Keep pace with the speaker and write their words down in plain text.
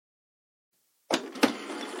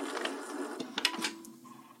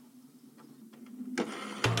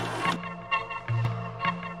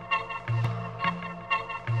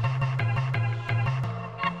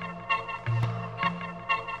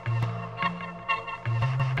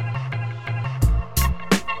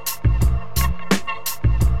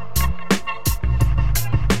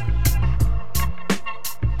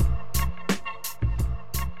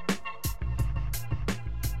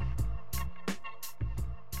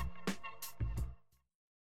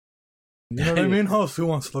You know what I mean? Who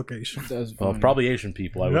wants to look Asian? Well, probably Asian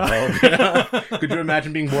people, I would hope. Could you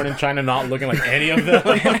imagine being born in China not looking like any of them?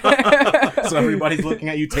 So everybody's looking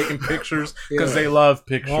at you taking pictures because they love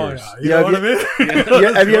pictures. Oh, yeah. You know what I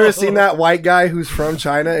mean? Have you ever seen that white guy who's from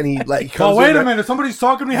China and he like comes wait a minute. Somebody's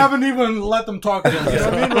talking. We haven't even let them talk to them. You know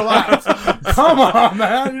what I mean? Relax. Come on,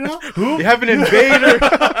 man. You know? Who? You have an invader.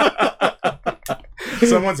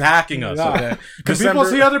 Someone's hacking us. Okay. Can people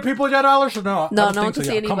see other people yet, Alice, or no? No, no one can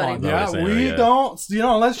see anybody. Come on. No, Yeah, we don't. You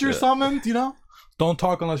know, unless you're summoned, you know. Don't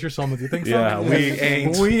talk unless you're summoned. You think so? Yeah, we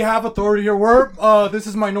ain't. We have authority here. This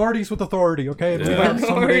is minorities with authority, okay? Yeah.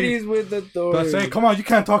 Minorities with authority. Say, come on, you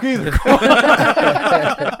can't talk either.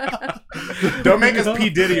 Don't make us P.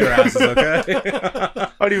 Diddy your asses, okay?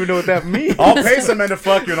 I don't even know what that means. I'll pay some men to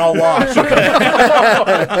fuck you and I'll watch, okay?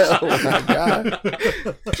 Oh my god!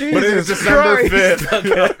 But it's December 5th,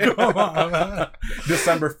 okay? Come on, man.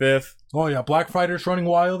 December 5th. Oh, yeah. Black Friday's running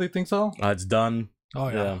wild. You think so? It's done. Oh,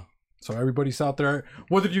 yeah. So everybody's out there.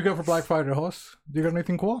 What did you get for Black Friday, host? Do you got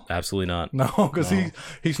anything cool? Absolutely not. No, because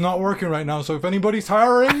he's not working right now. So if anybody's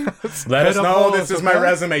hiring, let us know. This is my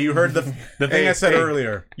resume. You heard the thing I said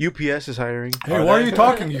earlier. UPS is hiring. Hey, why are you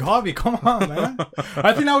talking? You hobby, come on, man.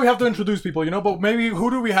 I think now we have to introduce people, you know. But maybe who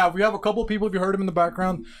do we have? We have a couple of people. If you heard them in the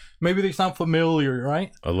background, maybe they sound familiar,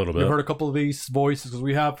 right? A little bit. You heard a couple of these voices because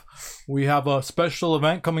we have a special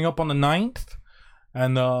event coming up on the 9th,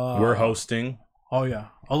 and we're hosting. Oh yeah,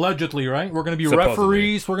 allegedly, right? We're gonna be Supposedly.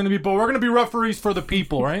 referees. We're gonna be referees for the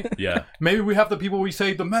people, right? Yeah. Maybe we have the people we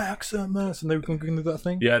say the Max MS, and they can do that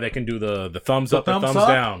thing. Yeah, they can do the thumbs up, thumbs the thumbs up?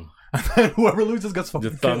 down. And then whoever loses gets fucking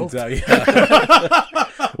The thumbs killed. down. Yeah.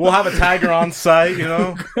 We'll have a tiger on site, you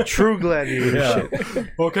know. True gladiator Yeah. shit.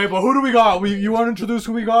 Okay, but who do we got? You want to introduce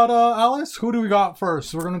who we got, Alice? Who do we got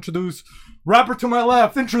first? We're gonna introduce. Rapper to my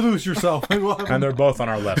left, introduce yourself. And they're both on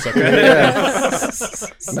our left, okay?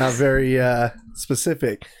 Not very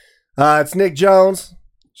specific. It's Nick Jones.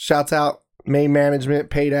 Shouts out main management,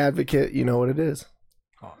 paid advocate. You know what it is.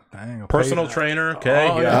 Oh, dang, Personal trainer, okay?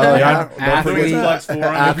 Oh, yeah. I'm doing flex for him,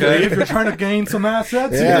 okay? If you're trying to gain some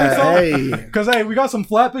assets, because we got some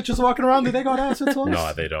flat bitches walking around. Do they got assets?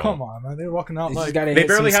 No, they don't. Come on, man. They're walking out like they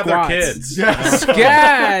barely have their kids.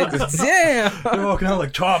 Yeah. God damn. They're walking out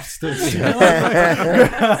like chopsticks. Looking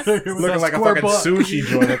like a fucking sushi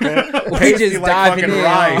joint, okay? We Tasty just like diving fucking in.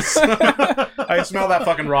 rice. I smell that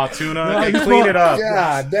fucking raw tuna. Yeah, They you clean it up.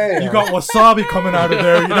 God damn. You got wasabi coming out of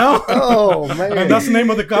there, you know? Oh man. And that's the name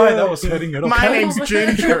of the guy that was hitting it. Okay? My name's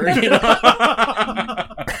Ginger, you know?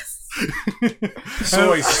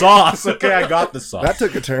 Soy sauce. Okay, I got the sauce. That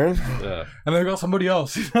took a turn. Yeah. And then we got somebody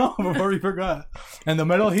else, you know, before we forgot. And the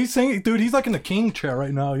middle, he's saying, dude, he's like in the king chair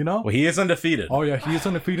right now, you know? Well, he is undefeated. Oh, yeah, he is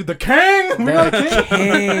undefeated. The king! We got a king!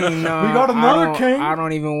 King, no, We got another king. I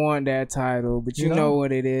don't even want that title, but you know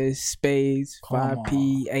what it is. Spades, Come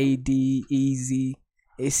 5P, AD, easy.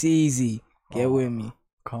 It's easy. Get with me.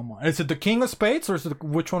 Come on. Is it the king of spades, or is it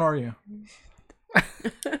which one are you?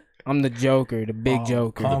 I'm the Joker, the big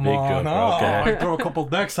Joker. Come big on. Joker, okay. I throw a couple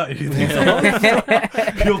decks at you.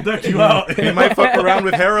 He'll deck you out. He might fuck around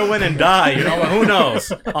with heroin and die, you know? Who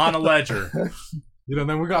knows? On a ledger. You know,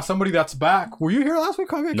 then we got somebody that's back. Were you here last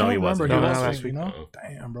week? I can't No, he wasn't. remember. No, He not was last week. You know?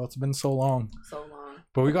 Damn, bro, it's been so long. So long.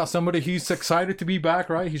 But we got somebody. He's excited to be back,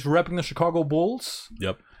 right? He's repping the Chicago Bulls.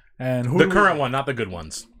 Yep. And who The current one, not the good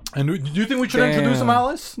ones. And do you think we should introduce him,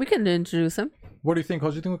 Alice? We can introduce him. What do you think? How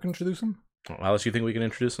do you think we can introduce him? Alice, you think we can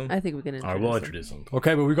introduce him? I think we can All introduce right, we'll him. introduce him.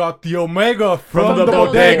 Okay, but we got the Omega from the the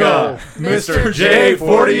bodega, Mr.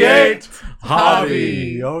 J48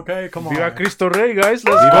 Javi. Okay, come on. Viva Cristo Rey, guys.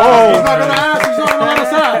 Let's He's go. not gonna ask. He's not gonna let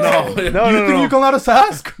us ask. No, You think you can let us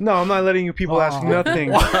ask? No, I'm not letting you people ask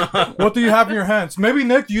nothing. What do you have in your hands? Maybe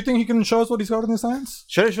Nick. Do you think he can show us what he's got in his hands?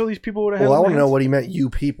 Should I show these people what I have? Well, I in want to my know hands? what he meant. You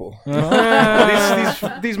people.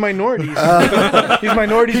 These minorities. These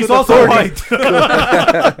minorities He's with also authority.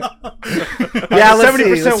 white. Yeah, let's see.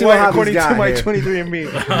 70% Let's see white what according he's to got my here. 23andMe.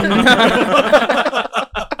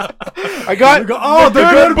 I got the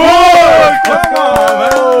good boy. Come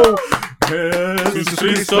on, man. Jesus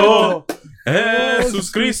Cristo. Jesus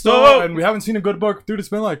Cristo. And we haven't seen a good book, dude. It's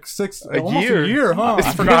been like almost year. a year, huh?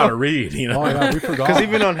 I forgot how to read, you know? Oh yeah, we forgot. because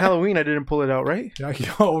even on Halloween I didn't pull it out, right? Yeah, he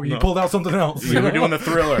pulled out something else. We were doing the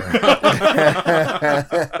thriller.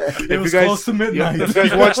 It was close to midnight. If you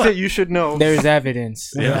guys watched it, you should know. There's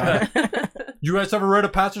evidence. Yeah. You guys ever read a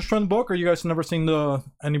passage from the book, or you guys never seen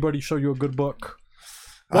anybody show you a good book?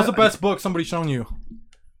 What's the best book somebody shown you?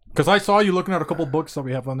 Because I saw you looking at a couple books that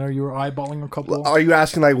we have on there. You were eyeballing a couple. Are you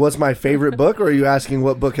asking like what's my favorite book, or are you asking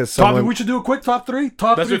what book has Top, someone? we should do a quick top three.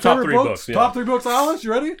 Let's do top favorite three books, yeah. Top three books. Alice,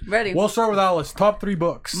 you ready? Ready. We'll start with Alice. Top three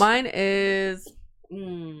books. Mine is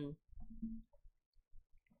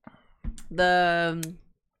the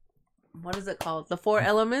what is it called? The Four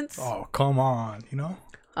Elements. Oh, come on, you know.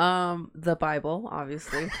 The Bible,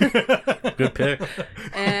 obviously, Good pick.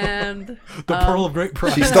 and The Pearl of Great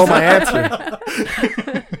Price. She stole my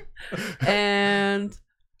answer. and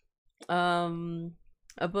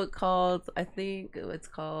a book called, I think it's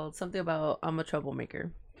called something about I'm a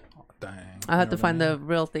troublemaker. Dang. I have to find the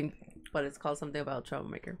real thing, but it's called something about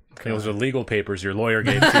troublemaker. Those are legal papers your lawyer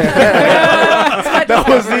gave you. That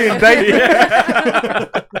was the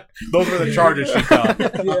indictment. Those were the charges she got.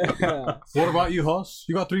 Yeah. What about you, Huss?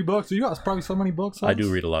 You got 3 books. You got probably so many books. Huss? I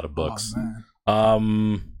do read a lot of books. Oh,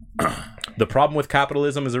 man. The Problem with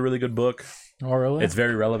Capitalism is a really good book. Oh, really? It's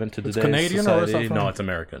very relevant to today's Canadian or society. is that from- No, it's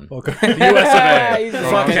American. Okay. US of A. He's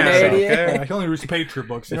Fuck a Canada, Canadian. okay? I can only read Patriot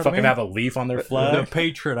books. They You know fucking what I have a leaf on their mean? flag. The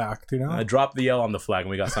Patriot Act, you know? I dropped the L on the flag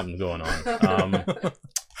and we got something going on.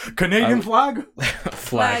 Canadian flag?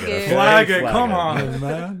 Flag it. Flag it. Come on,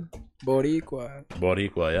 man. Boricua.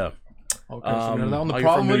 Boricua, yeah. Okay, so we got that one. The oh, you're problem, from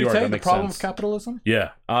what New do you York, say? that The makes problem sense. with capitalism? Yeah.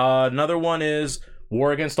 Another one is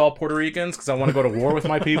War Against All Puerto Ricans because I want to go to war with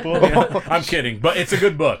my people. Yeah. I'm kidding, but it's a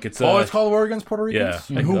good book. It's It's called War Against Puerto Ricans?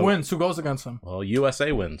 Yeah. And who wins? Who goes against them? Well,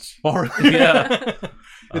 USA wins. Or Yeah.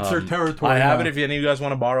 it's their territory. I have now. it if any of you guys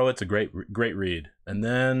want to borrow it. It's a great read. And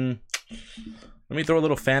then let me throw a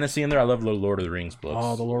little fantasy in there. I love the Lord of the Rings books.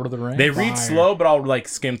 Oh, the Lord of the Rings. They read Fire. slow, but I'll like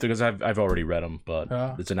skim through because I've already read them. But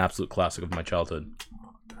Yeah. it's an absolute classic of my childhood.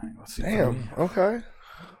 Let's see. Damn. Okay.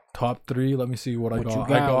 Top 3. Let me see what I What got. you I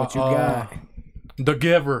got? got What you got? The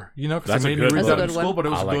Giver. You know, because That's I a made me good read book. that in That's a good school, but it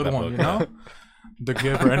was I a like good that one. book. You know. The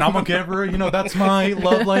Giver, and I'm a giver. You know, that's my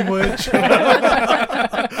love language.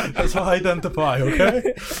 That's how I identify.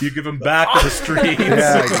 Okay. You give them back to the streets.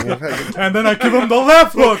 Yeah. And then I give him the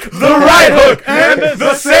left hook, the right hook, and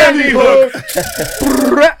the sandy hook.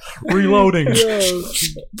 reloading.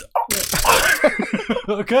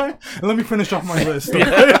 Okay, and let me finish off my list.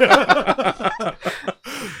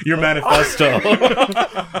 Your manifesto.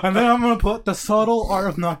 And then I'm gonna put the subtle art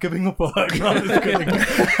of not giving a fuck. No, I'm just kidding.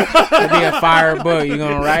 It'll be a fire book. You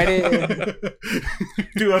gonna write it?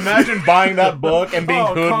 Dude, imagine buying that book and being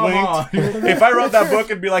Oh, come on. hoodwinked. If I wrote that book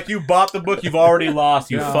and be like, you bought the book, you've already lost,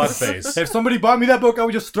 you fuckface. If somebody bought me that book, I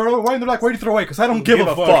would just throw it away, and they're like, "Why do you throw it away?" Because I don't give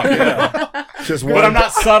a fuck. Yeah. Just But one. I'm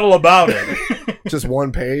not subtle about it. Just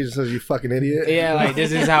one page that says you fucking idiot. Yeah, like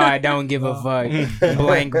this is how I don't give a fuck.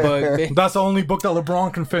 Blank book. That's the only book that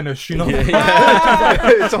LeBron can finish. You know.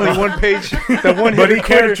 It's only one page. That one But he hidden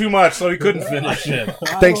cared corner. too much, so he couldn't finish it.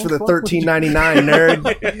 Thanks for the $13.99,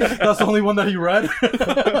 nerd. That's the only one that he read.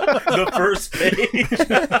 The first page.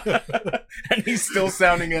 And he's still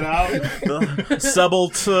sounding it out.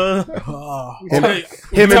 Subaltern. Okay.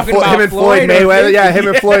 Him and Floyd Floyd, Mayweather. Yeah, him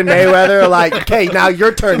and Floyd Mayweather are like, okay, now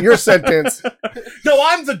your turn, your sentence. No,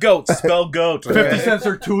 I'm the goat. Spell goat. 50 cents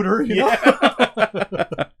or tutor, you know?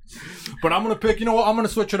 But I'm going to pick, you know what? I'm going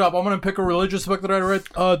to switch it up. I'm going to pick a religious book that I read.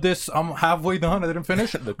 I'm halfway done. I didn't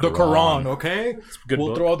finish. The Quran, okay? Good We'll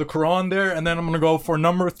book. throw the Quran there, and then I'm going to go for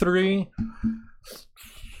number 3.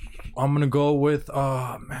 I'm going to go with,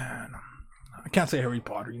 man. I can't say Harry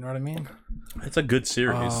Potter, you know what I mean? It's a good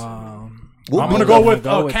series. I'm going to go with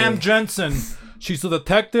Cam Jensen. She's a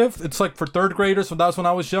detective. It's like for 3rd graders, so that's when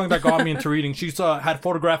I was young. That got me into reading. She's had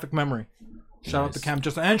photographic memory. Shout out to Cam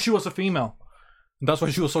Jensen. And she was a female. And that's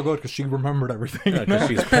why she was so good, because she remembered everything. You know? Because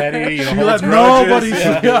she's petty. You know, She holds let nobody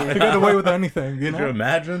grudges. get away with anything, you Could you know?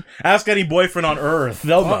 imagine? Ask any boyfriend on Earth.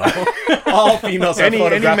 They'll know. All females have Any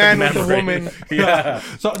photographic man with a memory. woman. Yeah.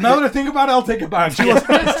 So now that I think about it, I'll take it back.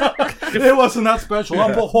 It wasn't that special.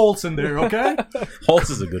 I'll put Holtz in there, okay? Holtz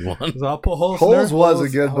is a good one. So I'll put Holtz, Holes in there. was a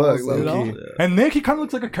good book, You low know? key. And Nick, he kind of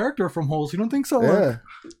looks like a character from Holtz. You don't think so? Yeah.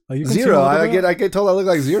 Like, you can see a Zero. little bit I of that. get told I look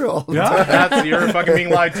like Zero all the time. Yeah. That's you're fucking being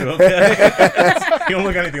lied to, okay? You don't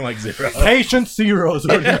look anything like Zero. Patient zeros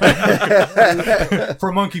for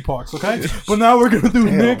monkeypox, okay? But now we're gonna do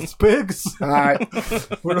Nick's picks. All right.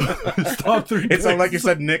 Top 3. It sounded like you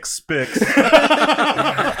said Nick Spicks.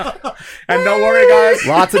 And don't worry, guys.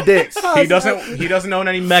 Lots of dicks. He doesn't own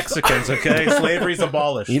any Mexicans, okay? Slavery's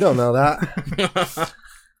abolished. You don't know that.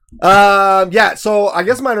 Yeah, so I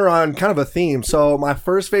guess mine are on kind of a theme. So my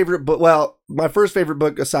first favorite book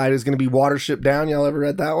aside is going to be Watership Down. Y'all ever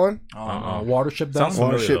read that one? Watership down. Sounds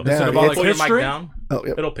familiar, Watership though. Is it Down. about It's put your mic history? down? Oh,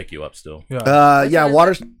 yep. It'll pick you up still. Yeah. Yeah,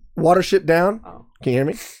 Watership Down. Oh. Can you hear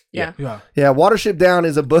me? Yeah. Yeah. Yeah, Watership Down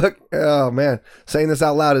is a book. Oh man, saying this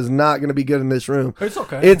out loud is not going to be good in this room. It's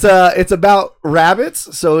okay. It's about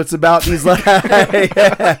rabbits. So it's about these like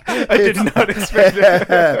I did not expect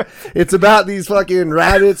that. It's about these fucking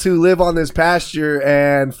rabbits who live on this pasture,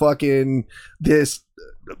 and fucking this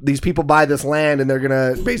these people buy this land and they're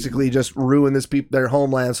gonna basically just ruin their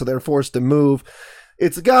homeland, so they're forced to move.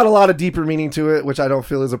 It's got a lot of deeper meaning to it, which I don't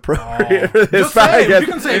feel is appropriate for this. Just say it. You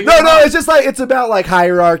can say it. No, it's just like it's about like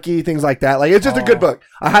hierarchy, things like that. Like it's just a good book.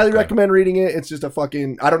 I highly recommend reading it. It's just a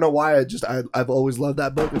fucking. I don't know why. I've always loved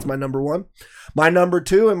that book. It's my number one. My number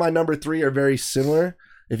two and my number three are very similar.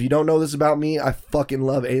 If you don't know this about me, I fucking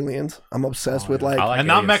love aliens. I'm obsessed with like and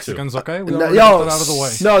not Mexicans, okay? We already yo, got that out of the way.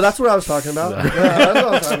 no, that's what I was talking about. Yeah, that's what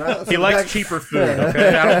I was talking about. He likes cheaper food.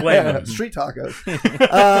 Okay, I don't blame him. Street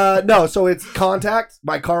tacos. No, so it's Contact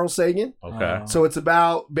by Carl Sagan. Okay. So it's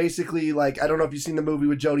about basically like I don't know if you've seen the movie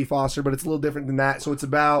with Jodie Foster, but it's a little different than that. So it's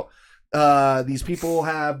about these people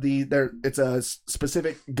have it's a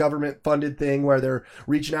specific government funded thing where they're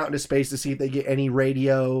reaching out into space to see if they get any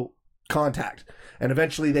radio contact. And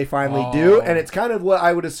eventually they finally do. And it's kind of what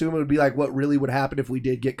I would assume it would be like what really would happen if we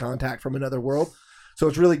did get contact from another world. So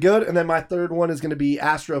it's really good. And then my third one is going to be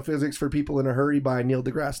Astrophysics for People in a Hurry by Neil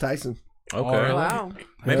deGrasse Tyson. Okay. Wow.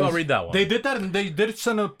 Maybe I'll read that one. They did that, and they did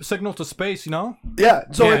send a signal to space, you know? Yeah.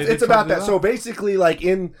 So Yeah, it's about that. So basically like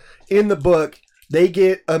in the book, they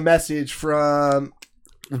get a message from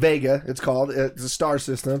Vega, it's called. It's a star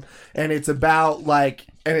system. And it's about like,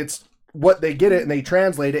 and it's, what they get it and they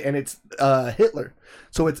translate it and it's Hitler.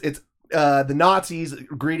 So it's the Nazis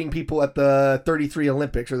greeting people at the 33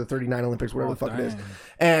 Olympics or the 39 Olympics, whatever the fuck it is.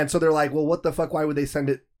 And so they're like, well, what the fuck? Why would they send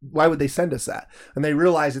it? Why would they send us that? And they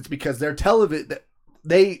realize it's because their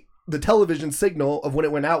the television signal of when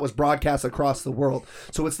it went out was broadcast across the world.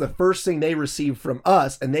 So it's the first thing they received from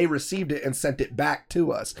us, and they received it and sent it back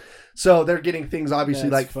to us. So they're getting things obviously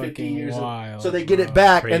That's like 50 years. wild, So they get it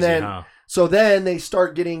back, Crazy, and then huh? so then they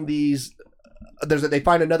start getting these. They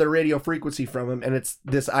find another radio frequency from him, and it's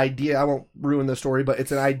this idea. I won't ruin the story, but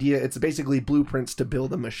it's an idea. It's basically blueprints to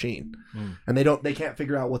build a machine, and they can't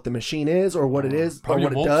figure out what the machine is or what it is Probably or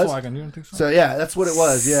what it does. Volkswagen, you don't think so? So yeah, that's what it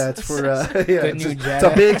was. Yeah, it's for new it's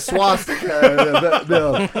a big swastika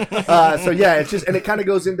bill. So yeah, it's just, and it kind of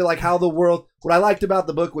goes into like how the world. What I liked about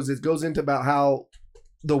the book was it goes into about how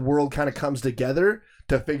the world kind of comes together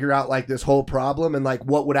to figure out like this whole problem and like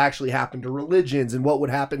what would actually happen to religions and what would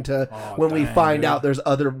happen to when we find out there's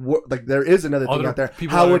like there is another thing out there.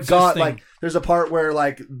 How would God, like there's a part where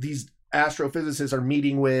like these astrophysicists are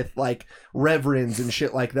meeting with like reverends and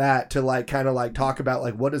shit like that to like kind of like talk about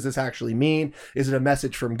like what does this actually mean? Is it a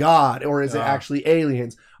message from God or is it actually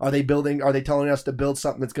aliens? Are they telling us to build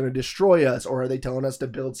something that's going to destroy us, or are they telling us to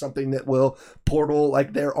build something that will portal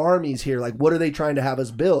like their armies here? Like what are they trying to have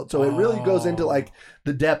us build? So it really goes into like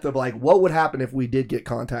the depth of like what would happen if we did get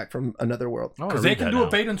contact from another world. Because they can do a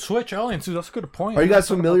bait and switch aliens too. That's a good point. Are you guys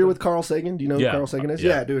familiar with Carl Sagan? Do you know who Carl Sagan is?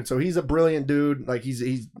 Yeah. Yeah, dude. So he's a brilliant dude. Like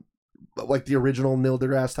he's like the original Neil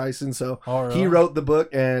deGrasse Tyson. So he wrote the book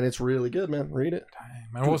and it's really good, man. Read it.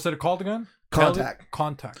 Man, what was it called again? Contact.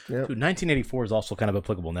 Yep. Dude, 1984 is also kind of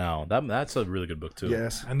applicable now. That's a really good book too.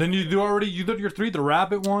 Yes. And then you did your three, the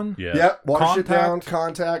rabbit one. Yeah. Yep. Watership Contact. Down,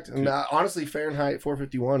 Contact, and honestly, Fahrenheit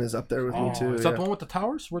 451 is up there with me too. Is that the one with the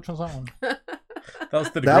towers? Which one's that one?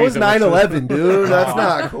 That was 9/11, dude. That's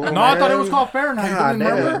not cool. No, I thought it was called Fahrenheit. God, You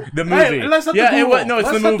didn't remember? damn. The movie. Hey, let's let yeah, the it was, Google. no, it's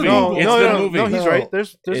Let's the let the movie. Google. It's no, the no, movie. no, he's No. right.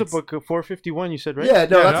 There's a It's- book of 451. You said right? Yeah,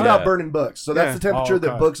 no, that's Yeah. about burning books. So that's Yeah. the temperature okay.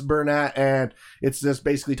 that books burn at, and it's just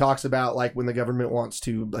basically talks about like when the government wants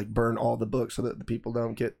to like burn all the books so that the people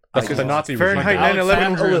don't get. That's because the Nazi Fahrenheit regime. 9/11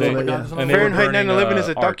 Alexander, a little they- bit, yeah. they- And they were Fahrenheit burning, 9/11 is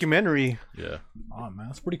a art. documentary. Yeah. Oh man,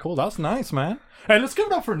 that's pretty cool. That's nice, man. Hey, let's give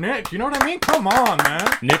it up for Nick. You know what I mean? Come on, man.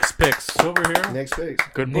 Nick's picks. Over here. Next phase.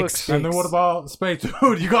 Good Nick's books. And then what about space?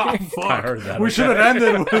 Dude, you got fuck. I heard that. We should have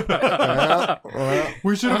ended with Well,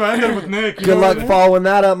 we should have ended with Nick. You good know luck what following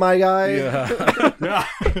that up, my guy. Yeah. Yeah.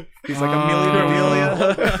 He's like a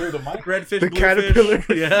millionaire. Through the mic. Redfish, The bluefish. caterpillar.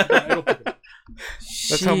 Yeah.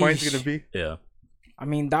 That's how mine's Sheesh. gonna be. Yeah. I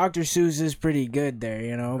mean, Dr. Seuss is pretty good there,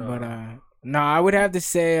 you know, but no, I would have to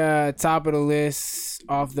say top of the list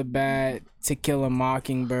off the bat, To Kill a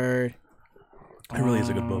Mockingbird. It really is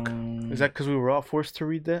a good book. Is that because we were all forced to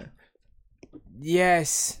read that?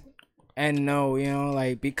 Yes and no, you know,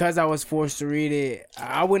 like because I was forced to read it,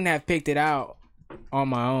 I wouldn't have picked it out on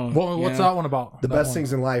my own. What's that one about? The That best one.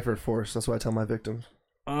 things in life are forced. That's what I tell my victims.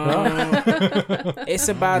 It's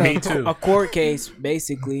about Me too. a court case,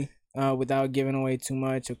 basically, without giving away too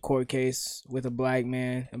much. A court case with a black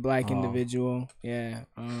man, a black individual. Yeah.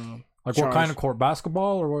 Like what kind of court?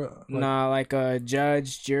 Basketball or what? Like, Nah, like a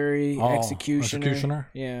judge, jury, executioner.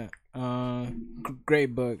 Yeah.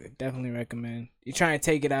 Great book. Definitely recommend. You're trying to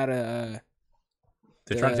take it out of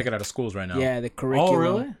They're trying to take it out of schools right now. yeah, the curriculum.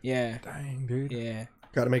 really? Yeah. Dang, dude. Yeah.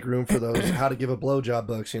 Got to make room for those how to give a blowjob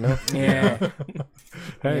books, you know? Yeah.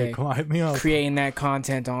 Hey, Yeah. come on, hit me up. Creating that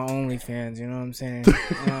content on OnlyFans, you know what I'm saying?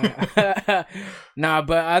 Nah,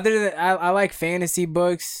 but other than I like fantasy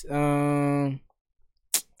books.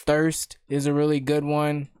 Thirst is a really good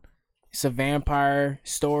one. It's a vampire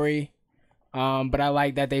story. But I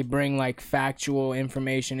like that they bring like factual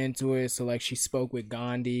information into it. So like she spoke with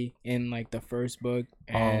Gandhi in like the first book,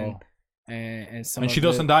 and some. And she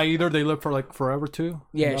doesn't die either. They live for like forever too.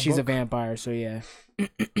 Yeah, she's a vampire. So yeah,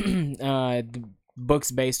 the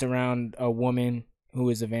book's based around a woman who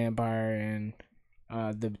is a vampire and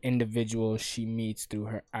the individual she meets through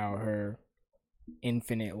her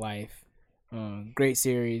infinite life. Great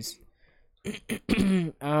series.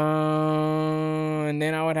 And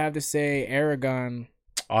then I would have to say Aragon.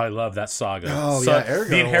 Oh, I love that saga. Oh, So, yeah, Aragon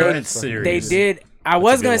the Inheritance was- series. They did. I That's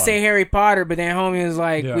was a good gonna one. say Harry Potter, but then homie was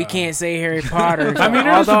like, Yeah. "We can't say Harry Potter." I mean,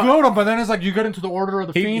 it is a Although good one, but then it's like you get into the Order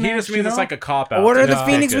of the He Phoenix. just you means it's know? like a cop out. Order of the Yeah.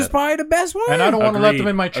 Phoenix was probably the best one. And I don't want to let them Agreed.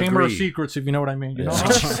 in my chamber of Agreed. secrets, if you know what I mean. You know,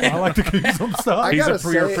 Yeah. I like to keep some stuff. I He's gotta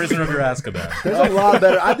a your say- prisoner of your Azkaban. There's a lot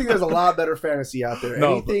better. I think there's a lot better fantasy out there.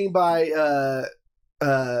 No, Anything by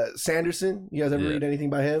Sanderson? You guys ever Yeah. read anything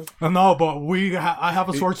by him? No, but I have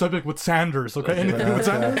a sore subject with Sanders. Okay, anything with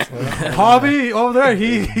Sanders? Well, Hobby over there.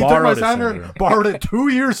 He took my Borrowed it, Sanders, Sandra. borrowed it 2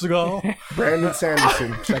 years ago. Brandon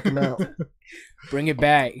Sanderson, check him out. Bring it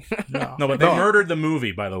back. Yeah. No, but they murdered the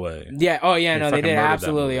movie, by the way. Yeah. Oh yeah. They No, they fucking did murdered that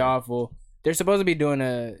absolutely movie. awful. They're supposed to be doing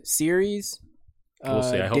a series. We'll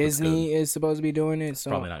see. I hope it's Disney is supposed to be doing it, so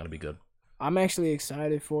Probably not going to be good. I'm actually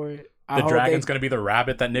excited for it. I The hope dragon's they- going to be the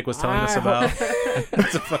rabbit that Nick was telling us I about. hope-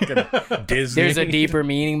 It's a fucking Disney. There's a deeper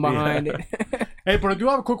meaning behind Yeah. it. Hey, but I do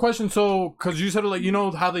have a quick question. So, because you said like you know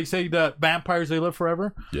how they say that vampires they live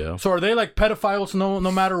forever. Yeah. So are they like pedophiles no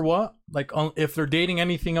matter what? Like if they're dating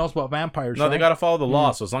anything else but vampires? No, they right? got to follow the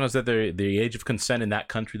law. So as long as that they're the age of consent in that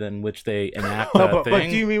country then in which they enact No, that but thing.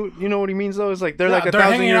 do you know what he means though? It's like they're Yeah, like they're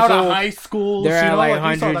 1,000 hanging years out old. at high school. They're at like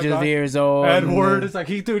you saw hundreds that of guy. years old. Edward is like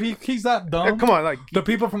he's that dumb. Come on, like The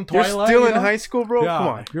people from you're Twilight. still you in know? high school, bro. Yeah, Come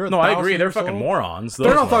on. you're No, I 1,000 agree. They're years fucking old. morons.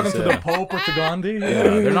 They're not Those talking ones, to yeah. the Pope or to Gandhi.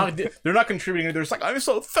 Yeah, they're not contributing. They're just like, I'm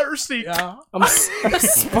so thirsty. Yeah. I'm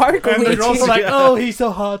sparkling. And they're also like, Yeah. oh, he's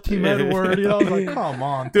so hot, Team Edward. You know, I was like, come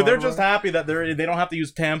on, Dude, they're Tyler. just happy that they don't have to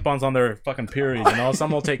use tampons on their fucking period. You know,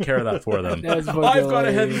 someone will take care of that for them. That's fucking I've got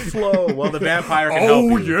a heavy hilarious. flow. Well, the vampire can Oh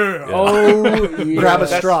help you. yeah. Oh yeah. Grab a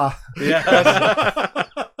straw.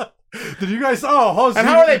 Yeah. Did you guys? Oh, And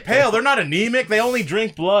how are they pale? They're not anemic. They only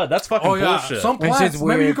drink blood. That's fucking Oh yeah, bullshit. some That plants. shit's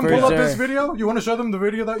Maybe you weird can for pull up sure. this video. You want to show them the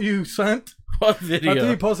video that you sent? What I think video?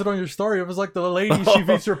 you posted on your story. It was like the lady she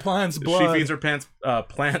feeds her plants blood. She feeds her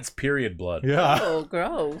plants period blood. Yeah. Oh,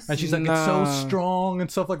 gross. And she's like, it's so Nah. strong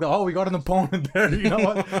and stuff like that. Oh, we got an opponent there. You know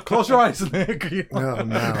what? Close your eyes, Nick. You know? Oh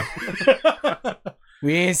no.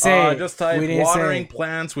 We didn't say. Just type we didn't watering say.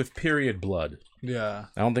 plants with period blood. Yeah.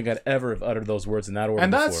 I don't think I'd ever have uttered those words in that order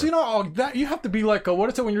And that's, before. you know, that you have to be like,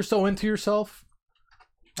 what is it when you're so into yourself?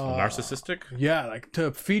 Narcissistic? Yeah, like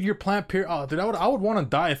to feed your plant. Oh, dude, I would want to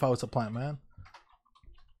die if I was a plant, man.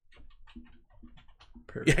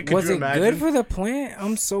 Yeah, could Was you it imagine? good for the plant?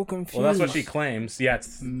 I'm so confused. Well, that's what she claims. Yeah,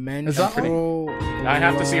 it's, Menstrual. I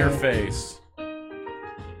have to see her face.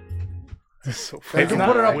 So It's can not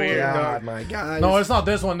put it up weird. God, my guys. No, it's not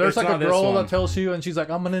this one. There's It's like a not this girl one. that tells you, and she's like,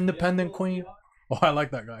 "I'm an independent queen." Oh, I like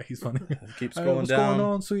that guy. He's funny. Keeps Hey, going what's down. going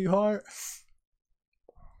on, sweetheart?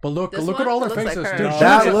 But look This at one? all their Looks like faces, her. dude. No.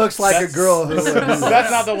 That she's, looks like a That's- girl. Who would do That's that.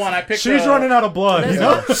 not the one. I picked. she's running out of blood. You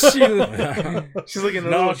know? she's looking.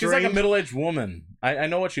 No, she's like a middle-aged woman. I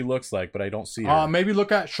know what she looks like, but I don't see her. Maybe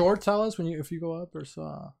look at shorts, Alice. If you go up, there's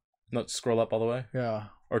No, scroll up all the way, yeah,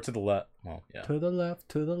 or to the left. Well, yeah, to the left,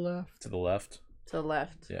 to the left. to the left. To the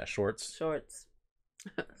left. Yeah, shorts. Shorts.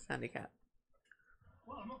 Sandy cat.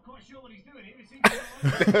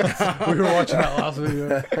 We were watching that last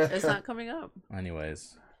video. It's not coming up.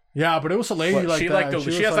 Anyways, Yeah, but it was a lady What, like she that. like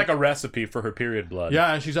she has like a recipe for her period blood.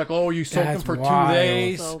 yeah, and she's like, "Oh, you soak them That's for wild. 2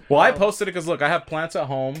 days." So Well, I gross. posted it because look, I have plants at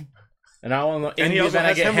home, and I want in And he the also event I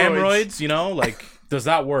has get hemorrhoids. hemorrhoids. You know, like does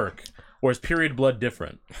that work? Or is period blood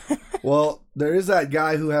different? Well, there is that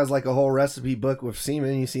guy who has like a whole recipe book with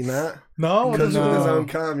semen. You seen that? No, Cooks No. with his own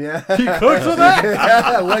cum. Yeah. he cooks with that.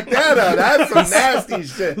 Yeah, look that up. That's some nasty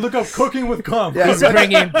shit. Look up cooking with cum. Yeah, He's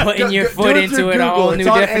putting your Do foot it into through it, a whole Google. new It's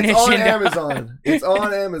on definition. Amazon. It's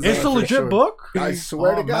on Amazon. It's a for legit sure. book. I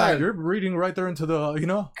swear to Man, God. you're reading right there into the, you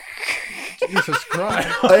know. Jesus Christ.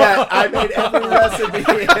 Oh yeah, I made every recipe.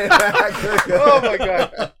 Oh my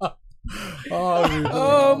god.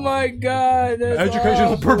 Oh my god. That's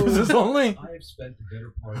Educational awful. purposes only. I have spent the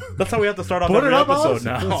better part of That's how we have to start off Put every it up, episode Alex.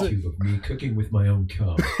 now. YouTube of me cooking with my own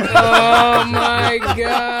cum. Oh my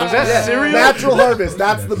god. Was that cereal? Natural Harvest.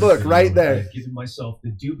 That's the book right there. I've given myself the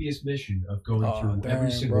dubious mission of going through dang,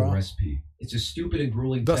 every single bro. recipe. It's a stupid and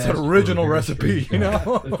grueling That's task an for a original very recipe, strict you guy.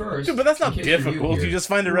 know? But first, Dude, but that's not in case you're new difficult. here, You just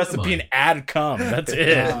find a who am recipe I? and add cum. That's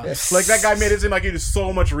it. Like that guy made it seem like he did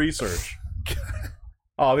so much research.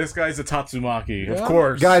 Oh, this guy's a Tatsumaki, of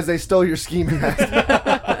course. Guys, they stole your ski mask.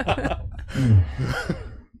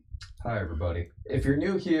 Hi, everybody. If you're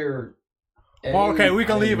new here, A, Okay, we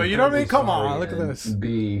can leave it. You know what I mean? Come on, sorry, look at and this.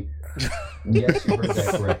 B, yes, you heard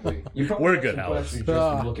that correctly. You probably We're have good, some Alex. questions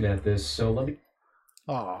just from looking at this, so let me.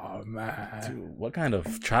 Oh man. Dude, what kind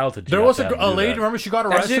of childhood? There was a lady. Remember, she got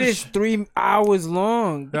That arrested. shit is 3 hours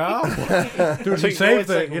long. Yeah, dude, So she you know saved it's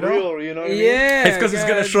it. like You know, real, you know what I mean? Yeah. It's because it's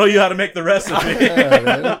gonna show you how to make the recipe.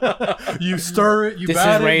 you stir it, you This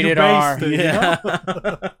bat is it, you rated baste R. it. You know?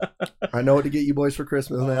 Yeah. I know what to get you boys for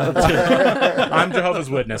Christmas now. I'm Jehovah's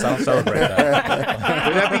Witness. I don't celebrate that.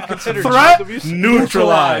 Would that be considered Threat? child abuse?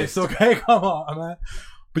 Neutralized. Okay, come on, man.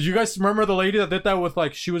 But you guys remember the lady that did that with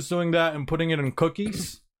like she was doing that and putting it in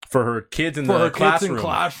cookies For her kids in for the her kids in classroom.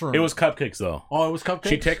 classroom. It was cupcakes though. Oh, it was cupcakes.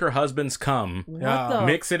 She'd take her husband's cum, Yeah. What the?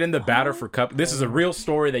 mix it in the batter for cup. This is a real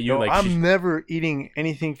story that you Yo, like. I'm never eating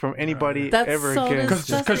anything from anybody That's ever so again.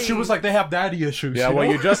 because she was like they have daddy issues. yeah, you well,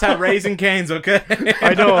 know? you just had Raising Canes, okay?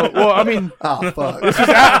 I know. Well, I mean, Oh fuck!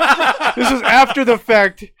 this is after the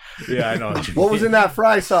fact. Yeah, I know. What was in that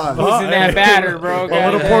fry sauce? Who's in that batter, bro? a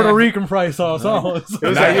little God Puerto damn. Rican fry sauce. Oh, It was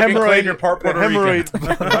Now a you can claim hemorrhoid. you're part Puerto a hemorrhoid.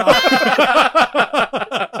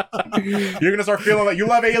 You're gonna start feeling like you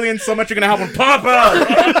love aliens so much you're gonna help them pop out.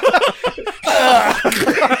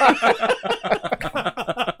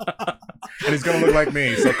 And he's gonna look like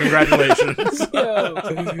me, so congratulations. God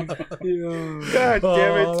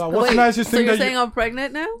damn it. What's the Wait, nicest so thing you're that saying you? I'm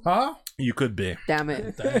pregnant now? Huh? You could be. Damn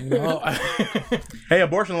it. Oh, Hey,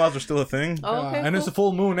 abortion laws are still a thing. Oh, okay, and it's a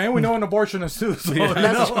cool. full moon, and we know an abortionist too. So you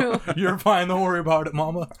That's know, true. you're fine. Don't worry about it,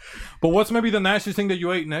 mama. But what's maybe the nastiest thing that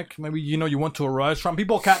you ate, Nick? Maybe you went to a restaurant.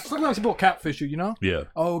 Sometimes people catfish you. You know? Yeah.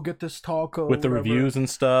 Oh, get this taco With the whatever. reviews and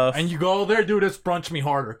stuff. And you go there, dude. It's brunch me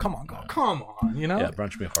harder. Come on, come on. You know? Yeah,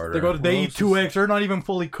 brunch me harder. They eat 2 eggs. They're not even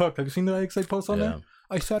fully cooked. Have you seen the eggs they post on Yeah. there?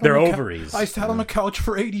 I sat. They're on the ovaries. I sat on the couch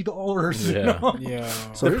for $80. Yeah. You know? Yeah.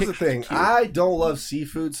 So here's the thing: I don't love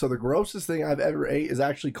seafood. So the grossest thing I've ever ate is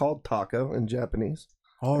actually called taco in Japanese.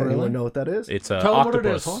 Oh, Anyone really? know what that is? It's Tell 'em what it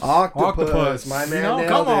is, octopus. huh? Octopus. My man You know, nailed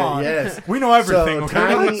come it. on. Yes. We know everything. So Okay.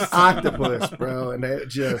 tiny octopus, bro, and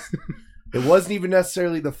it wasn't even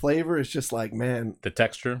necessarily the flavor. It's just like, man, The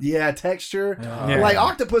texture. yeah, texture. Yeah. Like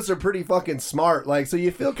octopus are pretty fucking smart. Like, so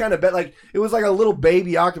you feel kind of bad. Like it was like a little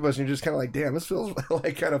baby octopus, and you're just kind of like, damn, this feels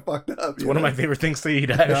like kind of fucked up. It's one of my favorite things to eat,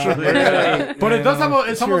 actually. Yeah. But it does have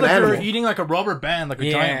it's You're almost an like you're animal. eating like a rubber band, like a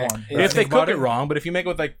Yeah. giant one. Yeah. If they Think about cook it wrong, but if you make it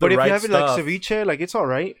with like the But if right you have it stuff, like ceviche, like it's all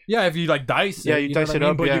right. Yeah, if you like dice it. Yeah, you know dice what I it mean?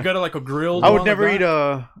 up, But yeah. you got it like a grilled I would one never like eat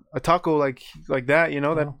that. a taco like that. You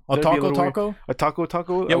know that A that'd be taco little weird. taco? A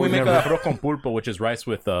taco. yeah, I we would make never. arroz con pulpo, which is rice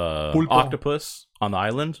with Pulpo. octopus on the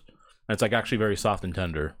island. And it's like actually very soft and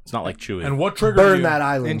tender. It's not like chewy. And what triggered Burn you? that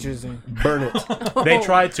island. Interesting. Burn it. They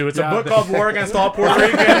tried to. It's Yeah, a book they- called War Against All Puerto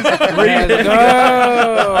Ricans. Let's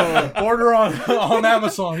go. Order on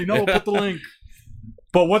Amazon. You know, we'll put the link.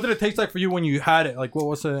 But what did it taste like for you when you had it? Like, what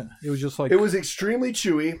was it? It was just like It was extremely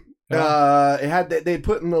chewy. It had they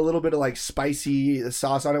put in a little bit of like spicy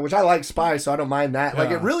sauce on it, which I like spice, so I don't mind that.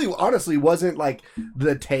 Like Yeah. it really, honestly, wasn't like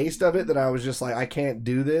the taste of it that I was just like, I can't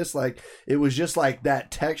do this. Like it was just like that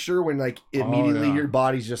texture when like immediately yeah. your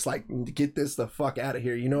body's just like, get this the fuck out of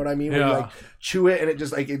here. You know what I mean? When you Yeah. like chew it and it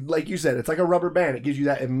just like you said, it's like a rubber band. It gives you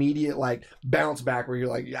that immediate like bounce back where you're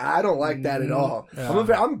like, yeah, I don't like that at all. Yeah.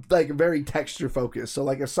 I'm like very texture focused. So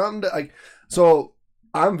like if something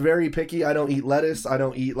I'm very picky. I don't eat lettuce. I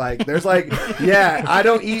don't eat like there's like I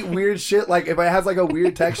don't eat weird shit. Like if it has like a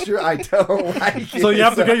weird texture, I don't like it. So you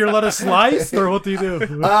have to get your lettuce sliced, or what do you do?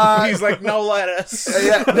 He's like, no lettuce.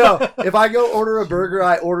 no. If I go order a burger,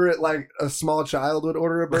 I order it like a small child would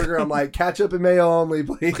order a burger. I'm like ketchup and mayo only,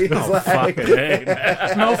 please. Oh, like, fucking hey,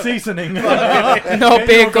 man. No seasoning. No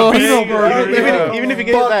pickles. Even if you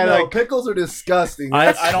get Fuck that, no, like pickles are disgusting.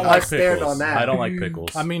 I don't like stand pickles. on that. I don't like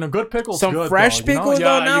pickles. I mean, a good pickle's Some good, fresh though, you know? pickles Yeah,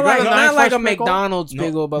 though, you not got like a not nice like a fresh pickle? McDonald's No.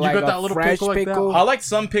 pickle, but You like got that a little fresh pickle like that? pickle. I like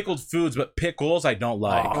some pickled foods, but pickles I don't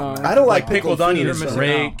like. I don't like Pickled pickled onion food. is missing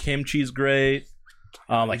great. out. Kimchi's great.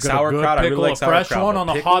 Like You got a good sauerkraut. I really pickle, like a fresh sauerkraut. one but on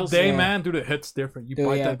a pickles, hot day, yeah. man, dude. It hits different. You Dude,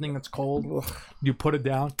 bite yeah. that thing that's cold. You put it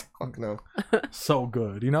down. Fuck no. So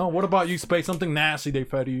good. You know. What about you, Space? Something nasty they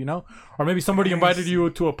fed you. You know, or maybe somebody invited you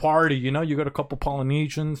to a party. You know, you got a couple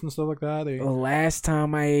Polynesians and stuff like that. The last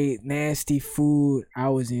time I ate nasty food, I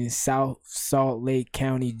was in South Salt Lake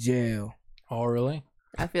County Jail. Oh, really?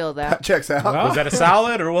 I feel That that. checks out. Well, Was that a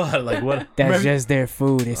salad or what? Like what? That's Maybe- just their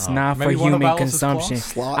food. It's not for maybe one of human Alice's consumption. claws?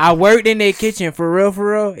 Slot. I worked in their kitchen for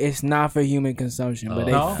real. It's not for human consumption, but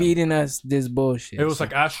they No? feeding us this bullshit. It was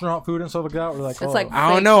like astronaut food and stuff like that. Or like, It's like I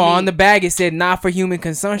don't fake know. meat. On the bag it said not for human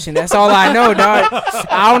consumption. That's all I know, dog.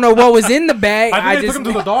 I don't know what was in the bag. I think they just took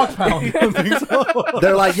him to the dog pound. You don't think so?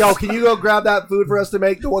 They're like, yo, can you go grab that food for us to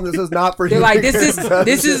make the one that says not for they're human like, this consumption?"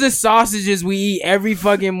 is the sausages we eat every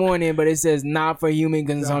fucking morning, but it says not for human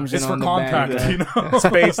consumption It's for on the contact, bag. you know.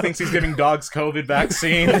 Space thinks he's giving dogs COVID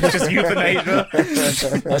vaccine. It's just euthanasia.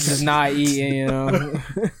 That's just not eating, you know.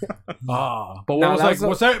 But what No, was that like? was a-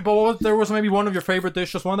 Was that? But what, there was maybe one of your favorite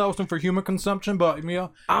dishes, one that wasn't for human consumption, but you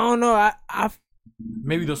know, I don't know. I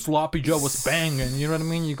maybe the sloppy Joe was banging. You know what I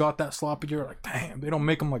mean? You got that sloppy Joe, like, damn, they don't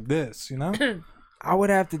make them like this. You know? I would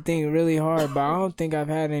have to think really hard, but I don't think I've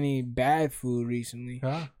had any bad food recently.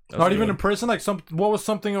 Yeah. That's Not even good. in prison. Like what was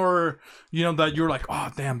something, or you know, that you're like,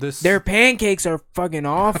 oh damn, this. Their pancakes are fucking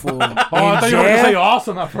awful. Oh, I thought you were gonna say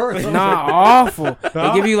awesome at first. Not awful. They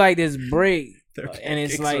Huh? give you like this brick, Their and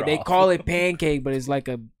it's pancakes like are they awful. call it pancake, but it's like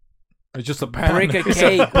a It's just a pan. brick of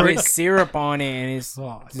cake with syrup on it, and it's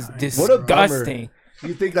Oh, just dang. What a bummer. disgusting.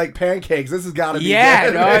 You think like pancakes? This has got to be Yeah,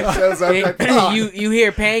 good. dog. It shows up like, fuck. you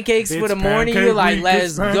hear pancakes for It's the morning, pancake you're like, week, let's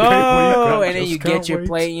it's pancake go, week, I and then just you can't get your wait.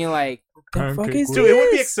 plate, and you're like, the fuck Pancake is week. Dude, it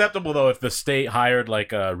would be this? acceptable though if the state hired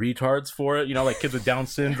like retards for it, you know, like kids with Down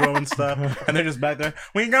syndrome and stuff, and they're just back there.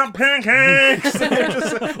 We got pancakes. And they're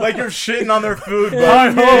just like you're shitting on their food.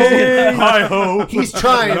 Hi But ho, hi ho. He's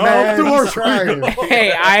trying, No, man. to our He's trying.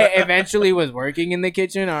 Hey, I eventually was working in the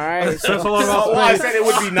kitchen. All right, Says a lot about well, I space. said it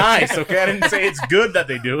would be nice. Okay, I didn't say it's good that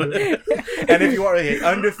they do it. And if you are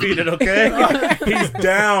undefeated, okay, he's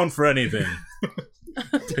down for anything.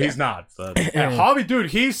 He's not. But Yeah, Javi,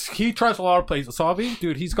 dude, he tries a lot of places. Javi,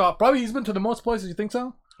 dude, he's been to the most places. You think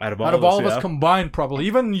so? out of Out of all of yeah. us combined, probably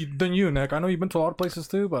even than you, Nick. I know you've been to a lot of places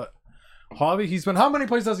too, but Javi, he's been. How many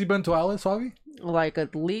places has he been to, Alice? Javi? Like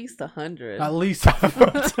at least 100. At least.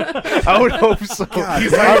 I would hope so. He's like,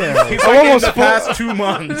 he's I'm like almost in the full. past 2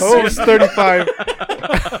 months. Almost 35.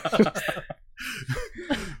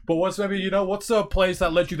 But what's the place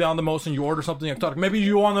that let you down the most and you order something exotic? Maybe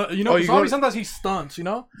you want to, you know, Oh, 'cause you go Javi to- sometimes he stunts, you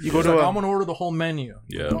know? You go He's to like, a- I'm going to order the whole menu.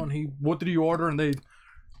 Yeah. You know, and what did you order? And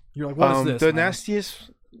you're like, what is this? The man? nastiest,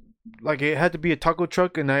 like it had to be a taco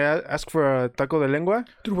truck, and I asked for a taco de lengua.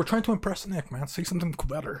 Dude, we're trying to impress Nick, man. Say something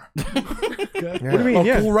better. Okay? What do you mean? A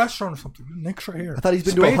Yeah. cool restaurant or something. Nick's right here. I thought he's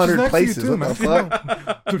been to Spades is 100 next to you places. too, What the man.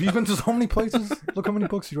 fuck? Dude, he's been to so many places. Look how many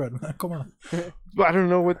books he read, man. Come on. But I don't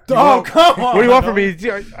know what. Oh, come on. What do you want from me?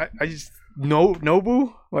 I just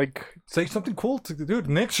Nobu, like Say something cool to dude.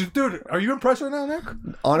 Nick, dude, are you impressed right now, Nick?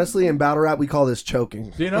 Honestly, in battle rap, we call this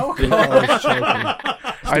choking. Do you know? We call this choking.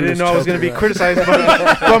 I didn't know I was gonna be choking, criticized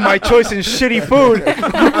for my choice in shitty food.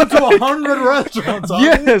 You've been to 100 restaurants. Huh?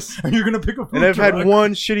 Yes, And you're gonna pick a food and I've had truck.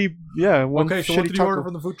 one shitty, one Okay, so shitty what did you taco. order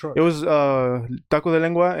from the food truck? It was taco de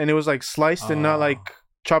lengua, and it was like sliced and not like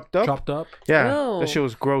chopped up. Chopped up. Yeah, Ew. that shit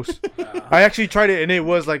was gross. I actually tried it, and it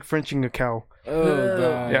was like Frenching a cow. Oh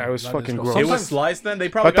god. Yeah, it was that fucking is gross. It Sometimes- was sliced then? They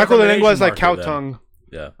probably But got it taco from de an lengua Asian is like cow market then. tongue,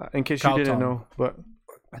 Yeah. in case Cow you didn't tongue. know. But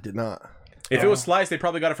I did not. If it was sliced, they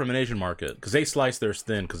probably got it from an Asian market because they slice theirs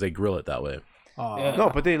thin because they grill it that way.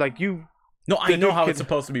 no, but they like you. No, I know how kid- it's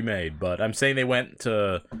supposed to be made, but I'm saying they went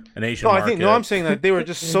to an Asian No, market. I'm saying that they were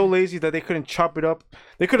just so lazy that they couldn't chop it up.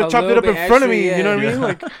 They could have A chopped it little up in bit front of extra, me. yeah. You know what I mean?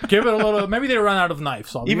 Like Give it a little. Maybe they ran out of knives.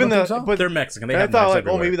 So even you don't the think so? but They're Mexican. They and I have thought knives like,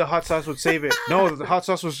 everywhere. maybe the hot sauce would save it. No, the hot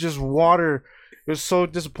sauce was just water. It was so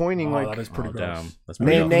disappointing. Oh, like that is pretty Oh, gross. damn. That's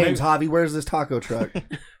pretty Name awful. names, Javi. Where's this taco truck?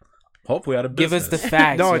 Hopefully out of Give business. us the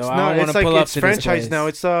facts. no, yo. it's I not. don't It's wanna like pull up it's to this franchise place. now.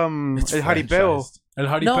 It's It's El Jaripeo. franchised. El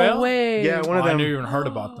Jaripeo? No way. Yeah, one of I them. never even heard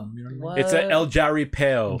about them. You know what I mean? It's a El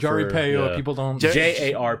Jaripeo. Jaripeo. People don't.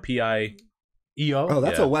 Jarpie. EO. Oh,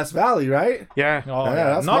 that's Yeah. a West Valley, right? Yeah. Oh, Yeah, yeah.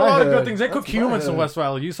 that's Not a my lot of hood. good things. They cook That's my humans in hood. West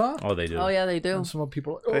Valley. You saw? Oh, they do. Oh yeah, they do. And some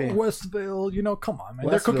people, Hey. Westville, you know, come on, man.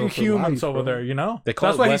 They're Westville cooking for humans life, over bro. there, you know? They call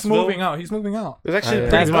That's it why Westville? he's moving out. He's moving out. It was actually Yeah.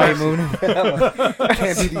 pretty That's why nice. he moved.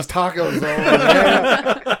 Can't do these tacos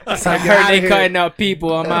though. I heard they cutting up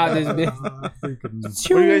people. I'm out of this bitch.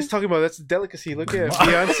 What are you guys talking about? That's a delicacy. Look at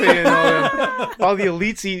Beyonce and all the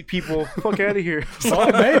elites eat people. Fuck out of here.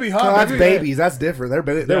 Oh, maybe, huh? No, that's Maybe. babies. That's different.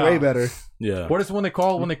 They're Yeah. way better. Yeah. What is it when they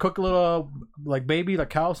cook a little like baby like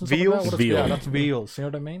cows and stuff Veals? like that? What is- Veal. Yeah, that's veals. You know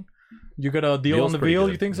what I mean? You got a deal Veal's on the pretty veal.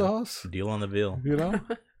 good, You think so, yeah. Hoss? Deal on the veal. You know?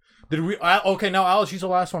 Did we? Okay, now Alice, she's the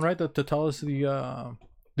last one, right? To tell us the.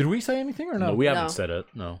 Did we say anything or no? No, we haven't No. said it.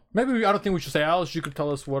 No. Maybe I don't think we should say Alice. You could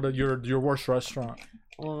tell us what your worst restaurant.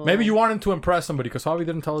 Well, Maybe you wanted to impress somebody because Javi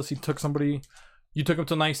didn't tell us he took somebody. You took him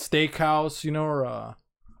to a nice steakhouse, you know, or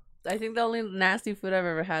I think the only nasty food I've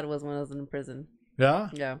ever had was when I was in prison. yeah.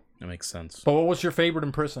 Yeah. That makes sense. But what was your favorite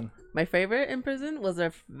in prison? My favorite in prison was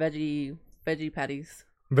their veggie patties.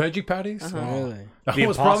 Veggie patties. Uh-huh. Oh. Really? That The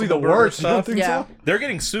was probably the Impossible Burger worst. You don't stuff? think Yeah. so? They're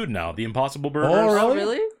getting sued now. The Impossible Burgers. Oh, Oh, really?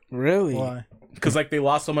 really? Really? Why? Because like they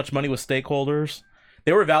lost so much money with stakeholders.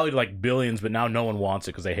 They were valued like billions, but now no one wants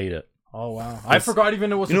it because they hate it. Oh wow! I forgot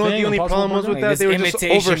even it was. You know a what thing, the only Impossible problem was Burger? with that? They were just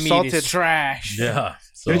imitation meat oversalted. is trash. Yeah.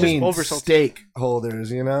 So You just mean oversalted. steak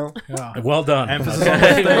holders, you know? Yeah. well done. Emphasis on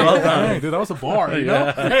the steak. Well done. Hey, dude, that was a bar. You know?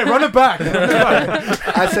 Yeah. Hey, run it back. Run it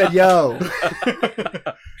back. I said, yo.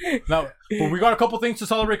 Now, but we got a couple things to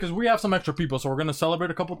celebrate because we have some extra people, so we're gonna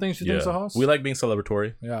celebrate a couple things. You think, Yeah. Sahas? We like being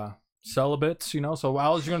celebratory. Yeah, celebrates. You know, so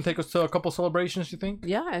Alice, you're gonna take us to a couple celebrations. You think?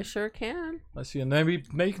 Yeah, I sure can. Let's see, and maybe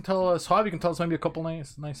you can tell us. Javi can tell us maybe a couple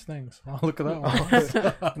nice things. Oh, look at that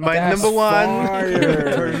one. My That's number one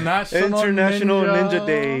fire. International Ninja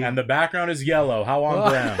Day. And the background is yellow. How on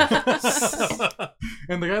brand?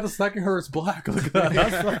 And the guy that's attacking her is black. Look at that.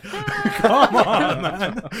 That's like, come on,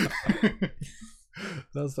 man.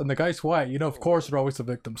 And the guy's white. You know, of course, they're always the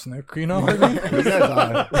victims, Nick. You know what I mean? You guys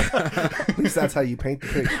are. At least that's how you paint the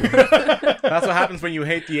picture. That's what happens when you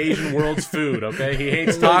hate the Asian world's food, okay? He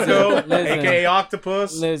hates taco, Listen. aka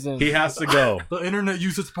octopus. Listen. He has to go. The internet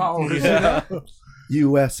uses power. Yeah.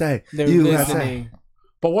 USA. They're USA. listening.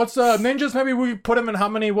 But what's ninjas? Maybe we put them in how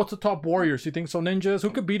many? What's the top warriors? You think so? Ninjas?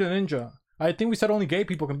 Who could beat a ninja? I think we said only gay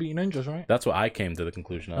people can beat ninjas, right? That's what I came to the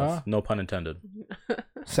conclusion of. Huh? No pun intended.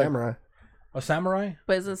 Samurai. A samurai?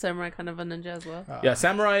 But isn't samurai kind of a ninja as well? Yeah,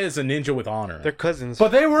 samurai is a ninja with honor. They're cousins. But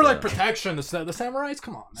they were like protection. The samurais,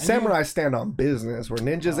 come on. Man. Samurai stand on business. Where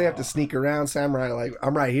ninjas, they have to sneak around. Samurai, like,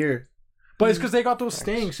 I'm right here. But it's because they got those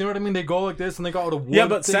stings. You know what I mean? They go like this and they got the wood. Yeah,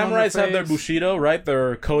 but thing on samurais have their face. bushido, right?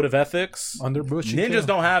 Their code of ethics. On their bush. Ninjas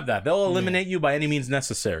don't have that. They'll eliminate you by any means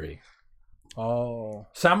necessary. Oh,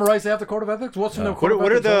 samurais, they have the code of ethics. What's in the code What of are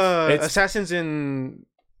ethics? the It's- assassins in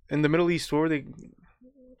the Middle East? Where they?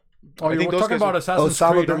 Oh, I you're think those talking guys about are- Assassin's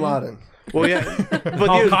Osama Creed, bin aren't you? Laden. Well, yeah, but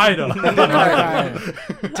Al the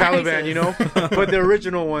Qaeda. Taliban, you know. But the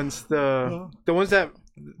original ones, the ones that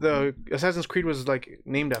the Assassin's Creed was like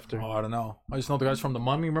named after. Oh, I don't know. I just know the guys from The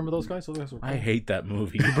Mummy. Remember those guys? Those guys were cool. I hate that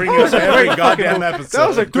movie. You bring it up every goddamn episode. That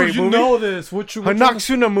was a great Dude, you movie. know this. Which one?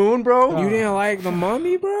 Hanaksuna Moon, bro. You didn't like the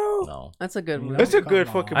Mummy, bro? No. That's a good movie. That's a good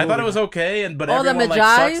Come on. fucking. I movie. thought it was okay, but Oh, the everyone like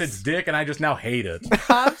Magi's? sucks its dick, and I just now hate it.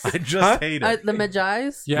 Pops? I just hate it. The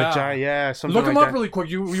Magi's? Yeah. Magi, yeah, something Look them like up that. really quick.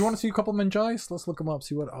 You want to see a couple Manjais? Let's look them up.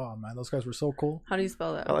 See what? Oh man, those guys were so cool. How do you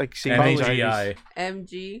spell that? I like seeing M-A-G-I.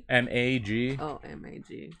 MG. M-A-G. Oh, MAG.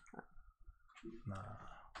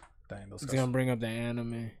 Dang, those It's guys. gonna bring up the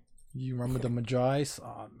anime. You remember the Magi's?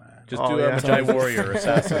 Oh man, Just Oh, do yeah. a Magi warrior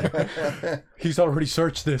assassin. he's already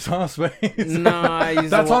searched this, huh? Space? Nah, I used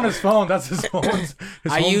That's to on watch- his phone. That's his phone.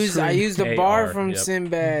 I used the bar AR, from yep.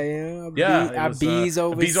 Sinbad, you know. Yeah, I it was, bees a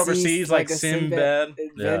overseas, Bees Overseas, like a Sinbad.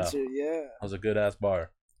 adventure. Yeah. That was a good ass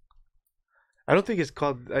bar. I don't think it's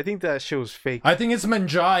called. I think that shit was fake. I think it's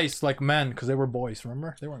Manjais, like men, because they were boys.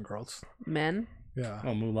 Remember, they weren't girls. Men? Yeah, Oh,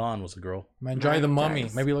 Mulan was a girl. Manjai the Mummy.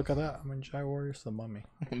 Manjais. Maybe look at that. Manjai Warriors the Mummy.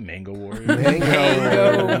 Mango warrior.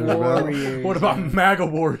 Mango Warriors. What about MAGA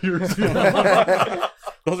Warriors?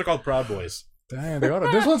 Those are called Proud Boys. Dang, they got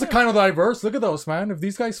it. This one's kind of diverse. Look at those, man. If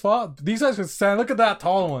these guys fought, these guys could stand. Look at that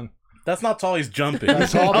tall one. That's not tall. He's jumping. That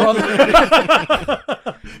tall brother.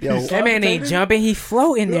 Yo, That man ain't jumping, he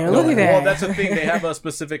floating there. Look at that. Well, that's the thing. They have a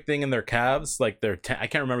specific thing in their calves, like their. I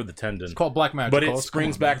can't remember the tendon. It's called black magic. But it Come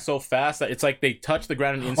springs on, back man. so fast that it's like they touch the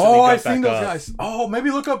ground and instantly Oh, get I've back seen those up. guys. Oh, maybe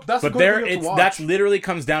look up. That's a But good there, video to it's watch. that's literally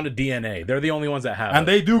comes down to DNA. They're the only ones that have And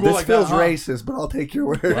it. they do go this like feels that. Huh? racist, but I'll take your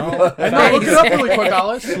word. And no, look it up really quick,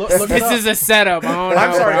 Alice. Look it This up. is a setup. I don't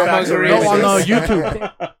I'm know, sorry, bro. I'm facts are agree No, with on you.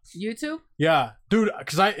 YouTube. YouTube? Yeah, dude.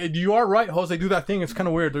 Because you are right, Jose. They do that thing. It's kind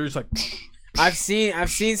of weird. They're just like. I've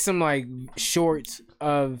seen some like shorts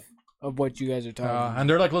of what you guys are talking about. And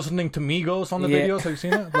they're like listening to Migos on the Yeah. videos. Have you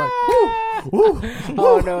seen it? Like,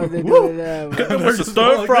 Oh no, they're doing that. they're It's a just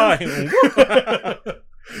stir like fry. this.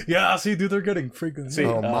 Yeah, see, dude, they're getting freaking. See,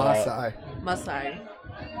 Oh, Masai. Masai.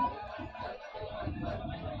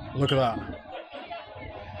 Look at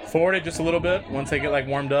that. Forward it just a little bit once they get like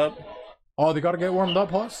warmed up. Oh, they gotta get warmed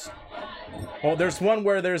up, Huss? Well, there's one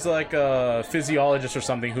where there's like a physiologist or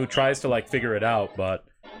something who tries to like figure it out, but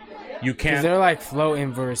you Because can't. they're like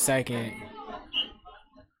floating for a second.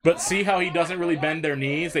 But see how he doesn't really bend their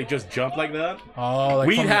knees? They just jump like that. Oh, like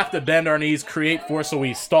We from- have to bend our knees, create force, so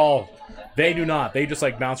we stall. They do not. They just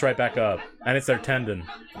like bounce right back up, and it's their tendon.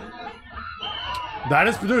 That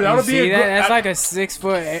is, dude. That You would be see a that? good. That's like a 6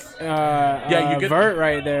 foot you get- vert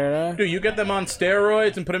right there. Huh? Dude, you get them on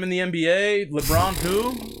steroids and put them in the NBA. LeBron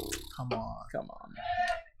too. Come on. Come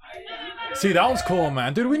on. See, that was cool,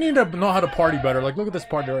 man. Dude, we need to know how to party better. Like, look at this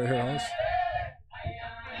party right here, Huss.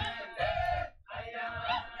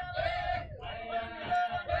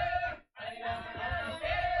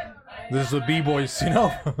 This is the B-boys, you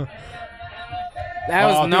know? That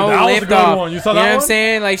was Oh, dude, no that was a lift good off. one. You saw know that what I'm one?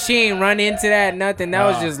 saying? Like she ain't run into that, nothing. That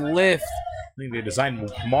was Nah. just lift. I think they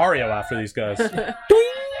designed Mario after these guys. Okay,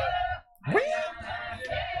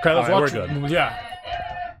 let's Alright, watch. we're good. Yeah.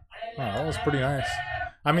 Oh, that was pretty nice.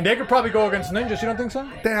 I mean, they could probably go against ninjas. You don't think so?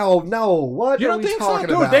 Hell no. What You are don't we think so, talking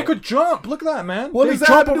dude? about? They could jump. Look at that, man. What they does that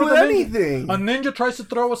jump have to do over with the ninja. anything? A ninja tries to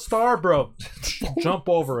throw a star, bro. Jump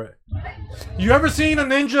over it. You ever seen a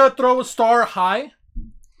ninja throw a star high?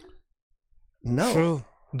 No. True.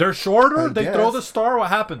 They're shorter. I They guess. throw the star. What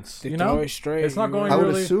happens? They you throw know, it straight. it's not going I would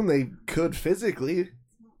really. assume they could physically.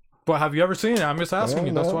 But have you ever seen it? I'm just asking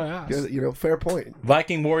you. I don't That's know. why I asked. Yeah, you know, fair point.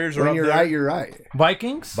 Viking warriors are When up you're there. right, you're right.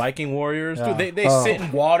 Vikings. Viking warriors. Yeah. Dude, they Oh. sit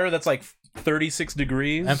in water that's like 36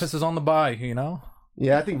 degrees. Emphasis on the by. You know.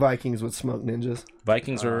 Yeah, I think Vikings would smoke ninjas.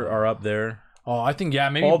 Vikings are up there. Oh, I think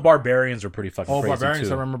maybe All barbarians are pretty fucking all crazy barbarians.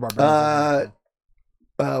 too. I remember barbarians.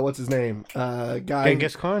 What's his name? Guy.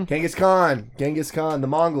 Genghis Khan. Genghis Khan. Genghis Khan. The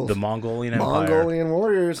Mongols. The Mongolian Empire. Mongolian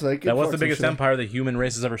warriors. They could That was fuck the some biggest shit. empire the human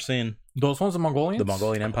race has ever seen. Those ones are Mongolians. The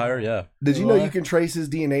Mongolian Empire, yeah. Did you know What? you can trace his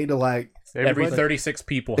DNA to like? Every Everybody. 36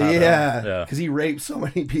 people have it. Yeah, Yeah. because he raped so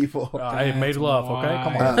many people. I made love. Okay,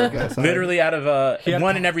 come on. Okay, sorry. Literally out of had-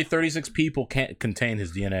 1 in every 36 people can't contain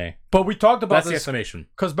his DNA. But we talked about That's the this estimation.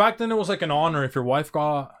 because back then it was like an honor if your wife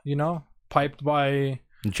got, piped by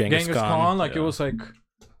Genghis Genghis Khan. Like yeah. it was like,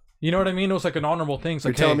 you know what I mean? It was like an honorable thing. It's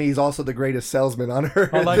You're like, telling hey, me he's also the greatest salesman on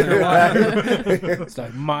earth. I like your wife. It's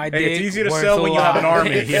like my dick. Hey, it's easy to worth sell a when you have an lot.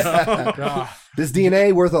 army. You know? Ah. This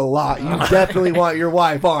DNA worth a lot. You definitely want your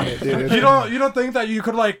wife on it, dude. you don't think that you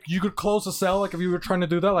could close a sale like if you were trying to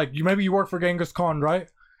do that? Like maybe you work for Genghis Khan, right?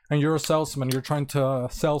 And you're a salesman. You're trying to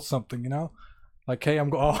sell something, Like, hey,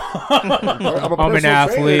 I'm I'm I'm an personal trainer.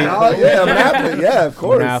 athlete. Oh, yeah, I'm an athlete. Yeah, of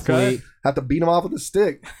course. An athlete. Have to beat him off with a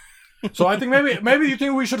stick. So I think maybe you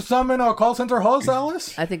think we should summon a call center host,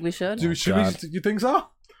 Alice? I think we should. Should God. we? You think so?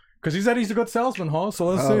 Because he said he's a good salesman, huh? So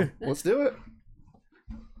let's see. Let's do it.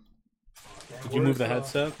 Did you move the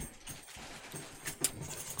headset?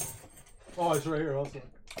 Oh, it's right here also.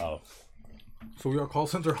 Oh. So we got call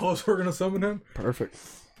center host. We're gonna summon him. Perfect.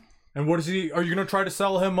 And what is he? Are you gonna try to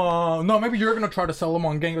sell him? No, maybe you're gonna try to sell him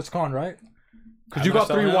on Genghis Khan, right? Because you I'm gonna got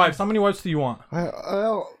sell 3 him. wives. How many wives do you want?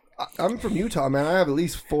 I'm from Utah, man. I have at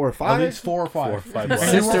least 4 or 5. At least 4 or 5. 4 or 5 And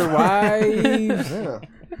wives. you Sister work- wives. Yeah.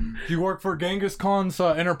 You work for Genghis Khan's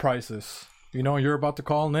enterprises. You're about to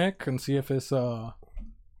call Nick and see if his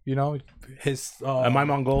his. Am I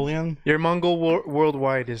Mongolian? Your Mongol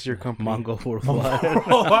worldwide is your company. Mongol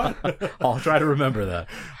worldwide. I'll try to remember that.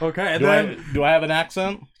 Okay, and Do then I have an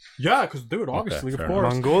accent? yeah, because dude, obviously, fair of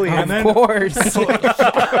course. Mongolian. And then- Of course.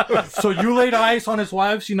 So you laid eyes on his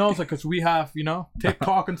wives, it's like because we have,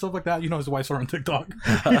 TikTok and stuff like that. His wives are on TikTok.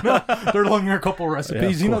 They're looking at a couple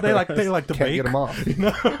recipes. Yeah, of they like to Can't bake. get them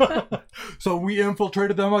off. So we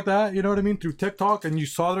infiltrated them like that. You know what I mean? Through TikTok, and you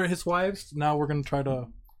saw they're his wives. Now we're gonna try to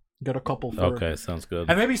get a couple. For Okay, sounds good.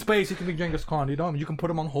 And maybe Space, he can be Genghis Khan. You can put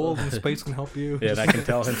him on hold, and Space can help you. Yeah, and I can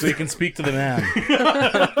tell him so he can speak to the man.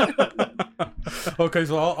 Okay,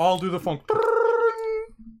 so I'll do the phone.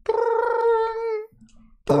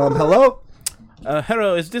 Hello?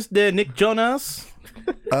 Hello, is this the Nick Jonas?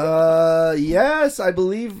 Yes, I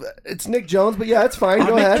believe it's Nick Jones, but yeah, it's fine.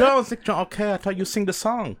 Go Nick ahead. Jones, Nick Jones. Okay, I thought you sing the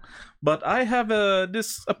song. But I have a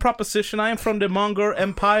proposition. I am from the Mongol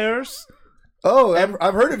empires. Oh,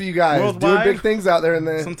 I've heard of you guys doing Worldwide. big things out there in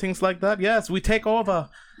the. Some things like that. Yes, we take over.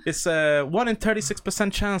 It's a 1 in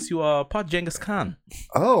 36% chance you are part Genghis Khan.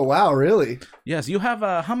 Oh, wow, really? Yes, you have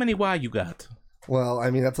how many wives you got? Well, I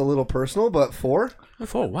mean, that's a little personal, but 4?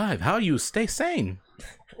 4 wives. How you stay sane?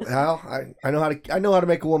 Well, I know how to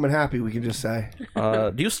make a woman happy. We can just say.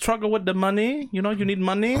 Do you struggle with the money? You need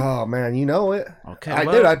money. Oh man, you know it. Okay, I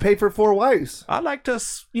did. I paid for 4 wives. I like to,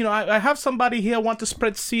 I have somebody here want to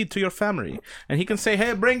spread seed to your family, and he can say,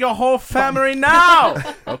 "Hey, bring your whole family now."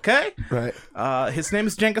 Okay. Right. His name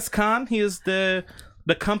is Genghis Khan. He is the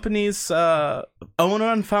company's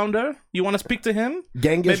owner and founder. You want to speak to him?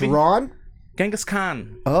 Genghis Maybe? Ron. Genghis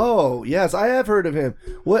Khan. Oh yes, I have heard of him.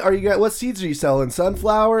 What seeds are you selling?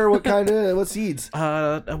 Sunflower? What kind of what seeds?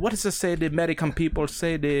 What does it say? The American people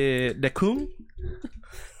say the coon.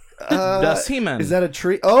 The semen. Is that a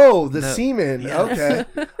tree? Oh, the semen. Yeah. Okay,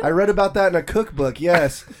 I read about that in a cookbook.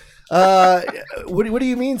 Yes. What do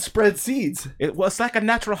you mean spread seeds? It was like a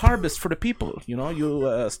natural harvest for the people. You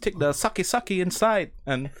stick the sucky inside,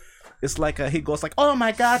 and it's like he goes like, "Oh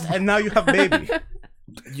my God!" and now you have baby.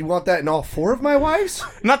 You want that in all 4 of my wives?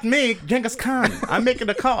 Not me, Genghis Khan. I'm making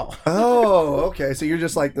the call. Oh, okay. So you're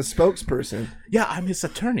just like the spokesperson. Yeah, I'm his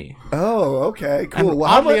attorney. Oh, okay, cool. And Well,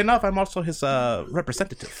 oddly enough, I'm also his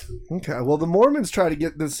representative. Okay, well, the Mormons try to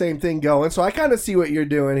get the same thing going, so I kind of see what you're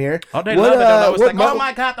doing here. Oh, they love it. They're always like, "Oh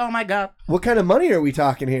my God, oh my God." What kind of money are we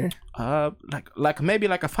talking here? Maybe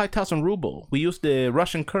like a 5,000 ruble. We use the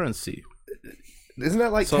Russian currency. Isn't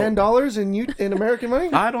that like $10 in American money?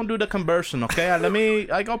 I don't do the conversion, okay?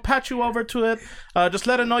 I go patch you over to it. Just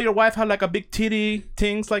let her know your wife had like a big titty,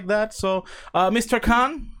 things like that. So, Mr.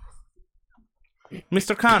 Khan,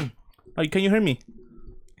 can you hear me?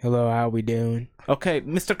 Hello, how we doing? Okay,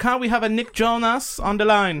 Mr. Khan, we have a Nick Jonas on the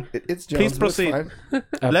line. It's Jones. Please proceed.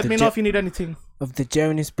 Let me know if you need anything. Of the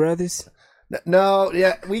Jonas Brothers? No,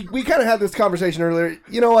 yeah, we kind of had this conversation earlier.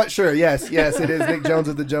 You know what? Sure, yes, it is Nick Jones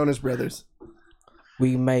of the Jonas Brothers.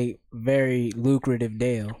 We make very lucrative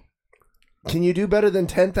deal. Can you do better than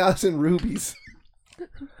 10,000 rubies?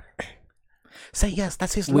 Say yes,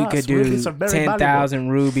 that's his We loss. could do Rubies are very 10,000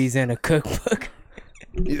 rubies in a cookbook.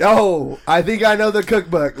 Oh, I think I know the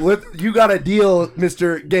cookbook. You got a deal,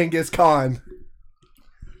 Mr. Genghis Khan.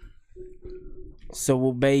 So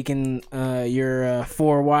we'll bake in your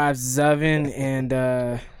 4 wives' oven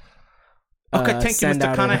and Okay, thank you,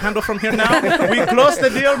 Mr. Khan. I handle from here now. We close the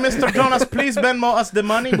deal, Mr. Jonas. Please Venmo us the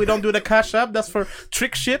money. We don't do the cash app. That's for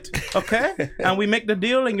trick shit, okay? And we make the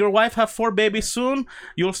deal, and your wife have 4 babies soon.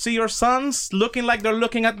 You'll see your sons looking like they're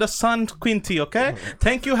looking at the sun Quinty, okay?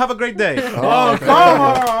 Thank you. Have a great day. Oh, come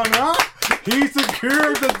on, huh? He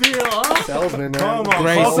secured the deal, huh? Salesman, man. Come on,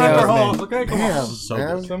 Great call Center Halls, salesman. okay? Come Damn, on.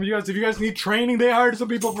 man. Some of you guys, if you guys need training, they hired some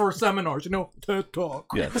people for seminars. TED Talk.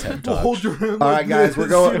 Yeah, TED We'll Talk. hold your hand. All like right, guys, this, we're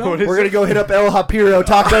gonna go hit up El Hapiro.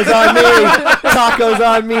 Tacos on me. Tacos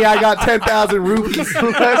on me. I got 10,000 rupees.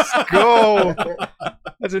 Let's go.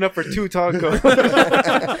 That's enough for 2 tacos.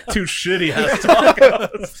 Too shitty ass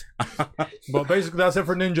tacos. But basically, that's it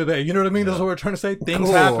for Ninja Day. You know what I mean? That's what we're trying to say. Things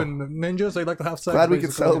Cool. happen. Ninjas, they like to have sex. Glad we could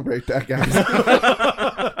basically. celebrate that, guys.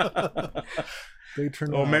 They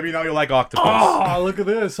turn Oh, out. maybe now you like octopus. Oh, look at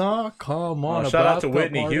this, huh? Come on. a Shout out to bathtub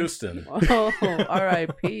Whitney party. Houston. Oh,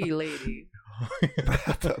 R.I.P. lady.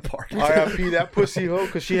 R.I.P. that pussy hoe,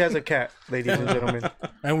 because she has a cat, ladies and gentlemen.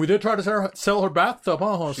 And we did try to sell her bathtub,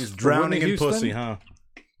 huh? Hoss? She's drowning Whitney in Houston? pussy, huh?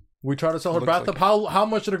 We tried to sell her bathtub. How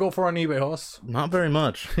much did it go for on eBay, Hoss? Not very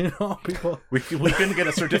much. You know, people. We couldn't get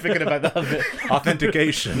a certificate of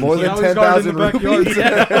authentication. More than Now he's got it in 10,000 the backyard.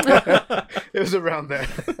 rupees. It was around that.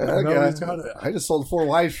 No, he's Okay. got it. I just sold 4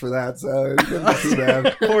 wives for that, so it couldn't be too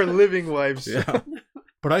bad. 4 living wives. Yeah.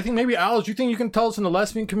 But I think maybe, Alice, you think you can tell us in the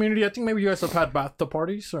lesbian community? I think maybe you guys have had bathtub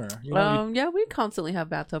parties, or you know, Yeah, we constantly have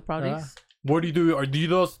bathtub parties. what do you do? Or do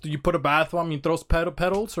you put a bath bomb? You throw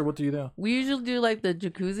pedals, or what do you do? We usually do like the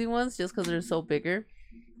jacuzzi ones just because they're so bigger.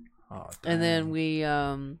 Oh, And then we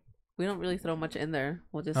don't really throw much in there.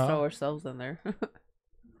 We'll just throw ourselves in there.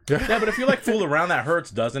 Yeah, but if you like fool around, that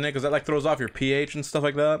hurts, doesn't it? Because that like throws off your pH and stuff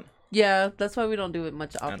like that. Yeah, that's why we don't do it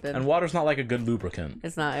much often. And water's not like a good lubricant.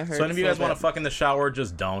 It's not. It hurts. So if you guys want to to fuck in the shower,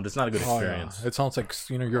 just don't. It's not a good experience. It sounds like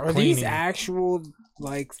you're Are cleaning. these actual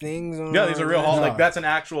like things? On Yeah, these are real. Yeah. Like that's an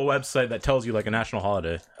actual website that tells you like a national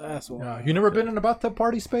holiday. That's what. Yeah. You never been in a bathtub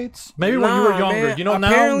party, Spades? Maybe when you were younger. Man. You know,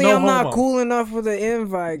 Apparently now, no I'm homo. not cool enough for the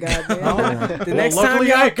invite, goddamn. The Well, next time luckily,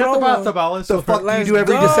 y'all I get throw the one- bathtub, Alice. The fuck do you Let's do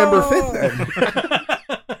every go. December 5th then?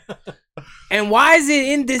 And why is it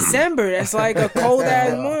in December? That's like a cold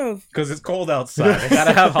ass month. Because it's cold outside. They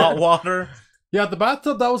gotta have hot water. Yeah, the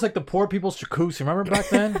bathtub, that was like the poor people's jacuzzi. Remember back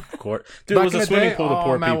then? Of course. Dude, Back it was in a the swimming day? pool to Oh,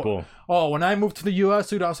 poor man, people. Oh, when I moved to the U.S.,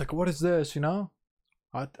 dude, I was like, what is this, you know?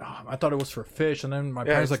 I thought it was for fish, and then my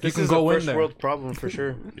parents like, you this can is go a in first there. world problem for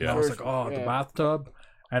sure. And I was like, oh, the bathtub.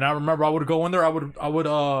 And I remember I would go in there. I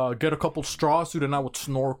would get a couple straws, dude, and I would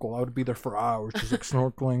snorkel. I would be there for hours, just like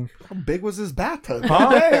snorkeling. How big was this bathtub? Huh?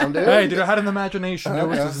 Damn, dude. Hey, dude, I had an imagination. It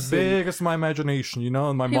was Okay. as big as my imagination, you know.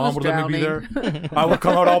 And my He mom was would let me be there. drowning. I would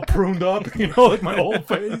come out all pruned up, you know, like my whole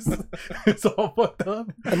face. It's all fucked up.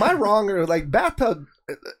 Am I wrong or like bathtub?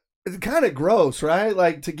 It's kind of gross, right?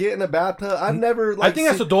 Like to get in a bathtub. I've never. Like, I think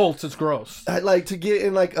as adults, it's gross. I like to get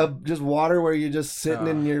in like a just water where you're just sitting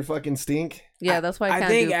in your fucking stink. Yeah, that's why I I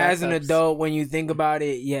can't think do as an bathtubs. adult, when you think about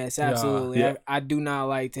it, yes, absolutely. Yeah. I do not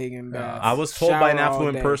like taking baths. I was told by an Shower all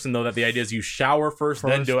affluent day. person though that the idea is you shower first,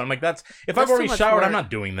 then do it. I'm like, if That's I've already too much showered, I'm work.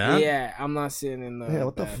 not doing that. Yeah, I'm not sitting in the. Yeah,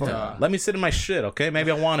 what the bathtub. fuck? Let me sit in my shit, okay?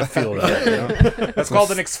 Maybe I want to feel that. You know? That's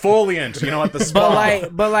called an exfoliant, you know, at the spa.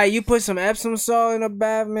 But like, you put some Epsom salt in a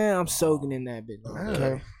bath, man. I'm soaking in that bitch.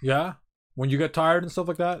 Okay. Yeah. When you get tired and stuff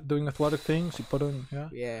like that, doing athletic things, you put in, yeah.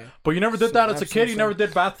 Yeah. But you never did that as a kid? You Absolutely. never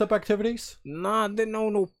did bathtub activities? Nah, didn't know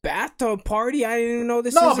no bathtub party. I didn't even know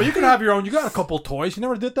this. No, was but a you can thing. have your own. You got a couple toys. You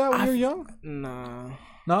never did that when you were young? Nah,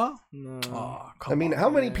 No? no. Oh, I mean, how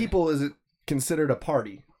many Yeah. people is it considered a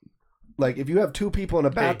party? Like, if you have 2 people in a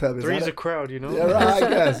bathtub, is Three's that a crowd, you know. Yeah, right, I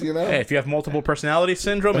guess, you know. Hey, if you have multiple personality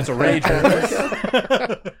syndrome, it's a rage.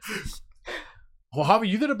 Well, Javi,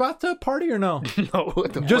 you did a bathtub party or no? No,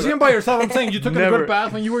 what the Just fuck? even by yourself, I'm saying you took a Never. good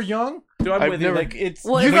bath when you were young? Dude, I'm I've with never- you. Like, it's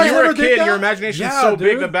Well, when you you guys were a never did kid, that? your imagination's Yeah, so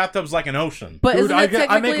big, dude. the bathtub's like an ocean. But Dude, isn't I it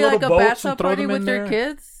get- I make technically little like a boats and bathtub throw party them in with your there.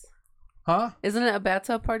 kids? Huh? Isn't it a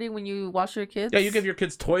bathtub party when you wash your kids? Yeah, you give your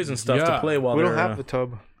kids toys and stuff to Yeah. play while We they're... don't have the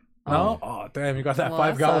tub. No? Oh, damn, you got that Well,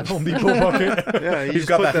 that 5-gallon sucks. Home Depot bucket. Yeah, you He's just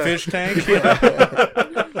got put that the- fish tank.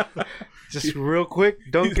 Just real quick,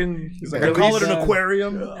 Duncan. He's like, I call it an Release,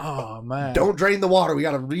 aquarium. Oh, man. Don't drain the water. We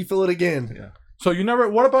got to refill it again. Yeah. So you never...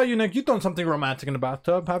 What about you, Nick? You've done something romantic in the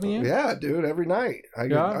bathtub, haven't you? Yeah, dude. Every night,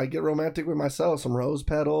 I get romantic with myself. Some rose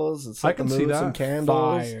petals. And I can see that. Some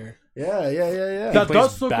candles. Fire. Yeah. That Plays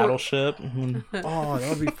does look... Battleship. Oh,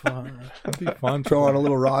 that would be fun. That'd be fun. Throw on a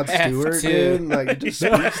little Rod Stewart, F2. dude. Like it just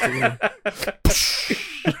speaks to me.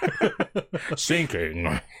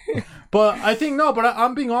 Sinking. But I think no. But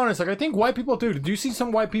I'm being honest. Like I think white people do. Do you see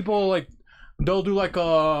some white people like they'll do like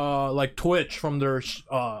Twitch from their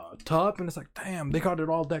tub, and it's like, damn, they got it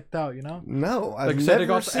all decked out. You know? No, I've Like you said, they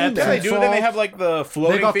never got seen the Yeah, they that. do. Then they have like the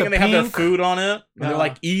floating got thing, the and they have their pink. food on it, and Yeah. they're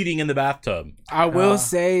like eating in the bathtub. I will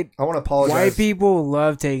say, I want to apologize. white people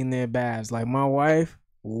love taking their baths. Like my wife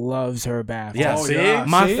loves her bath. Yeah, Oh, see? yeah.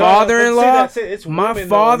 My See? father-in-law, that's it. It's my women,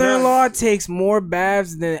 though, father-in-law takes more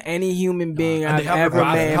baths than any human being And I've they have ever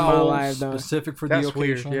bath met in my towels life. Though. specific for That's the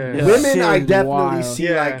weird, occasion. yeah. Women, Shit I is definitely wild. see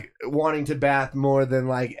Yeah. like wanting to bath more than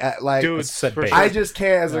like Dude, That's said for bait. sure. I just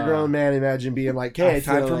can't, as a Yeah. grown man, imagine being like, I "Okay,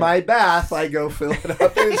 time feel for like- my bath." I go fill it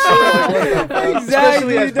up and shit. Like, what the fuck?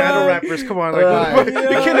 Especially as dog. battle rappers. Come on, like, Right. you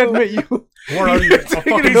can't admit you. What are you? A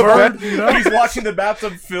fucking He's, bird? You know? he's watching the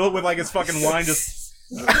bathtub filled with like his fucking wine just...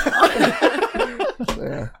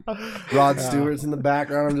 Yeah. Rod Stewart's in the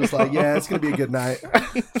background. I'm just like, yeah, it's gonna be a good night.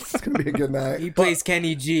 It's gonna be a good night. He plays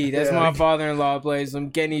Kenny G. That's Yeah. my father-in-law plays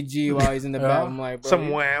some Kenny G while he's in the bath. I'm like, bro, Some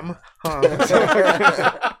wham.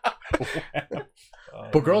 Huh.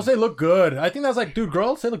 But girls, they look good. I think that's like, dude,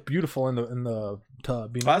 girls, they look beautiful in the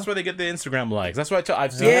tub. You know? Well, that's where they get the Instagram likes. That's why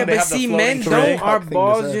I've seen yeah, them. They but have the see, floating men tray. don't. Our Fuck thing to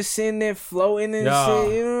balls say. just sitting there floating and Yeah.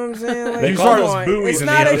 shit. You know what I'm saying? Like, They call those come on. buoys It's in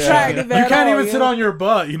not the ocean. attractive You at can't all, even you sit know? on your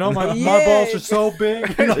butt. You know, my Yeah. balls are so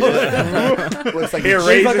big. You know? Looks like He It's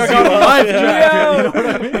raises like I you got a up. life Yeah. jacket. You know what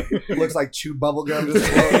I mean? looks like chew bubble gum just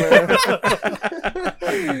floating there.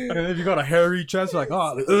 And then you got a hairy chest, like,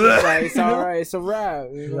 oh, It's like, it's all right. It's a wrap.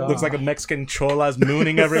 You know? Looks like a Mexican chola's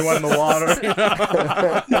mooning everyone in the water.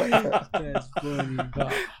 That's funny.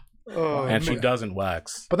 Oh, And she doesn't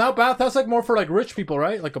wax. But now bath, that's like more for like rich people,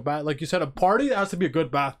 right? Like a bath, like you said, a party that has to be a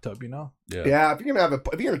good bathtub, you know? Yeah, if you're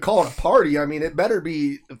gonna call it a party, I mean, it better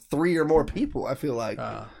be 3 or more people. I feel like.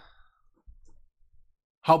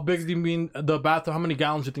 How big do you mean the bathtub? How many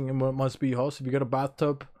gallons do you think it must be, host? If you get a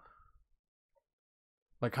bathtub,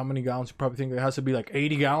 like how many gallons? You probably think it has to be like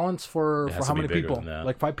 80 gallons for It has how to be many bigger people? than that.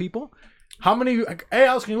 Like 5 people? How many? Hey,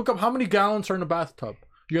 Alice, can you look up how many gallons are in a bathtub?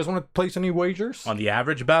 You guys want to place any wagers? On the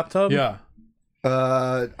average bathtub? Yeah.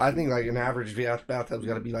 I think like an average bathtub's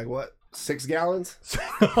got to be like what, 6 gallons?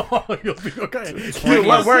 You'll be okay. Dude,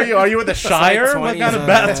 where are you? Are you with the Shire? What 20s kind of on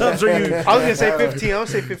bathtubs are you? I was gonna say 15. I would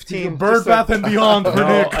say 15. Bird Just bath and beyond for No,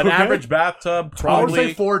 Nick. an okay? average bathtub, I would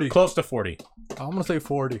say probably 40. close to 40. I'm gonna say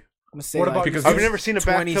 40. I'm gonna say What like, about Because I've never seen a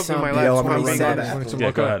 20 bathtub in my something. life. Yeah, so I'm I'm gonna being run honest. that. Some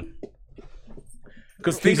Yeah, go okay. ahead.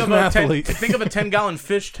 Because He's think an athlete. of a 10-gallon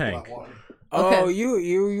fish tank. oh, Okay.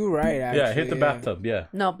 you right. Actually, Yeah, hit the bathtub. Yeah.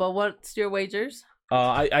 No, but what's your wagers?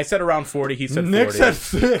 I said around 40. He said 40. Nick said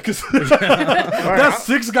 6. That's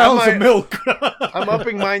 6 gallons of milk. I'm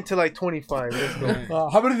upping mine to like 25. Let's go.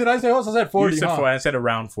 How many did I say? I said 40. You said huh? 40. I said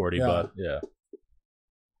around 40, Yeah. but yeah.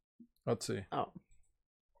 Let's see. Oh.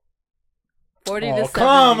 40 to 70.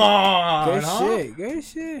 Come on. Good huh? shit. Good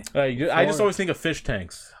shit. I just always think of fish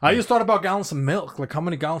tanks. I just thought about gallons of milk. Like, how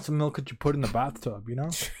many gallons of milk could you put in the bathtub, you know?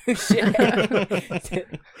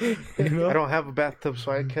 I don't have a bathtub,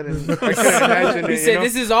 so I couldn't imagine He it. said,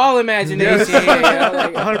 "This is all imagination."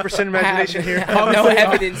 Like 100% imagination here. I have no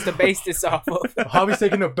evidence to base this off of. Hobby's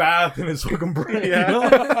taking a bath in his fucking brain. Yeah. You know?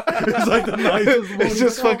 It's like the nicest It's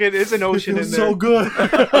just fucking. It's an ocean in It's there. so good.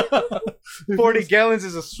 40 gallons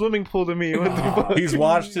is a swimming pool to me. What the fuck? He's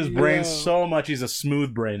washed his brain so much. He's a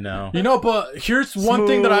smooth brain now. You know, but here's one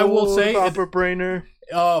thing that I will say. Upper brainer.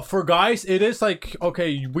 For guys, it is like,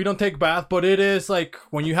 okay, we don't take bath, but it is like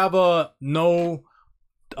when you have a no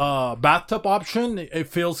bathtub option, it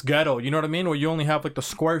feels ghetto. You know what I mean? Where you only have like the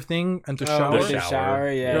square thing and to shower. the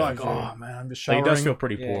shower. Yeah. You're like, for sure. oh man, I'm just Like, showering. it does feel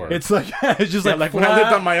pretty Yeah. poor. It's like it's just like when I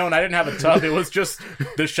lived on my own, I didn't have a tub. It was just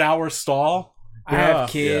the shower stall. I Yeah. have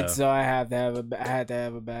kids, Yeah. so I had to have a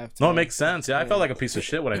bathtub. No, it makes sense. Yeah, I felt like a piece of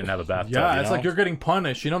shit when I didn't have a bathtub. Yeah, you it's know? like you're getting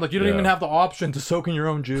punished. You know, like you don't Yeah. even have the option to soak in your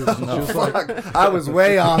own juice. It's just like, Fuck, I was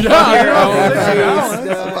way off. Yeah, I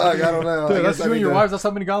know. Fuck, I don't know. dude, I that's guess I you and need your to- wives. That's how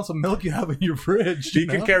many gallons of milk you have in your fridge. He you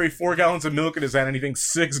can know? carry 4 gallons of milk in his hand, and he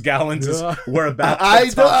thinks 6 gallons Yeah. is where a bathtub I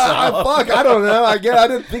tops out. fuck, I don't know. I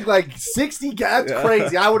didn't think like 60. That's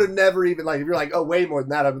crazy. I would have never even like if you're like, oh, way more than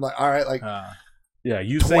that. I'd be like, all right, like Yeah,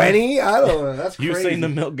 you saying 20. I don't know. That's you crazy. saying the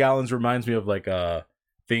milk gallons reminds me of like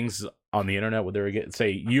things on the internet where they were getting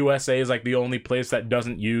say USA is like the only place that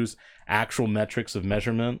doesn't use actual metrics of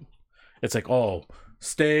measurement. It's like, oh,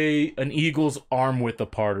 stay an eagle's arm width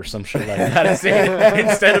apart or some shit like that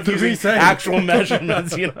instead of using actual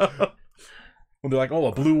measurements, you know. When they're like, oh,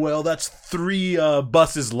 a blue whale that's 3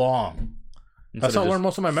 buses long. That's how I learned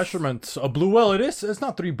most of my measurements. A blue whale, it's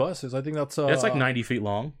not 3 buses. I think that's It's like 90 feet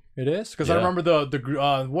long. It is because I Yeah. remember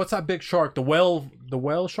the what's that big shark? The whale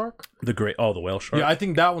shark. The whale shark. Yeah, I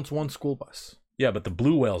think that one's 1 school bus. Yeah, but the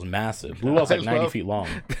blue whale's massive. Blue whale's like 90 feet long.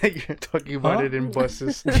 You're talking about it in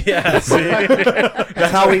buses. Yeah, see?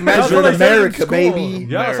 That's how we That's measure what in they said in America, school. baby.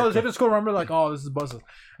 Yeah, that's what I said in school. I remember like, oh, this is buses.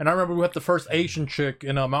 And I remember we had the first Asian chick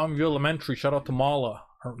in Mountain View Elementary. Shout out to Mala.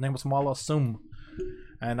 Her name was Mala Sum.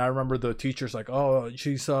 And I remember the teacher's like, oh,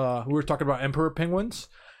 she's we were talking about emperor penguins.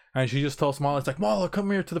 And she just tells Mala, it's like, Mala,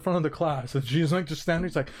 come here to the front of the class. And she's like just standing.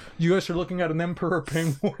 It's like, you guys are looking at an emperor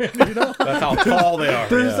penguin, you know? That's how tall they are.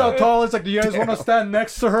 This is yeah. how tall it's like. Do you guys want to stand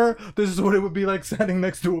next to her? This is what it would be like standing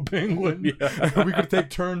next to a penguin. Yeah. We could take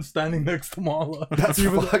turns standing next to Mala. That's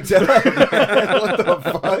fucked up. What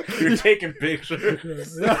the fuck? You're taking pictures.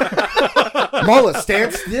 Mala,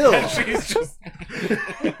 stand still. She's just...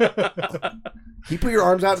 You put your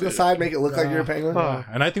arms out to the side, make it look like you're a penguin.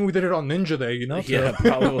 And I think we did it on Ninja Day, you know? So- Yeah,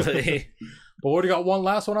 probably. But what do you got? One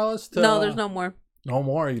last one, Alice? To, No, there's no more. No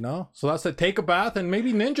more, you know? So that's it. Take a bath, and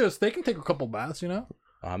maybe ninjas, they can take a couple baths, you know?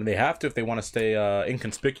 They have to if they want to stay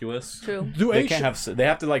inconspicuous. True. Do They Asians, can't have. They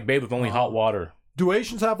have to like bathe with only hot water. do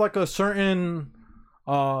Asians have like a certain...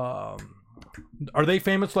 are they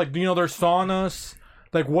famous? Like, do you know their saunas?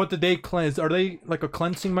 Like, what did they cleanse? Are they like a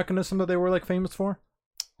cleansing mechanism that they were like famous for?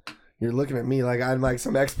 You're looking at me like I'm like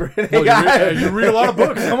some expert. Well, you read a lot of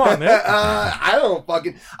books. Come on, man. I don't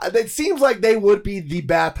fucking. It seems like they would be the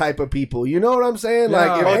bath type of people. You know what I'm saying? Yeah.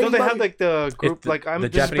 Like, if Oh, don't they anybody- have like the group? It's the- Like I'm the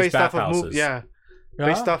just Japanese based off of bathhouses. yeah,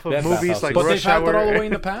 based off of They have movies bathhouses. like But Rush they've had that all the Hour. way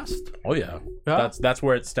in the past? Oh yeah. Yeah? That's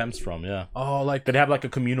where it stems from. Yeah. Oh, like... They'd have like a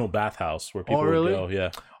communal bathhouse where people really? would go.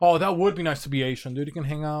 Yeah. Oh, that would be nice to be Asian, dude. You can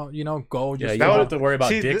hang out, you know, go. Yeah. Just You That don't would- have to worry about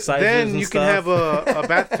See, dick sizes. then and you can stuff. have a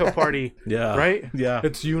bathtub party, Yeah. right? Yeah.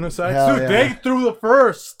 It's unisex. Hell Dude, yeah. they threw the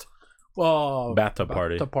first Bathtub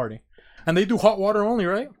party. And they do hot water only,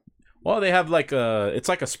 right? Well, they have like it's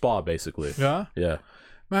like a spa basically. Yeah. Yeah.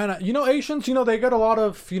 Man, you know, Asians, you know, they get a lot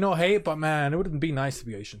of, you know, hate, but man, it wouldn't be nice to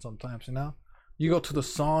be Asian sometimes, you know? You go to the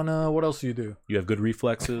sauna. What else do you do? You have good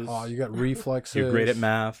reflexes. Oh, you got reflexes. You're great at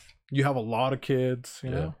math. You have a lot of kids, you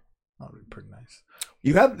Yeah. know? That would be pretty nice.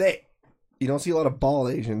 You don't see a lot of bald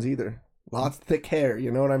Asians either. Lots of thick hair. You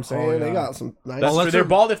know what I'm saying? Oh, yeah. They got some nice. That's unless they're they're-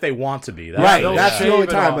 bald if they want to be. That's right. they'll That's shave the only it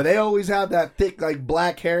time. off. But they always have that thick, like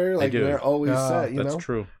black hair. Like do. they're always Yeah, set. You That's know.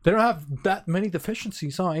 true. They don't have that many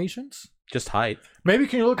deficiencies, huh, Asians? Just height. Maybe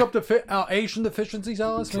can you look up the Asian deficiencies,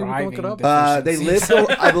 Alice? Maybe we can look it up. Driving They live.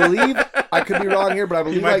 I believe. I could be wrong here, but I You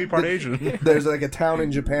believe might like be part the- Asian. there's like a town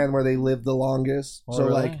in Japan where they live the longest. Oh, So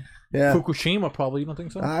really? like Yeah. Fukushima, probably. You don't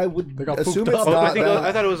think so? I would They got assume pooped it's up. not I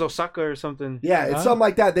that. thought it was Osaka or something. Yeah, it's Huh? something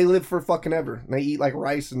like that. They live for fucking ever. And they eat like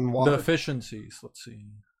rice and water. Deficiencies. Let's see.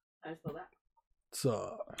 I spell that. It's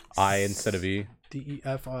I instead of E.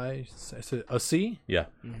 DEFI. Is it a C? Yeah.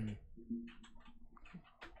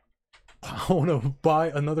 I want to buy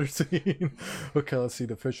another scene. Okay, let's see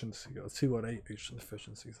deficiency. Let's see what Asian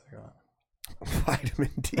deficiencies I got.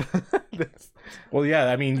 Vitamin D. Well,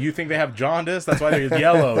 yeah. I mean, you think they have jaundice? That's why they're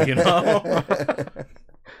yellow. You know.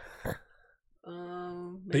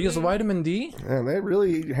 They use vitamin D. Man, they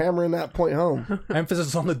really hammering that point home.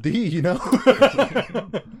 Emphasis on the D. You know.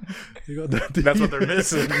 You got the D. That's what they're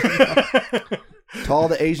missing. To all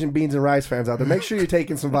the Asian beans and rice fans out there, make sure you're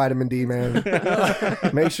taking some vitamin D, man.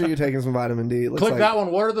 Make sure you're taking some vitamin D. It looks Click like, that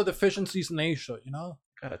one. What are the deficiencies in Asia? You know.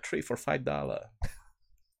 Got a tree for $5.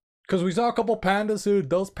 Because we saw a couple pandas who,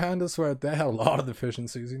 those pandas were, they had a lot of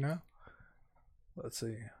deficiencies, you know? Let's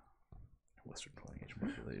see. Western age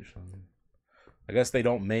population. I guess they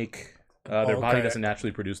don't make, their body Okay. doesn't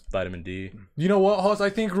naturally produce vitamin D. You know what, Hoss? I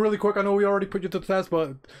think really quick, I know we already put you to the test,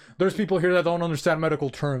 but there's people here that don't understand medical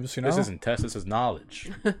terms, you know? This isn't test, this is knowledge.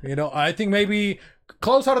 You know, I think maybe,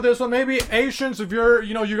 close out of this one, maybe Asians, if you're,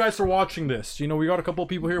 you know, you guys are watching this, you know, we got a couple of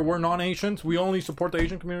people here, we're non-Asians, we only support the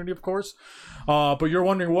Asian community, of course, but you're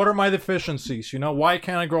wondering, what are my deficiencies, you know, why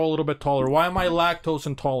can't I grow a little bit taller, why am I lactose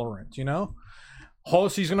intolerant, you know?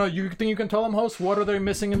 Host, you think you can tell them, Host, what are they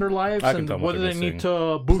missing in their lives, I can and tell them what what do they they're need missing.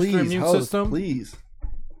 to boost their immune host, system? please.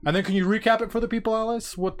 And then can you recap it for the people,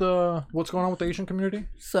 Alice, what's going on with the Asian community?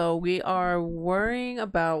 So we are worrying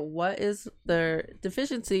about what is their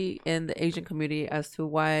deficiency in the Asian community as to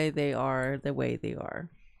why they are the way they are.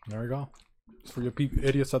 There you go. It's for your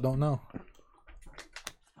idiots that don't know.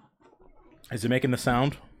 Is it making the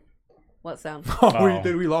sound? What sound? Oh,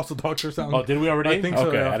 we lost the doctor sound. Oh, did we already? I think so,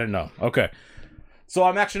 Okay, yeah. I didn't know. Okay. So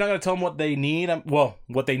I'm actually not going to tell them what they need.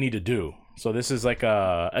 What they need to do. So this is like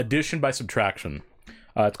addition by subtraction.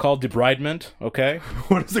 It's called debridement, okay?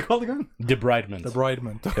 What is it called again? Debridement.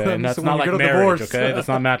 Debridement. Okay, and that's So not when like you get a marriage, divorce. okay? That's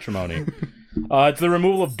not matrimony. It's the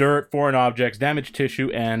removal of dirt, foreign objects, damaged tissue,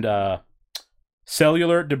 and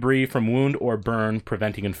cellular debris from wound or burn,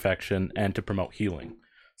 preventing infection, and to promote healing.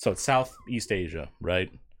 So it's Southeast Asia, right?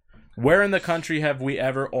 Where in the country have we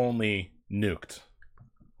ever only nuked?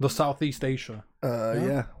 The Southeast Asia.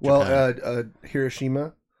 Yeah. Well,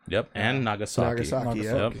 Hiroshima, Yep, and Nagasaki. Nagasaki,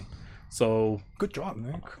 yeah. Yep. So Good job,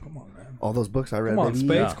 Nick. Come on, man. All those books I read. Come on, baby.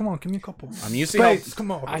 Spades. Yeah. Come on, give me a couple. I mean, you see Spades,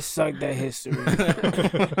 come on. I sucked at history.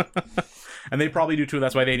 and they probably do too.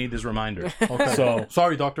 That's why they need this reminder. Okay. So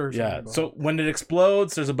Sorry, doctor. yeah. So when it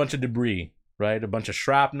explodes, there's a bunch of debris, right? A bunch of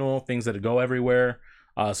shrapnel, things that go everywhere.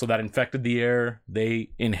 So that infected the air. They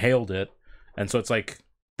inhaled it, and so it's like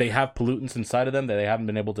they have pollutants inside of them that they haven't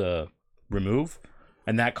been able to remove,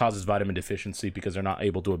 and that causes vitamin deficiency because they're not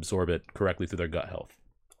able to absorb it correctly through their gut health.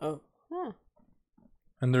 Oh.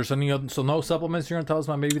 And there's any other, so no supplements you're gonna tell us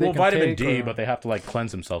about? Maybe they Well, can vitamin take, D, or- but they have to like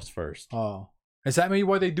cleanse themselves first. Oh, is that maybe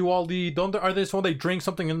why they do all the? Are they so they drink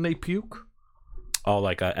something and they puke? Oh,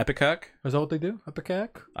 like Epicac? Is that what they do?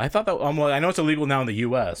 Epicac? I thought that. Well, I know it's illegal now in the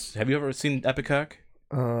U.S. Have you ever seen Epicac?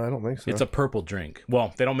 I don't think so. It's a purple drink.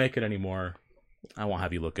 Well, they don't make it anymore. I won't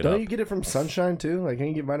have you look it Don't up. you get it from sunshine too? Like, can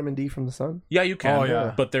you get vitamin D from the sun? Yeah, you can. Oh,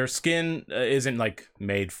 yeah. But their skin isn't like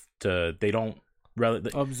made to. They don't.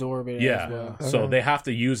 Absorb it. Yeah. As well. So they have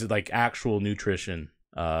to use it like actual nutrition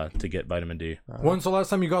to get vitamin D. When's the last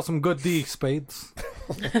time you got some good D, Spades?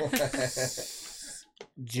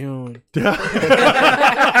 June. Been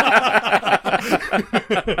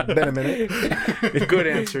a minute. Good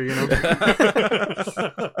answer, you know.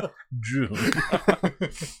 June.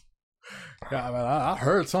 Yeah, man, that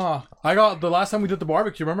hurts, huh? I got the last time we did the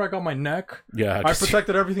barbecue. Remember, I got my neck. Yeah. I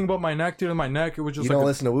protected everything but my neck, dude. And my neck, it was just You like don't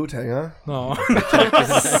listen to Wu Tang, huh? no.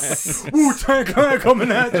 Wu-Tang Clan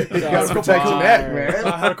coming at you. You gotta protect your neck, man.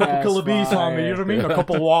 I had a couple That's killer bees on me. You know what I mean? fire. A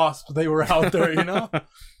couple wasps. They were out there. You know.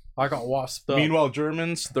 I got wasped up. Meanwhile,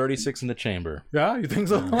 Germans 36 in the chamber. Yeah, you think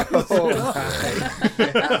so?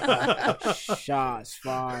 Shots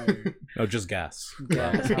fired. No, just gas.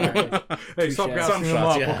 Gas fired. Hey, stop Touche. gassing them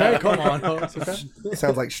shots, up, yeah. okay? Come on. It's okay.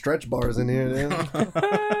 Sounds like stretch bars in here, dude.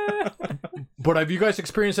 But have you guys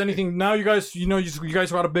experienced anything? Now you guys, you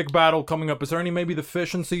guys got a big battle coming up. Is there any maybe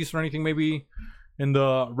deficiencies or anything maybe in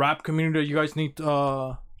the rap community that you guys need?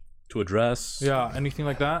 To address. Yeah, anything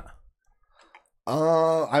like that?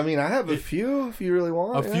 I mean, I have a few if you really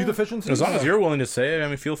want. A few deficiencies. As long as you're willing to say it, I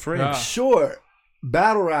mean, feel free. Yeah. Sure.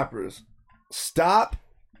 Battle rappers, stop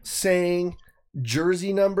saying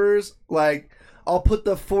jersey numbers. Like, I'll put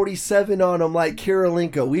the 47 on them like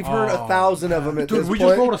Kirilenko. We've heard 1,000 of them at this we point.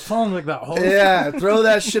 just wrote a song like that. Yeah, throw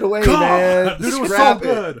that shit away, God, man. dude, it was Scrap so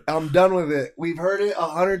good. it. I'm done with it. We've heard it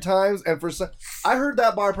 100 times, and I heard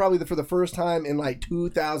that bar probably for the first time in like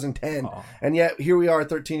 2010, and yet here we are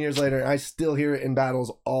 13 years later, and I still hear it in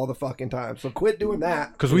battles all the fucking time. So quit doing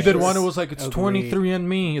that. Because we did one. It was like it's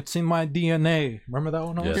 23andMe. It's in my DNA. Remember that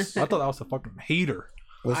one? Yes. I thought that was a fucking hater.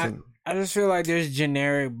 Listen. I just feel like there's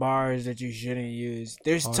generic bars that you shouldn't use.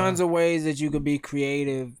 There's tons of ways that you could be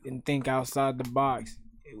creative and think outside the box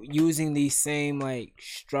using these same like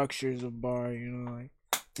structures of bar, you know, like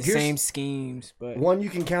the same schemes. But one you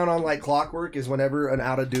can count on like clockwork is whenever an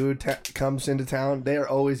out of dude comes into town, they are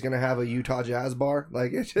always gonna have a Utah Jazz bar.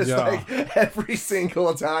 Like it's just like every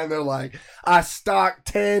single time they're like, I stock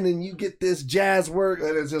 10 and you get this jazz work,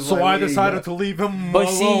 and it's just so like, I decided to leave him but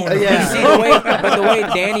alone. see the way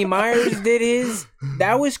Danny Myers did his,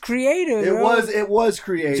 that was creative. It was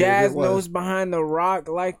creative. Jazz knows behind the rock,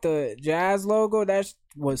 like the Jazz logo. That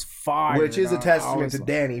was fire. Which is a testament to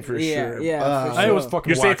Danny for sure. Yeah, it was fucking.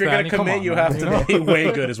 You're saying if you're gonna commit, you have to be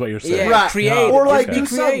way good, is what you're saying. Yeah, creative. Or like Just do be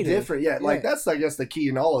something creative. different. Yeah, like that's I guess the key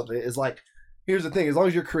in all of it is like, here's the thing: as long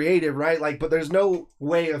as you're creative, right? Like, but there's no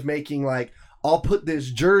way of making like, I'll put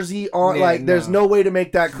this jersey on. Yeah, like, there's no way to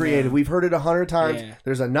make that creative. No. We've heard it 100 times. Yeah.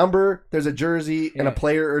 There's a number, there's a jersey, and a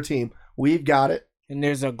player or team. We've got it. And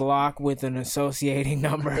there's a Glock with an associating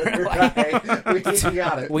number. Right? We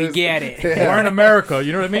got it. We get it. We're in America,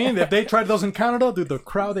 you know what I mean? If they tried those in Canada, dude, the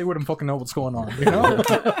crowd, they wouldn't fucking know what's going on, you know?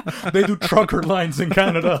 They do trucker lines in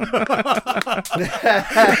Canada.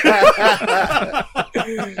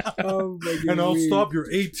 And I'll stop your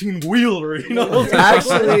 18-wheeler, you know?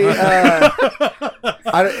 Actually,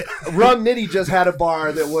 Rum Nitty just had a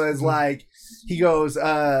bar that was like, he goes,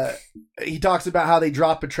 he talks about how they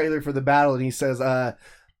drop a trailer for the battle, and he says,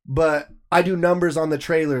 but I do numbers on the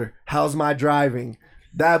trailer. How's my driving?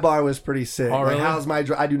 That bar was pretty sick. Oh, really? Like, how's my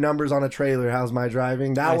I do numbers on a trailer. How's my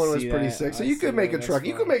driving? That one was pretty sick. So you could make a truck.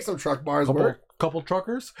 You could make some truck bars work. Couple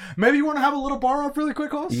truckers. Maybe you want to have a little bar up really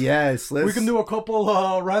quick, Hoss? Yes. We can do a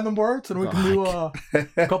couple random words, and we can do a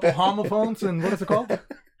couple homophones, and what is it called?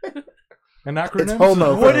 An acronym? It's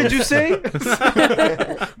homo. What did you say?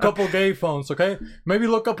 Couple gay phones, okay? Maybe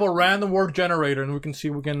look up a random word generator, and we can see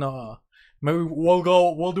if we can. Maybe we'll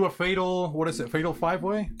do a fatal. What is it? Fatal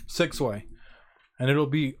 5-way, 6-way, and it'll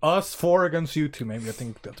be us 4 against you 2. Maybe I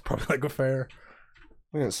think that's probably like a fair.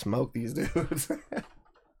 We're gonna smoke these dudes.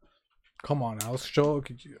 Come on, Alex. Show.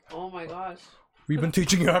 Oh my gosh. We've been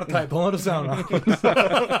teaching you how to type. Don't let us down, Alex.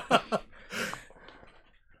 There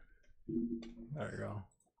you go.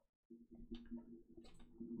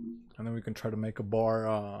 And then we can try to make a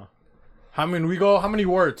bar. How many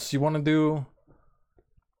words? You want to do?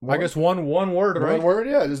 I guess one word, right? One word,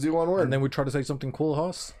 yeah. Just do one word. And then we try to say something cool,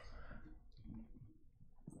 Hoss.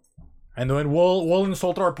 And then we'll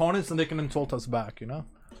insult our opponents, and they can insult us back. You know.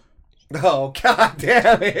 Oh, god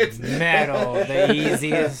damn it. Metal, the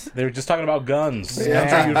easiest. They were just talking about guns. Yeah.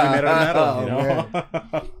 Guns are usually made out of metal, Oh, you know?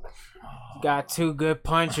 Got 2 good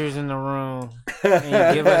punchers in the room. And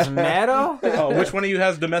you give us metal? Oh, which one of you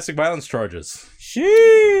has domestic violence charges?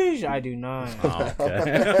 Sheesh, I do not. Oh,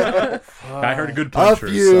 okay. I heard good punchers.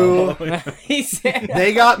 A few. So. He said,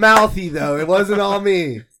 They got mouthy though. It wasn't all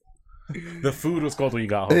me. The food was cold when you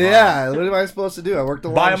got home. Yeah. What am I supposed to do? I worked a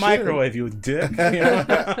long Buy a shift. microwave, you dick. You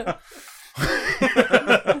know?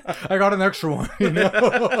 I got an extra one. You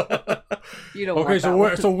know? You don't Okay, want that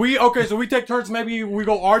one. so we take turns. Maybe we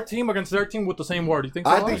go our team against their team with the same word. You think?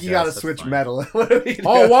 So, I Hoss? think you got to that's switch fine. metal. What do we do?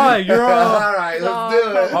 Oh, why? You're all right. Let's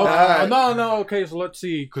do it. Okay. All right. No. Okay, so let's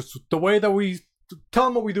see. Because the way that we tell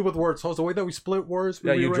them what we do with words. So the way that we split words. We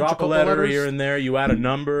Yeah, you rearrange drop a couple letter letters, here and there, you add a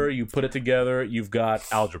number, you put it together, you've got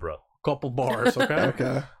algebra. couple bars. Okay.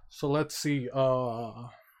 Okay. So let's see. I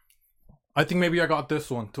think maybe I got this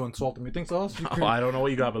one to insult him. You think so? Hoss? Oh, I don't know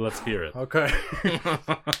what you got, but let's hear it. Okay.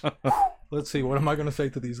 Let's see. What am I gonna say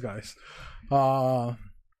to these guys?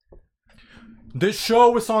 This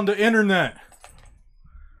show is on the internet.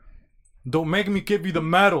 Don't make me give you the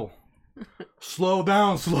medal. Slow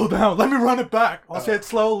down. Let me run it back. I'll say it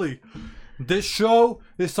slowly. This show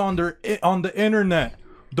is on the internet.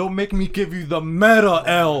 Don't make me give you the meta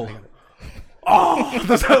L. Oh,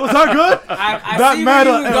 was that good? I That see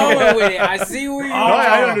meta where you're L. going with it. I see where you're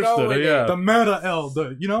I going understood with it, yeah. The meta L,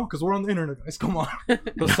 because we're on the internet, guys. Come on,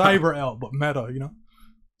 the cyber L, but meta,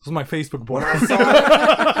 This is my Facebook boy.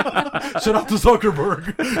 Shout out to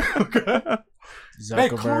Zuckerberg. Okay.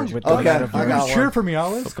 Zuckerberg with the Okay, metaverse. I got Cheer one. for me,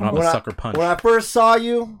 Alex. Come I'm on. a sucker punch. When I first saw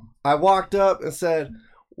you, I walked up and said,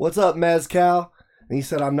 "What's up, Mezcal?" And he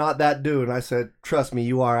said, I'm not that dude. And I said, trust me,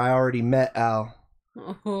 you are. I already met Al.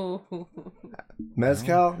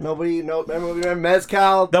 Mezcal? Nobody? No, remember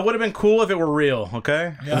Mezcal? That would have been cool if it were real,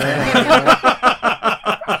 okay?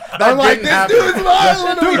 I'm like, this dude's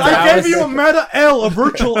violent. Dude, I gave you a meta L, a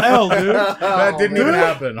virtual L, dude. That didn't even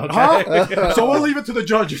happen, okay? Huh? So we'll leave it to the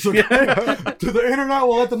judges, okay? To the internet,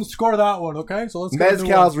 we'll let them score that one, okay? So let's go.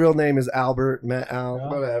 Mezcal's real name is Albert.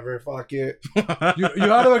 Whatever, fuck it. You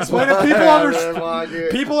had to explain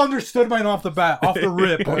it. People understood mine off the bat, off the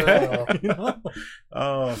rip, okay? You know?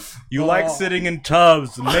 You like sitting in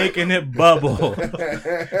tubs, making it bubble.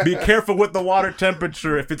 Be careful with the water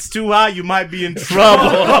temperature. If it's too high, you might be in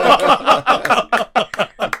trouble.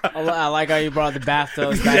 I like how you brought the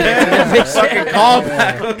bathtubs back. Fucking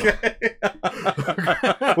callback, okay?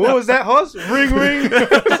 What was that, Hoss? Ring, ring.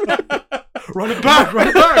 Run it back.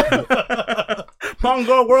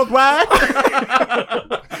 Pongo worldwide.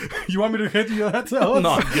 You want me to hit you? That's it.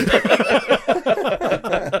 No.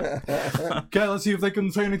 Okay, let's see if they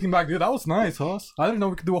can say anything back. Dude, that was nice, Hoss. I didn't know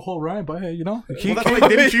we could do a whole rhyme, but hey, you know.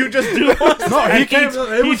 Didn't you just do one? No, he came.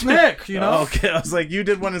 It was Nick, you know. Okay, I was like, you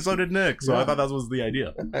did one and so did Nick, so I thought that was the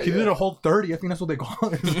idea. He did a whole 30. I think that's what they call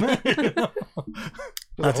it, isn't it?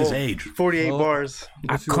 That's his age. 48 bars.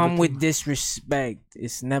 I come with disrespect.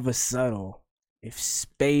 It's never subtle. If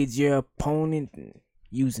Spade's your opponent,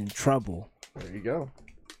 using trouble. There you go.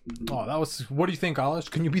 Oh, that was. What do you think, Alice?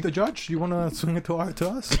 Can you be the judge? You want to swing it to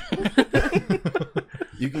us?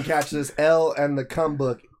 You can catch this L and the cum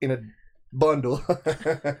book in a bundle.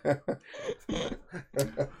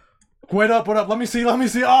 Wait up, what up? Let me see.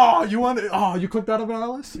 Oh, you want it? Oh, you clicked out of it,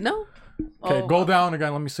 Alice? No. Okay, go down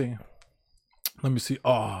again. Let me see.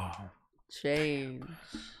 Oh. Change.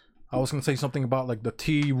 I was gonna say something about like the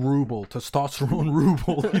T ruble, testosterone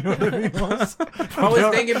ruble. You know what I mean? I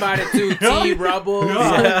was thinking about it too. T rubble.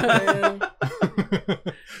 Yeah.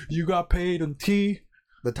 You got paid in T.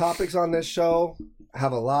 The topics on this show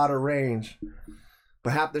have a lot of range,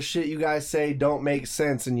 but half the shit you guys say don't make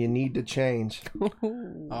sense, and you need to change.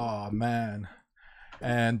 Oh man.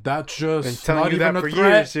 And that's just Been telling not you even that a for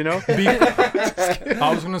threat. years, you know. I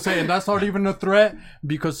was gonna say, and that's not even a threat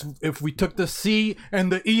because if we took the C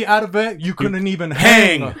and the E out of it, you couldn't even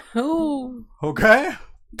hang. Who? Okay.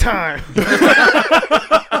 Time.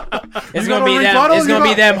 It's gonna be them. It's gonna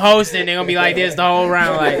be them hosting. They're gonna be like this the whole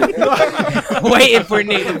round, like waiting for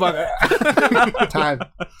Nick to fuck.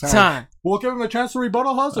 Time. We'll give him a chance to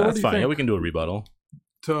rebuttal, Hus. That's fine. Yeah, we can do a rebuttal.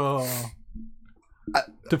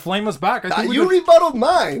 To flame us back. I think you rebutted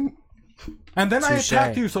mine. And then I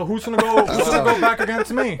attacked you, so who's gonna go back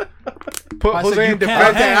against me? Put Jose in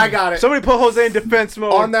defense. Okay, I got it. Somebody put Jose in defense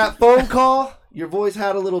mode. On that phone call, your voice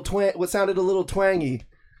had a little what sounded a little twangy.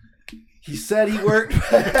 He said he worked.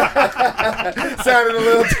 Sounded a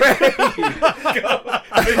little twangy.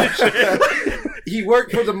 He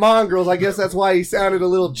worked for the mongrels. I guess that's why he sounded a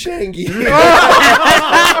little changy.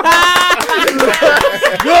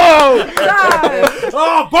 Go!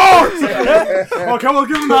 Oh, bars! Okay, we'll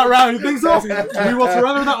give him that round. You think so? We will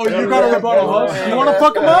surrender that, or you got a rebuttal, huh? You want to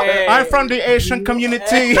fuck him up? I'm from the Asian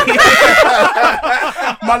community.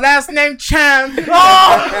 My last name Chan. Oh!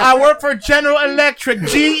 I work for General Electric,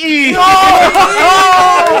 GE.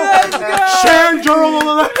 Chan General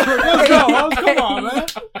Electric. Let's go. Come on, man.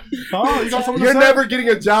 Oh, you got something to You're say? never getting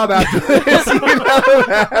a job after this. You know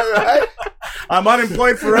that, right? I'm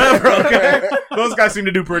unemployed forever, okay? Those guys seem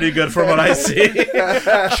to do pretty good from what I see.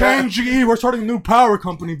 Chan GE, we're starting a new power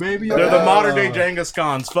company, baby. They're the modern day Genghis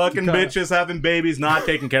Khans. Fucking bitches having babies, not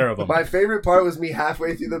taking care of them. My favorite part was me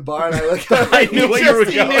halfway through the bar and I looked up. I knew where you were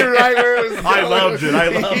He going. knew right where it was going. I loved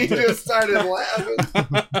it. He just started laughing.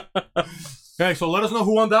 Okay, so let us know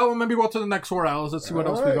who won that one. Maybe go to the next one, Alice. Let's see what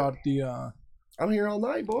else we got. I'm here all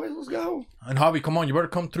night, boys. Let's go. And Javi, come on, you better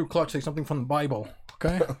come through clutch. Say something from the Bible,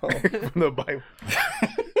 okay? From the Bible.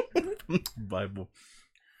 Bible.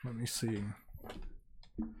 Let me see.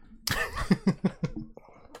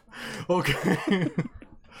 Okay.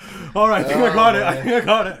 All right, I think I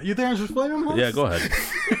got it. You think I should play him? Huh? Yeah, go ahead.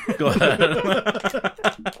 Go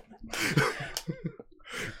ahead.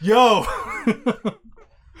 Yo.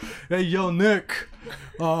 Hey, yo, Nick.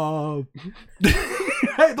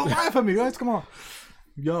 Hey, don't laugh at me, guys. Come on.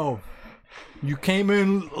 Yo, you came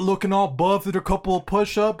in looking all buff with a couple of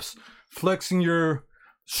push-ups, flexing your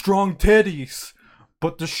strong titties,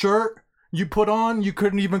 but the shirt you put on, you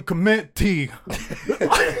couldn't even commit T.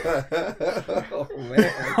 Oh, man.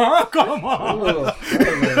 Huh? Come on.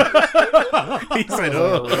 He said,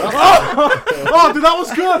 oh. Oh, dude, that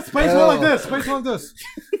was good. Space one like this. Dude,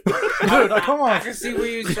 come on. I can see where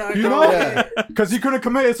you're trying to You go. know? Because he couldn't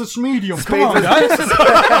commit. It's a medium. Come on, guys.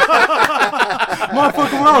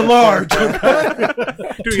 Motherfucker, we're large.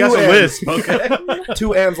 Dude, you got some lisp, okay?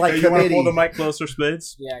 2 M's like You want to pull the committee. mic closer,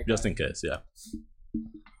 Spades? Yeah, I Just in case, yeah.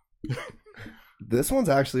 This one's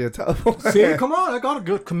actually a tough one. See, come on, I got a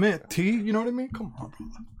good commit. T, you know what I mean? Come on,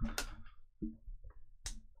 brother.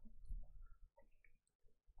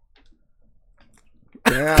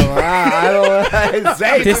 Damn, I don't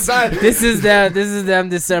say this is them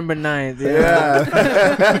December 9th. Yeah.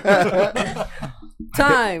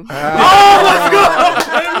 Time.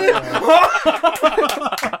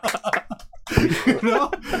 You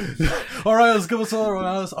know? All right, let's give us another one.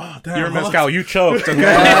 Oh, damn. You're Mezcal. You choked, okay?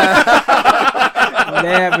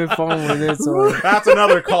 They having fun with this one. That's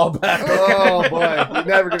another callback. Oh boy, you're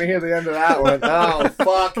never gonna hear the end of that one. Oh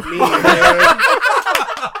fuck me, man.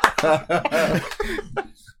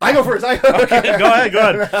 I go first. Okay, go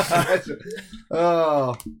ahead.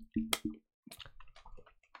 Oh,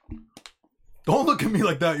 Don't look at me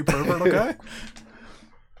like that, you pervert, okay?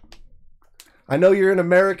 I know you're in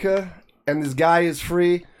America and this guy is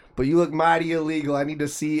free, but you look mighty illegal. I need to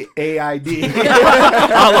see AID.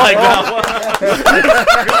 I like that one.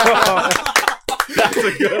 That's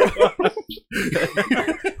a good one.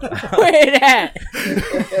 Where that?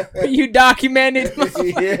 You documented?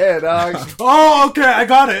 Yeah, dog. Oh, okay, I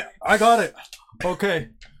got it. Okay.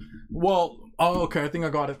 Well, okay, I think I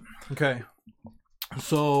got it. Okay.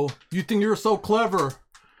 So, you think you're so clever,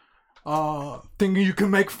 thinking you can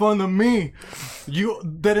make fun of me. You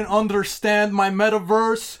didn't understand my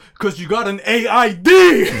metaverse because you got an AID.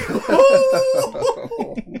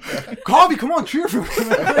 Javi, come on, cheer for me,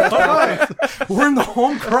 man. All right. We're in the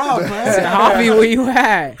home crowd, man. Javi, where you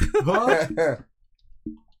at? Huh?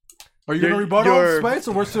 Are you going to rebuttal Space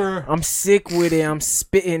or what's your... I'm sick with it. I'm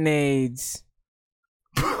spitting AIDS.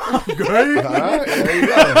 Great. All right, there you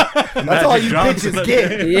go. That's all you Johnson. bitches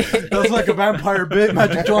get. Yeah. That's like a vampire bit,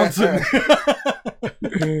 Magic Johnson.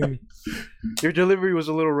 Your delivery was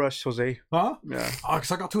a little rushed, Jose. Huh? Yeah. Oh,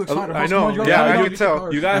 because I got too excited. I know. Come on, Yeah, gotta I get can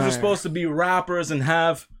tell. You guys are Alright. supposed to be rappers and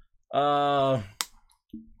have hold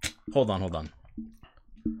on.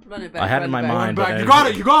 Run it back. I had it in my mind, but You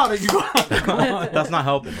got it. Come on. that's not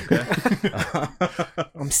helping, okay?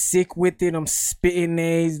 I'm sick with it. I'm spitting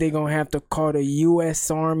AIDS. They gonna have to call the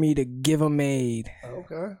U.S. Army to give them aid.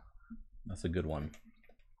 Okay. That's a good one.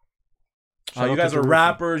 Shout You out guys to are Jerusalem.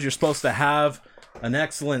 rappers. You're supposed to have an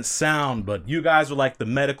excellent sound, but you guys are like the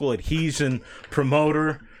medical adhesion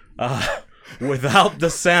promoter without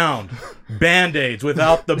the sound. Band-Aids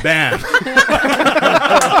without the band.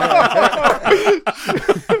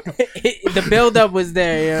 The build-up was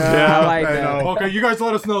there. You know? Yeah, I like I that. know. Okay, you guys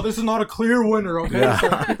let us know. This is not a clear winner, okay? Yeah.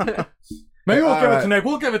 So, maybe we'll give it Alright. to Nick.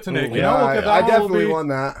 We'll give it to Nick. You Yeah, know, we'll give that I one, definitely we'll be- won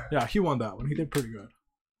that. Yeah, he won that one. He did pretty good.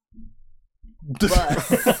 Bus.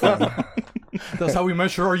 That's how we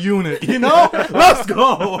measure our unit, you know? Let's go.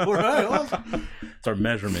 All right. It's our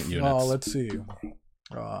measurement units. Oh, let's see. This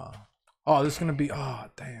is going to be... Oh,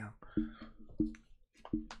 damn.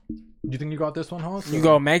 Do you think you got this one, Hoss? You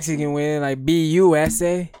go Mexican with it, like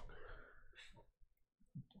B-U-S-A.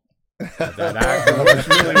 That actually works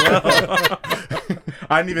really well.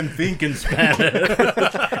 I didn't even think in Spanish,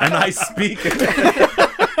 and I speak it.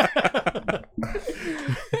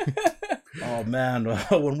 Oh man,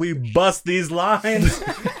 when we bust these lines,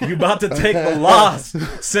 you about to take the loss,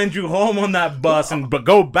 send you home on that bus, but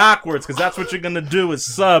go backwards because that's what you're gonna do is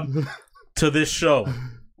sub to this show.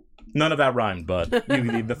 None of that rhymed, but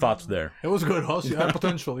the thoughts there. It was good, Hoss. You had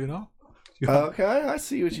potential, you know? Okay, I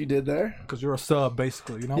see what you did there. Because you're a sub,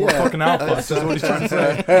 basically. You know? Yeah. We're fucking alphas. That's what he's trying to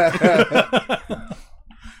say.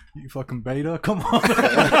 You fucking beta? Come on.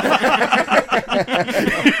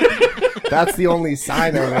 That's the only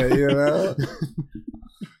sign of it, you know?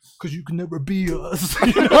 Because you can never be us.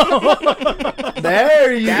 You know?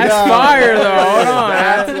 There you That's go. fire, though. Hold on.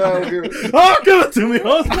 That's so good. Oh, give it to me,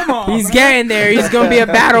 Hoss. Come on. He's man. getting there. He's gonna be a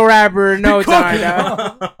battle rapper in no time.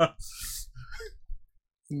 dog.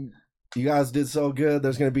 You guys did so good,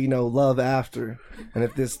 there's going to be no love after. And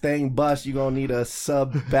if this thing busts, you're going to need a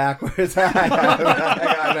sub backwards. I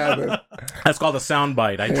got nothing. That's called a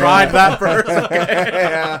soundbite. I tried that first. Okay.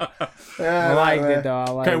 Yeah, I liked it, though. I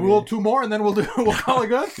liked Okay, it. we'll 2 more and then we'll call it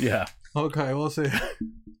good? Yeah. Okay, we'll see.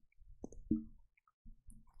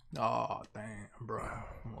 Oh, damn, bro.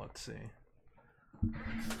 Let's see.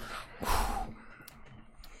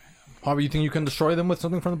 Harvey, you think you can destroy them with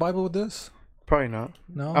something from the Bible with this? Probably not.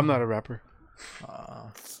 No? I'm not a rapper.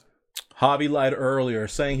 Hobby lied earlier,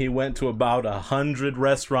 saying he went to about 100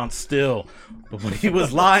 restaurants still. But when he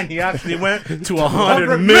was lying, he actually went to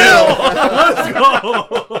 100 mil. Let's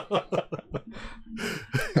go.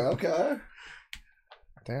 Okay.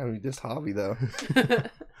 Damn, you just hobby, though.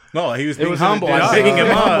 No, he was being was humble. an I'm addition. picking him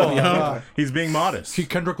Yeah. up. You know? Yeah. He's being modest. He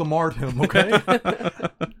Kendrick Lamar'd him, okay?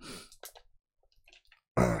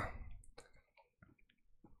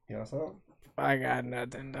 You know something? I got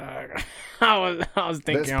nothing, dog. I was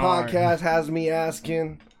thinking This hard. podcast has me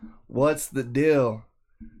asking, what's the deal?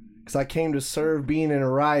 Because I came to serve bean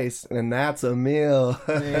and rice, and that's a meal.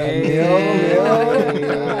 Hey.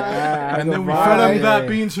 And then we fed him that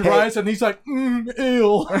beans and rice, and he's like,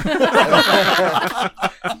 ill.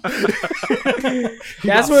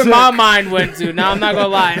 That's where my mind went to. Now I'm not gonna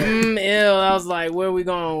lie. Ill. I was like, where are we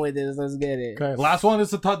going with this? Let's get it. Okay, last one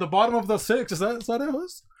is the bottom of the 6. Is that it,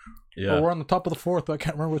 Liz? Yeah. Or we're on the top of the 4th, but I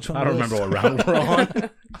can't remember which one. I don't it is. remember what round we're on.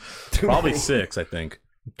 Probably 6, I think.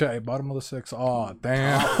 Okay, bottom of the 6. Oh,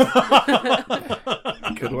 damn.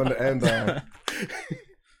 Good one to end on.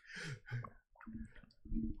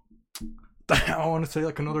 I want to say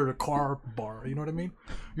like another car bar. You know what I mean?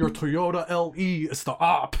 Your Toyota LE is the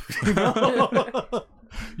op. You know?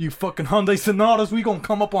 You fucking Hyundai Sonatas, we gonna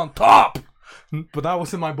come up on top. But that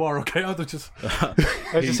was in my bar, okay? I was just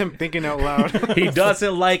That's just him thinking out loud. He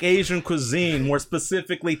doesn't like Asian cuisine, more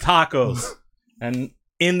specifically tacos. And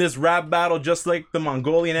in this rap battle, just like the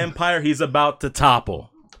Mongolian Empire, he's about to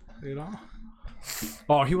topple. you know.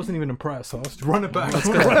 Oh, he wasn't even impressed. So let's run it back.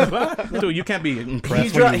 Run it back. Dude, you can't be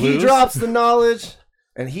impressed when you He lose. drops the knowledge,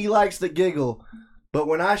 and he likes to giggle. But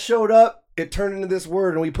when I showed up, it turned into this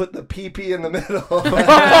word, and we put the PP in the middle.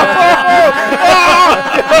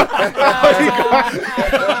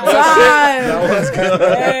 That was good.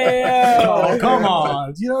 Oh, come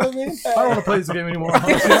on. You know what I mean? I don't want to play this game anymore.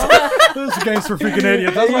 You know? This game's for freaking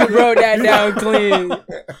idiots. That's You why wrote that down clean.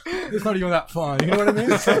 it's not even that fun. You know what I mean?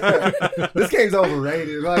 This game's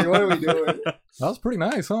overrated. Like, what are we doing? That was pretty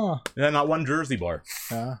nice, huh? Yeah, not one Jersey bar.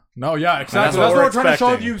 Yeah. No, yeah, That's exactly. what That's what we're we're trying to show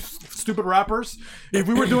expecting. you, stupid rappers. If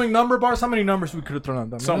we were doing number bars, how many numbers we could have thrown at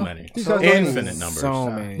them? So you know? many. These guys don't even- Infinite numbers. So You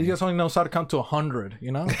many. guys only know how to count to 100,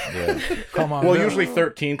 you know? Yeah. Come on. Well, man. usually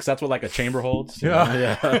 13, because that's what like a chamber holds. Yeah.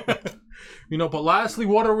 Yeah. You know, but lastly,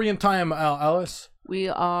 what are we in time, Alice? We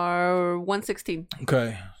are 116.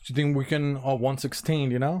 Okay. Do you think we can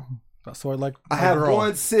 116, you know? That's what I like. I my have girl.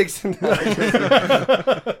 1, 6, and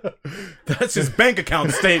That's his bank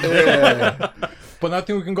account statement. yeah. But I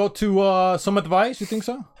think we can go to some advice. You think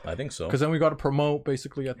so? I think so. Because then we got to promote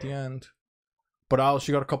basically at the end. But Alice,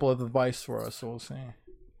 you got a couple of advice for us, so we'll see.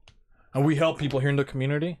 And we help people here in the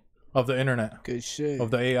community of the internet, Good shit.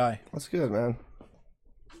 of the AI. That's good, man.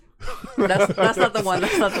 That's not the one.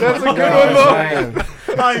 That's not the one. Man.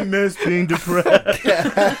 I miss being depressed.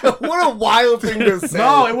 What a wild thing to say.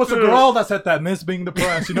 No, it was a girl that said that, Miss being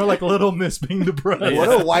depressed. You know, like little Miss being depressed.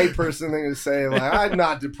 What a white person thing to say. Like, I'm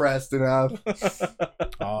not depressed enough.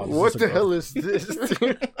 Oh, this What is a the girl. hell is this?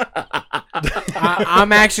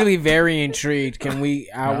 I'm actually very intrigued. Can we?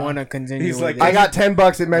 I want to continue. He's with like, this. I got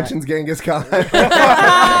 $10. It mentions Genghis Khan.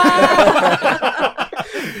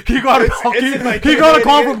 He got a call, he got a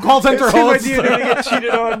call from call center It's in my host. DNA to get cheated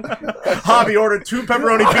on. Hobby ordered 2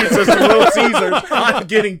 pepperoni pizzas from Little Caesars. I'm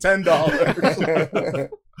getting $10.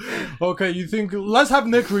 Okay, you think? Let's have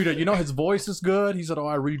Nick read it. You know, his voice is good. He said, "Oh,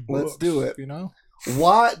 I read books." Let's do it. You know.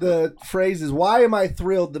 Why the phrase is, why am I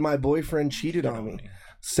thrilled that my boyfriend cheated on me?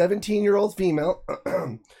 17-year-old female.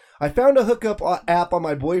 I found a hookup app on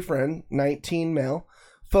my boyfriend, 19 male,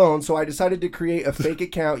 phone, so I decided to create a fake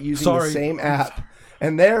account using the same app.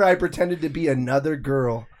 And there I pretended to be another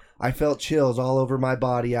girl. I felt chills all over my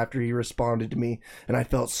body after he responded to me, and I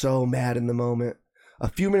felt so mad in the moment. A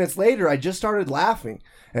few minutes later, I just started laughing,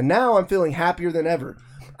 and now I'm feeling happier than ever.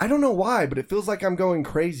 I don't know why, but it feels like I'm going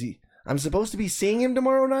crazy. I'm supposed to be seeing him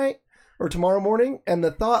tomorrow night or tomorrow morning, and the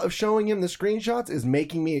thought of showing him the screenshots is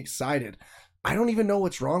making me excited. I don't even know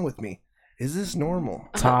what's wrong with me. Is this normal?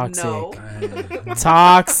 Toxic. No.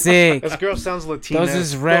 Toxic. This girl sounds Latina. Those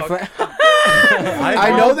is red flag.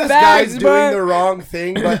 I know this Bags, guy's bro. doing the wrong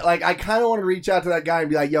thing, but like I kind of want to reach out to that guy and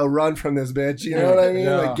be like, "Yo, run from this bitch." You know what I mean?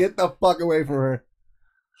 Yeah. Like, get the fuck away from her.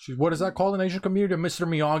 What is that called in the Asian community? Mr.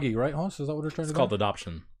 Miyagi, right? Huh? Is that what they're trying It's to called do?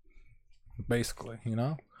 adoption. Basically, you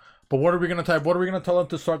know. But what are we gonna type? What are we gonna tell him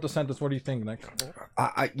to start the sentence? What do you think, Nick?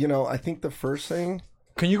 I think the first thing.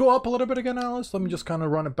 Can you go up a little bit again, Alice? Let me just kind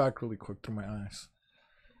of run it back really quick through my eyes.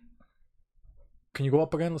 Can you go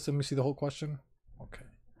up again? Let me see the whole question. Okay.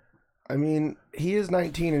 I mean, he is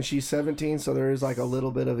 19 and she's 17, so there is like a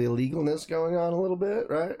little bit of illegalness going on, a little bit,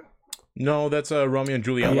 right? No, that's Romeo and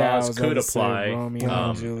Juliet Yeah, I laws was could about to say apply. Romeo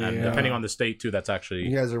and Juliet. And depending on the state too, that's You actually.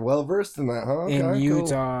 guys are well versed in that, huh? In Okay,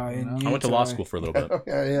 Utah, I went to law school for a little bit. Cool.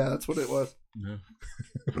 Yeah, that's what it was.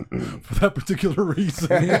 For that particular reason.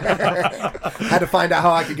 Had to find out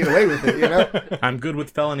how I could get away with it, you know? I'm good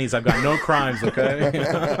with felonies. I've got no crimes.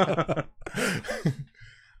 Okay.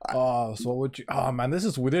 So what would you? Oh man, this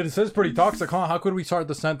is weird. This is pretty toxic, huh? How could we start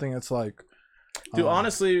the sentence? It's like, Dude,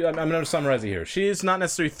 honestly, I'm going to summarize it here. She's not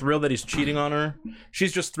necessarily thrilled that he's cheating on her.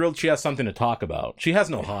 She's just thrilled she has something to talk about. She has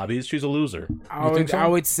no hobbies. She's a loser. I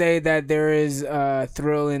would say that there is a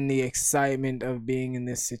thrill in the excitement of being in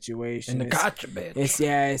this situation. in the gotcha, bitch.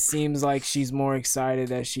 It seems like she's more excited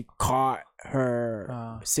that she caught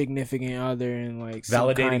her significant other and like some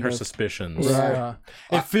Validating kind her of- suspicions. Yeah.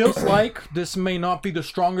 It feels like this may not be the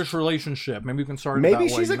strongest relationship. Maybe we can start. Maybe it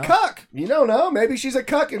that she's way, a cuck. You don't know. Maybe she's a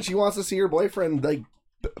cuck and she wants to see her boyfriend like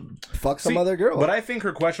fuck some other girl. But I think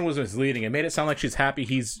her question was misleading. It made it sound like she's happy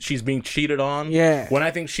she's being cheated on. Yeah. When I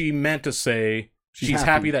think she meant to say she's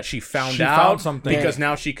happy that she found She out found something. because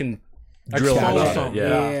now she can drill Expose on it. something.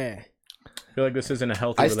 Yeah. I feel like this isn't a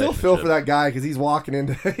healthy I relationship. still feel for that guy because he's walking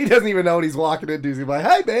into. He doesn't even know what he's walking into. He's like,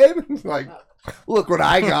 "Hey, babe," he's like, "Look what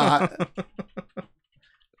I got."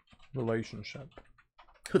 relationship.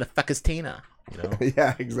 Who the fuck is Tina? You know?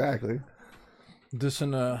 Yeah, exactly. This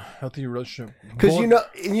in a healthy relationship. Because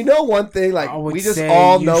you know one thing, like I would we just say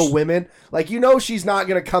all you know sh- women. Like she's not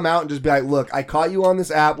gonna come out and just be like, "Look, I caught you on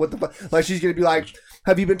this app. What the fuck?" Like she's gonna be like,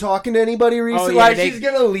 "Have you been talking to anybody recently?" yeah, Like she's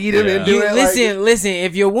gonna lead him into You, it. listen.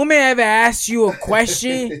 If your woman ever asks you a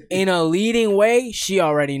question in a leading way, she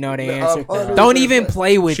already know the answer. 100%. Don't even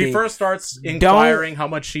play with She it. first starts inquiring how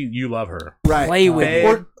much you love her. Right. Play with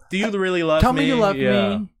Babe, it. do you really love Tell me? me you love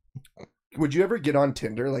me. Would you ever get on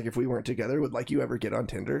Tinder? Like if we weren't together, would like you ever get on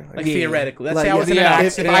Tinder? Like Yeah. theoretically. Let's Like, say I was in an yeah, if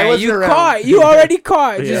accident. I was you around- caught. You already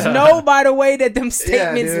caught. Just Yeah. know by the way that them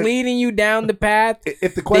statements dude. leading you down the path. If the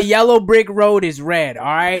The question yellow brick road is red. All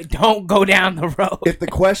right, don't go down the road. if the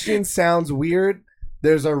question sounds weird,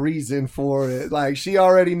 there's a reason for it. Like she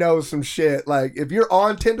already knows some shit. Like if you're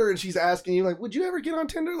on Tinder and she's asking you, like, "Would you ever get on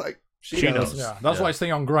Tinder?" Like She knows. Yeah, that's why I stay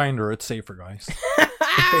on Grindr. It's safer, guys.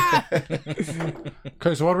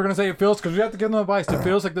 Okay, so what we're gonna say? It feels because we have to give them advice. It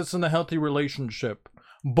feels like this is in a healthy relationship.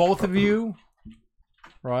 Both of you,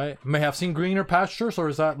 right, may have seen greener pastures, or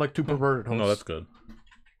is that like too perverted? No, that's good.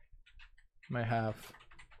 May have.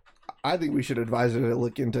 I think we should advise her to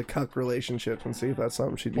look into cuck relationships and see if that's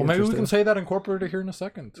something she'd be Well, maybe we interested can say that incorporated here in a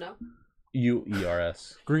second. No.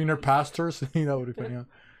 UERS. Greener pastures, you know, depending on.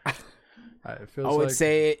 It feels I would like,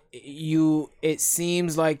 say it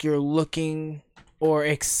seems like you're looking or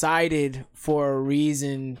excited for a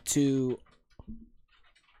reason to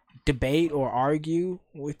debate or argue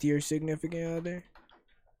with your significant other.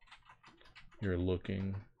 You're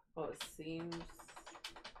looking. Oh, it seems.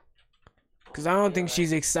 Because I don't think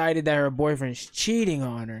she's excited that her boyfriend's cheating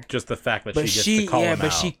on her. Just the fact that But she gets to call him but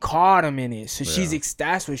out. she caught him in it. So Yeah.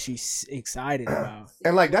 that's what she's excited about.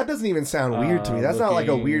 And like that doesn't even sound weird to me. That's not like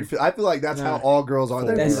a looking weird. I feel like that's how Nah. all girls are.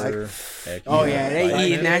 They're That's- like, Oh yeah, they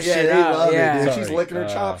eating that shit they up. love it, Yeah. dude. She's Sorry. licking her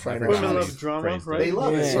chops right now. Women love drama, right? They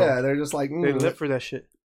love it. Yeah. Yeah, they're just like, They live for that shit.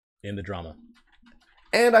 In the drama.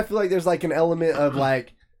 And I feel like there's like an element of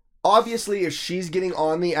like, obviously, if she's getting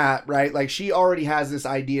on the app, right? Like she already has this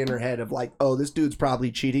idea in her head of like, oh, this dude's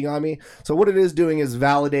probably cheating on me. So what it is doing is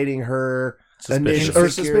validating her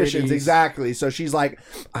Suspicions. suspicions. Exactly. So she's like,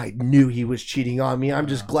 I knew he was cheating on me. I'm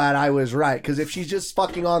just glad I was right. Because if she's just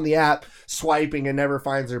fucking on the app, swiping and never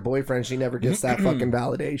finds her boyfriend, she never gets that fucking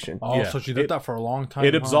validation. oh, Yeah. so she did that for a long time.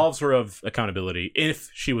 It huh? absolves her of accountability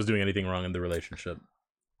if she was doing anything wrong in the relationship.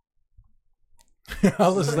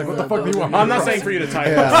 Alice is like, what the fuck do you want? I'm not saying for you to type.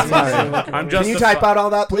 Yeah, sorry. I'm just. Can you type out all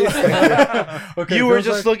that, please? Okay, You were feels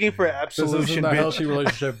just like looking for this isn't absolution, a bitch. healthy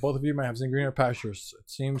relationship. Both of you might have seen greener pastures. It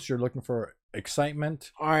seems you're looking for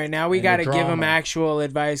excitement. All right, now we And got the to give them drama. actual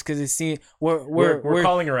advice because it seems We're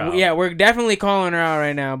calling her out. Yeah, we're definitely calling her out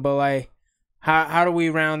right now. But like, how do we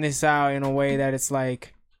round this out in a way that it's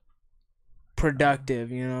like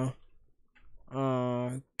productive? You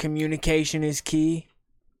know, communication is key.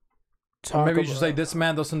 Or maybe you should say this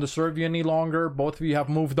man doesn't deserve you any longer. Both of you have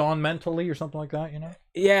moved on mentally, or something like that. You know.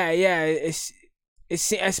 Yeah. It's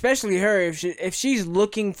especially her if she's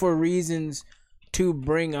looking for reasons to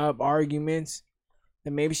bring up arguments,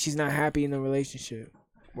 then maybe she's not happy in the relationship.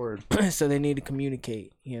 Word. So they need to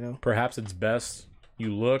communicate. You know. Perhaps it's best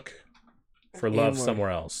you look for love Inward. somewhere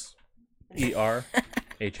else.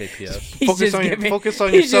 ERHAPS. Focus on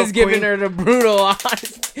yourself, He's just giving queen. her the brutal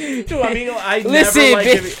honest. Dude, I mean, I Listen, never like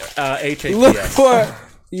bitch. giving, Look HAPS. for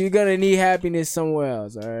you're gonna need happiness somewhere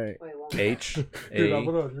else. All right. Wait, one HAPS.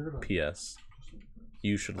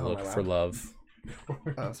 You should look for love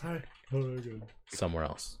Oh, sorry. somewhere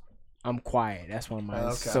else. I'm quiet. That's one of mine.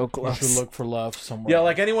 Okay. So You close. should look for love somewhere. Yeah,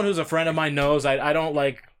 like anyone who's a friend of mine knows, I don't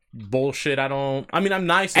like bullshit. I mean, I'm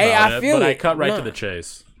nice Hey, about I it, feel but I it. cut right No. to the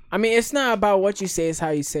chase. I mean, it's not about what you say; it's how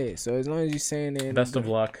you say it. So as long as you're saying it, Best of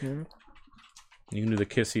luck. Yeah. You can do the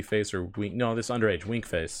kissy face or wink. No, this underage wink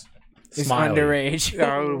face. It's Smiley. underage.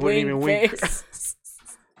 No, it wouldn't even wink. face.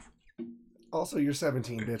 Also, you're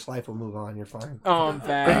 17, bitch. Life will move on. You're fine. Oh, I'm There's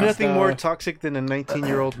fast. nothing more toxic than a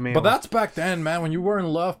 19-year-old male. But that's back then, man. When you were in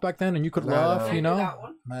love back then and you could love, no. you know? That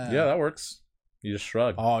one. Man. Yeah, that works. You just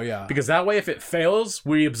shrug. Oh, yeah. Because that way, if it fails,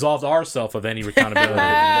 we absolved ourselves of any accountability.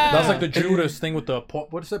 That's like the Judas thing with the,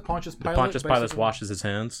 what is it, Pontius Pilate? Pontius Pilate basically? washes his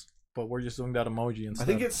hands. But we're just doing that emoji I instead.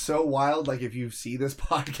 think it's so wild, like, if you see this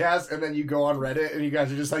podcast and then you go on Reddit and you guys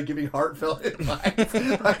are just, like, giving heartfelt advice.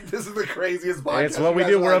 Like, this is the craziest podcast. It's what we You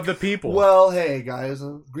guys do. are We're like, of the people. Well, hey, guys,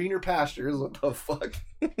 greener pastures. What the fuck?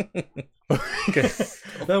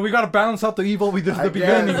 Then we gotta balance out the evil we did at the I guess,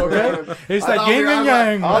 beginning, okay? man. It's I that thought yin we and were-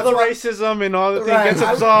 yang. all the That's why- racism and all the thing Right. gets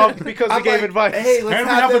absolved because we I'm gave like, advice. Hey, let's And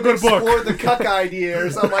we have have a them good book. explore the cuck idea or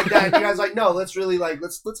something like that. And you guys are like, no, let's really, like,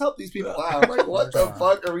 let's help these people out. I'm like, what the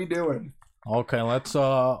fuck are we doing? Okay,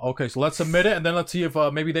 so let's submit it and then let's see if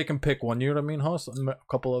maybe they can pick one. You know what I mean, huh? So, a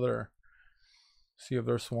couple other. See if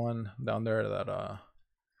there's one down there that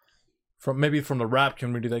from the rap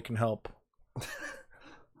community they can help.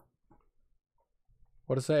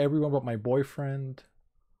 What is that? Everyone but my boyfriend.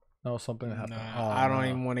 No, something that happened. I don't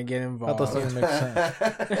even want to get That involved. doesn't even make sense.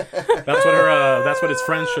 That's what her. That's what his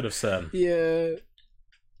friends should have said. Yeah.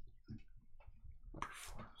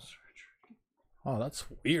 Oh, that's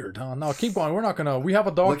weird, huh? No, keep going. We're not gonna. We have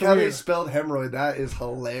a dog. Look how they spelled hemorrhoid. That is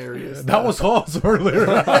hilarious. That was Hawes earlier.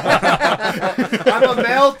 I'm a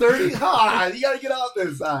male 30. Ha! You gotta get off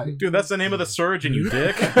this side. Dude, that's the name of the surgeon, you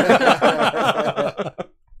dick.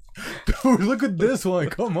 Dude, look at this one.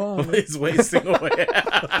 Come on. He's wasting away.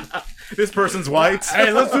 This person's white.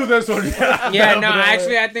 Hey, let's do this one. Yeah, no,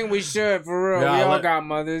 actually, I think we should, for real. Yeah, we all let- got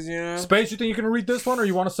mothers, you know? Space, you think you can read this one, or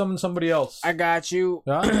you want to summon somebody else? I got you.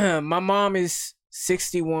 Yeah? My mom is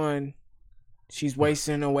 61. She's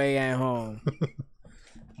wasting away at home.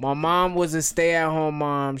 My mom was a stay-at-home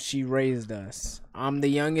mom. She raised us. I'm the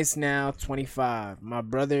youngest now, 25. My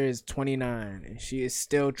brother is 29, and she is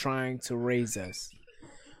still trying to raise us.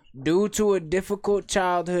 Due to a difficult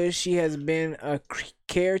childhood, she has been a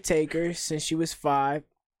caretaker since she was 5.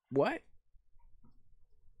 What?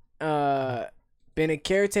 Been a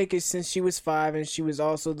caretaker since she was 5, and she was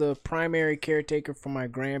also the primary caretaker for my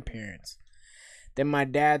grandparents. Then my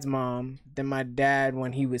dad's mom, then my dad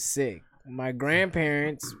when he was sick. My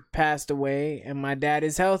grandparents passed away, and my dad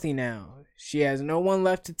is healthy now. She has no one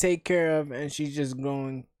left to take care of, and she's just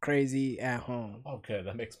going crazy at home. Okay,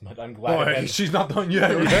 that makes much. I'm glad. Oh, she's not done yet.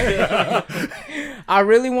 Okay? I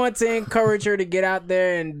really want to encourage her to get out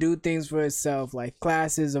there and do things for herself, like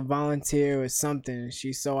classes or volunteer or something.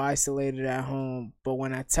 She's so isolated at home. But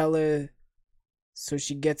when I tell her, so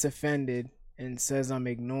she gets offended and says I'm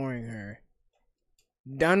ignoring her.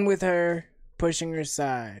 Done with her, pushing her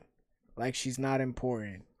aside, like she's not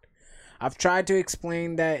important. I've tried to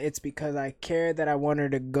explain that it's because I care that I want her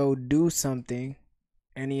to go do something.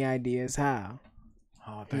 Any ideas how?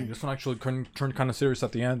 Oh, dang. This one actually turned kind of serious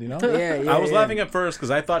at the end, you know? Yeah, I was laughing at first because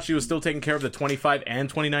I thought she was still taking care of the 25 and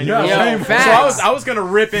 29 year Yeah, old. same. facts. So I was gonna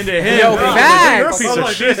rip into him. Yo, You're a facts. piece of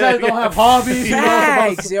These shit. guys don't have hobbies.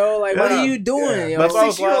 Facts, yo. Like, what Yeah. are you doing, yo? That's why I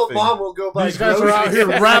was 6-year-old laughing. mom will go buy These guys are out groceries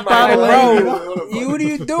here and rap buy battling, land. Bro, what are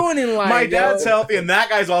you doing in life? My dad's yo? healthy, and that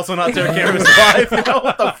guy's also not taking care of his wife. You know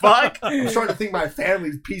what the fuck? I'm starting to think my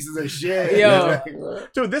family's pieces of shit. Yo.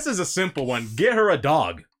 Dude, this is a simple one. Get her a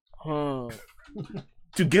dog. Huh.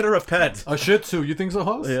 Dude, get her a pet. A Shih Tzu. You think so,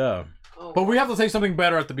 host? Yeah, But we have to say something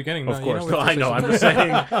better at the beginning. of no, course. You No, know, I know. I'm just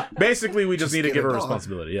saying. Basically, we just need to get give a her dog.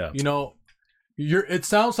 responsibility. Yeah. You know, it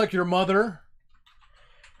sounds like your mother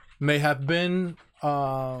may have been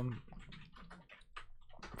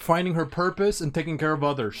finding her purpose and taking care of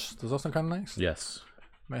others. Does that sound kind of nice? Yes.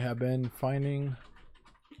 May have been finding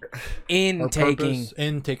In her taking. purpose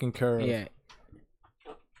in taking care of. Yeah.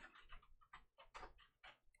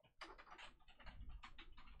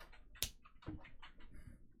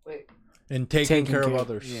 Wait. In taking care of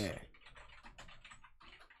others. Yeah.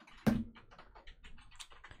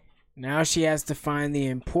 Now she has to find the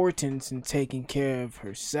importance in taking care of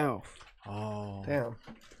herself. Oh. Damn.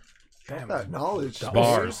 That knowledge.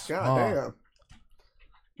 Bars. God Oh. damn.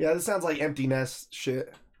 Yeah, this sounds like empty nest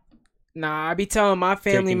shit. Nah, I be telling my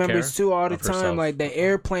family Taking members care too all the of time, herself. like the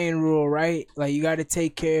airplane rule, right? Like you got to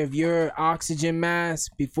take care of your oxygen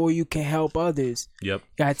mask before you can help others. Yep.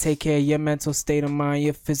 You got to take care of your mental state of mind,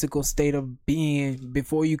 your physical state of being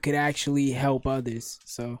before you could actually help others.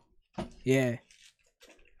 So, yeah.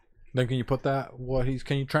 Then can you put that?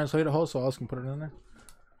 Can you translate it, so else can put it in there?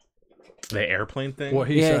 The airplane thing. What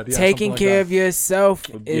he said. Yeah, taking something like care that. of yourself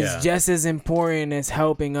is Yeah. just as important as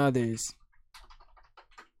helping others.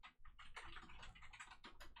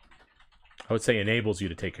 I would say enables you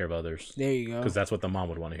to take care of others. There you go. Because that's what the mom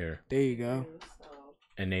would want to hear. There you go.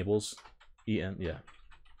 Enables. E-N. Yeah.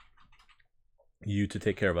 You to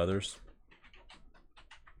take care of others.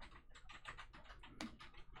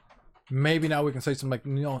 Maybe now we can say something like,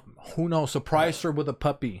 who knows? Surprise her with a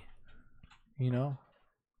puppy,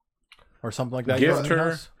 or something like that. Gift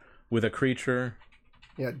her with a creature.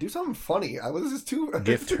 Yeah, do something funny. This is too. Gift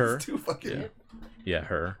this is her. too fucking. Yeah,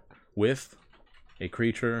 her. With a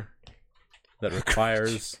creature that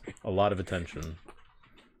requires a lot of attention.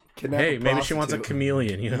 Kidnap Hey, a maybe she wants a prostitute.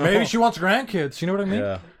 chameleon, Maybe she wants grandkids. You know what I mean?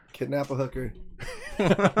 Yeah. Kidnap a hooker.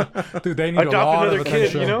 Dude, they need a Adopt lot another of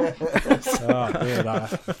kid, attention. you know? Oh, dude,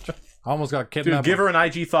 I almost got Dude, kidnapped. give her an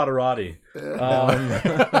IG thoughterati.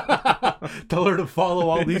 Tell her to follow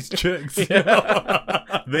all these chicks.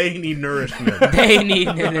 They need nourishment. They need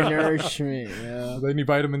the nourishment. Yeah. They need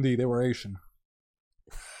vitamin D. They were Asian.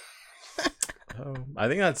 I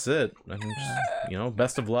think that's it. I mean, just,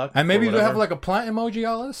 best of luck. And maybe or you have whatever. like a plant emoji,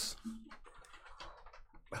 Alice.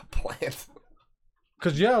 A plant.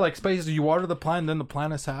 Because like space, you water the plant, then the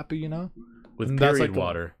plant is happy. with and period that's like the-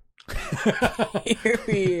 water.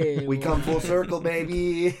 Period. We come full circle,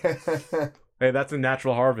 baby. Hey, that's a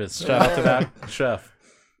natural harvest. Shout out to that chef.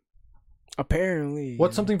 Apparently.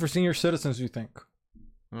 What's something for senior citizens? You think?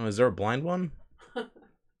 Oh, is there a blind one?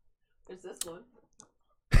 There's this one.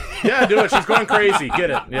 Yeah, do it. She's going crazy.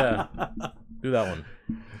 Get it. Yeah. Do that one.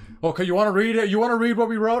 Okay, you want to read it? You want to read what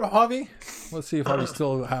we wrote, Javi? Let's see if Javi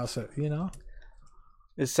still has it.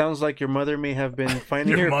 It sounds like your mother may have been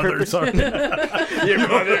finding Your her mother's purpose.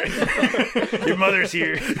 Your mother's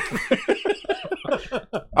here.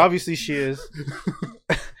 Obviously, she is.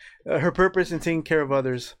 Her purpose in taking care of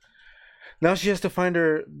others. Now she has to find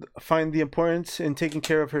the importance in taking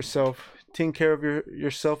care of herself. Taking care of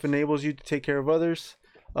yourself enables you to take care of others.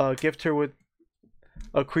 Gift her with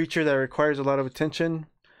a creature that requires a lot of attention.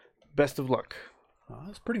 Best of luck. Oh,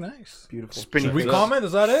 that's pretty nice. Beautiful. Spinning Should we face. comment?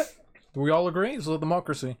 Is that it? Do we all agree? It's a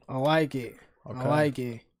democracy. I like it. Okay. I like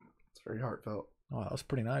it. It's very heartfelt. Oh, that was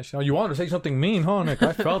pretty nice. You wanted to say something mean, huh, Nick?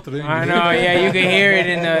 I felt it. I know. Yeah, you can hear it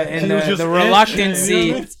in He was just the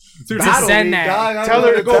reluctancy. itching, To Battle send week, that. dog. I Tell don't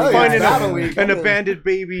her know to what go tell find you. Battle week. an abandoned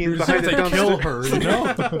baby in He was behind just the like, kill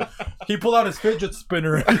dumpster. her, He pulled out his fidget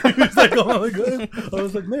spinner. He was like, oh my god. I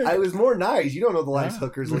was like, Nick. I was more nice. You don't know the life's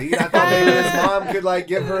hookers lead. I thought maybe this mom could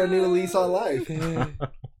give her a new lease on life.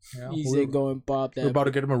 Yeah, He we're, said, "Go and pop that." we're about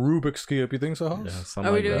to get him a Rubik's cube. You think so, Hoss? Yeah, something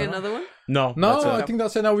Are we like doing that. another one? No. No, that's I it. think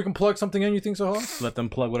that's it. Now we can plug something in. You think so, Hoss? Let them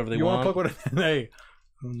plug whatever they You want. want to plug what? Hey,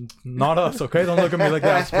 not us, okay? Don't look at me like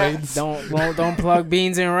that, Spades. Don't plug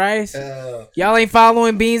beans and rice. Y'all ain't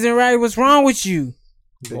following beans and rice. What's wrong with you?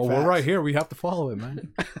 Well, we're right here. We have to follow it,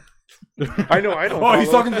 man. I know. I don't. Oh, he's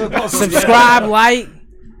follow. talking to the Subscribe, like,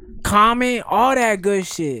 comment, all that good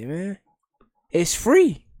shit, man. It's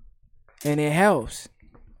free and it helps.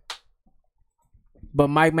 But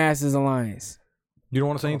Mike Masters Alliance. You don't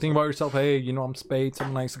want to say anything about yourself? Hey, I'm Spades.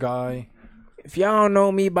 I'm a nice guy. If y'all don't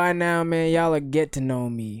know me by now, man, y'all will get to know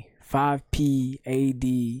me.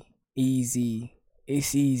 5PAD easy.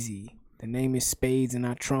 It's easy. The name is Spades and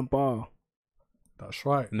I trump all. That's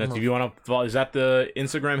right. And that's if you want to follow. Is that the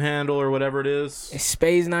Instagram handle or whatever it is? It's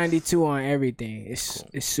Spades92 on everything. It's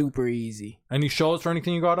super easy. Any shows or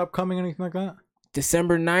anything you got upcoming? Anything like that?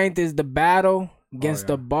 December 9th is the battle against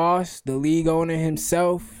the boss, the league owner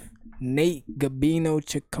himself, Nate Gabino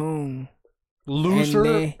Chacon. Loser,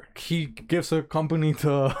 And then- he gives a company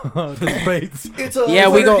to Spades. It's a Yeah,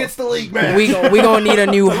 we winner go- gets the league match. We gonna need a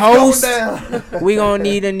new It's host. going down. We gonna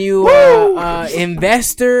need a new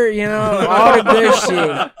investor, all the good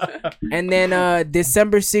shit. And then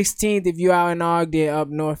December 16th, if you out in Ogden, up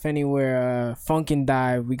north anywhere, Funk and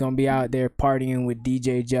Dive, we gonna be out there partying with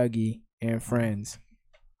DJ Juggy and friends.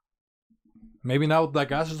 Maybe now that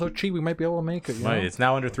gas is so cheap, we might be able to make it. You know? Right, it's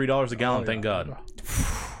now under $3 a gallon. Thank God.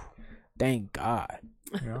 Thank God.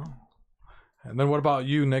 Yeah. And then what about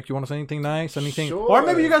you, Nick? You want to say anything nice? Anything? Sure. Or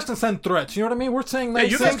maybe you guys can send threats. You know what I mean? We're saying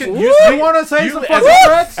nice you guys things. can- You want to say some fucking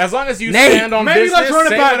threats? As long as you Nate, stand on maybe business, let's run it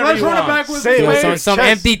say back. whatever Let's you run it want. back with Say You want Wait, some chest.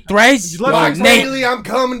 empty threats? Let's Mike Nate. Bailey, I'm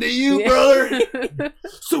coming to you, brother.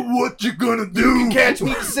 So what you gonna You do? can catch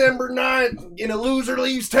me December 9th in a loser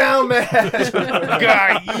leaves town match.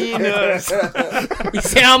 You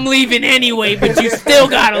say I'm leaving anyway, but you still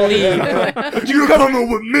gotta leave. You're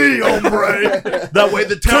coming with me, hombre. That way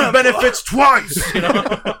the town benefits twice. You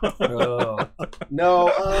know?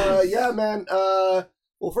 No, yeah, man.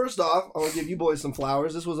 Well, first off, I want to give you boys some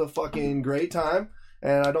flowers. This was a fucking great time.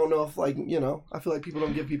 And I don't know if, like, you know, I feel like people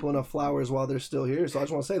don't give people enough flowers while they're still here. So I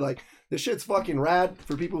just want to say, like, this shit's fucking rad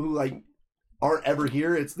for people who, like, aren't ever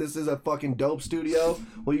here. This is a fucking dope studio.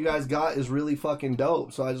 What you guys got is really fucking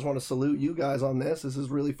dope. So I just want to salute you guys on this. This is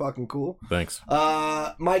really fucking cool. Thanks.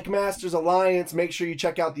 Mike Masters Alliance. Make sure you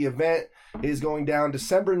check out the event. It is going down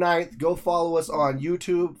December 9th. Go follow us on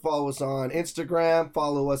YouTube. Follow us on Instagram.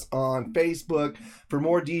 Follow us on Facebook. For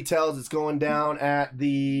more details, it's going down at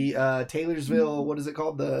the Taylorsville, what is it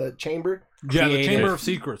called? The Chamber? Yeah, the Creative. Chamber of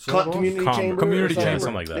Secrets. Community Chamber. Community or something. Chamber.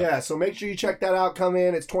 Something like that. Yeah, so make sure you check that out. Come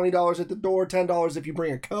in. It's $20 at the door, $10 if you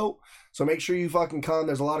bring a coat. So make sure you fucking come.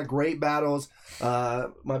 There's a lot of great battles.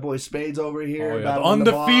 My boy Spades over here. Oh, yeah. battling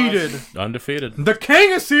the boss. Undefeated. Undefeated. The king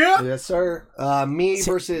is here. Yes, sir. Me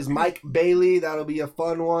versus Mike Bailey. That'll be a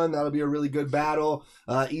fun one. That'll be a really good battle.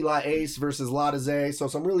 Eli Ace versus Ladaze. So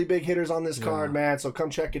some really big hitters on this card, man. So come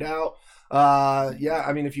check it out. Yeah,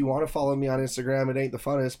 I mean, if you want to follow me on Instagram, it ain't the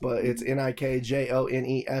funnest, but it's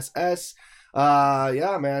NIKJONESS.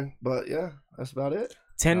 Yeah, man. But yeah, that's about it.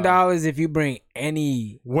 $10 if you bring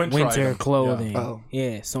any Winter winter item. clothing. Yeah. Oh.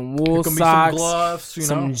 Yeah, some wool It can be socks, some gloves, you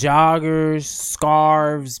some know. joggers,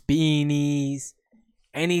 scarves, beanies,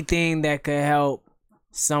 anything that could help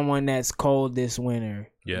someone that's cold this winter.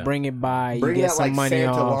 Yeah. Bring it by. You Bring get that some like money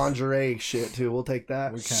Santa off. lingerie shit too. We'll take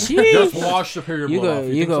that. Sheesh. Just wash the period You blood go, off.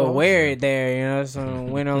 you think go so? wear it there. You know,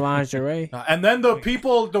 some winter lingerie. And then the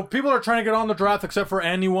people are trying to get on the draft, except for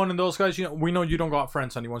anyone and those guys. You know, we know you don't got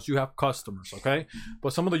friends anyone, so you have customers, okay?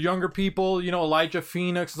 But some of the younger people, you know, Elijah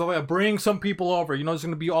Phoenix, and stuff like that, bring some people over. You know, it's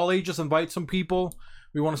going to be all ages. Invite some people.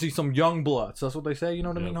 We want to see some young bloods. That's what they say. You know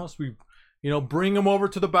what I mean, host? We, you know, bring them over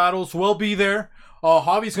to the battles. We'll be there.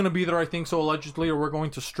 Javi's going to be there, I think, so allegedly, or we're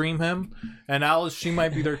going to stream him. And Alice, she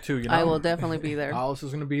might be there too, you know? I will definitely be there. Alice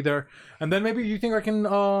is going to be there. And then maybe you think I can,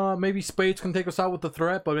 maybe Spades can take us out with the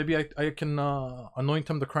threat, but maybe I can anoint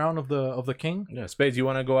him the crown of the king? Yeah, Spades, you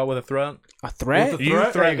want to go out with a threat? A threat? With the You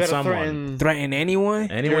threat? threaten someone. Threaten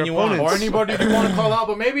anyone? Anyone you want. Or anybody you want to call out,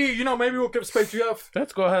 but maybe, you know, maybe we'll give Spades,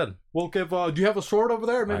 Let's go ahead. we'll give, do you have a sword over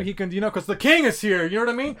there? Maybe he can, you know, because the king is here, you know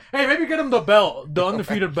what I mean? Hey, maybe get him the belt, the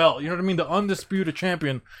undefeated belt, you know what I mean? The undisputed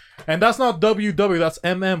champion. And that's not WW, that's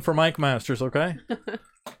MM for Mike Masters, okay?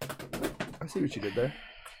 I see what you did there.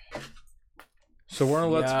 So we're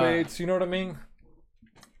gonna let Yeah. Spades, you know what I mean?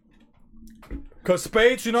 Cause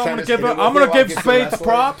Spades, you know, Trying I'm to gonna give skip it I'm with gonna you, give I'll get you Spades wrestling.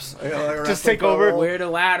 props. Just take over. Where the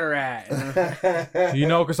ladder at? You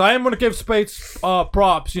know, because I am gonna give Spades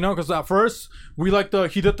props, you know, because at first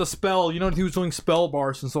he did the spell, you know, he was doing spell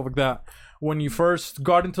bars and stuff like that when you first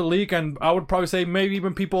got into the league, and I would probably say maybe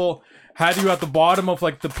even people had you at the bottom of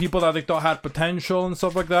like the people that they thought had potential and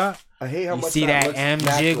stuff like that, I hate how You much see that looks M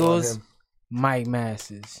natural on jiggles? him. Mike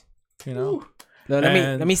Masters. you know. Look,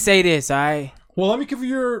 And- let me say this, alright? Well, let me give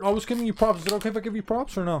you I was giving you props. Is it okay if I give you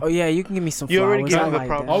props or no? Oh yeah, you can give me some You flowers. already gave I him the like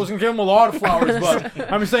props. that. I was gonna give him a lot of flowers,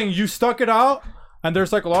 but I'm saying you stuck it out, and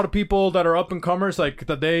there's like a lot of people that are up and comers, like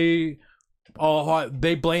that they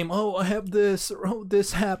blame, I have this, or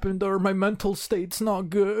this happened, or my mental state's not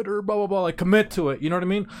good, or blah blah blah. Like commit to it, you know what I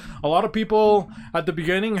mean? A lot of people at the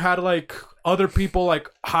beginning had like other people like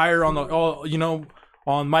higher on the, you know,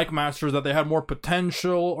 on Mike Masters that they had more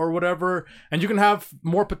potential or whatever, and you can have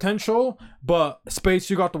more potential, but Space,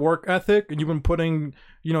 you got the work ethic, and you've been putting,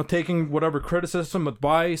 you know, taking whatever criticism,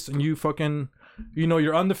 advice, and you fucking, you know,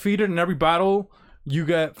 you're undefeated in every battle. You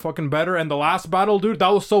get fucking better, and the last battle, dude, that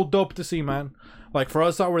was so dope to see, man. Like for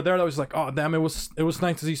us that were there, that was like, oh damn, it was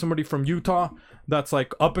nice to see somebody from Utah that's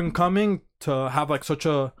like up and coming to have like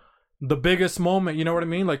the biggest moment. You know what I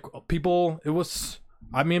mean? Like people, it was.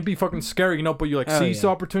 I mean, it'd be fucking scary, you know, but you like seized the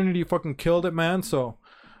opportunity, you fucking killed it, man. So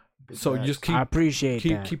you just I appreciate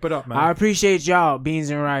that. keep it up, man. I appreciate y'all, Beans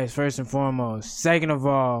and Rice, first and foremost. Second of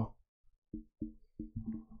all,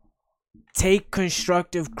 take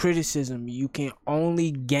constructive criticism. You can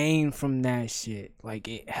only gain from that shit. Like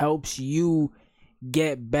it helps you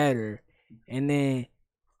get better. And then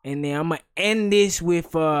I'm gonna end this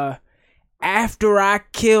with After I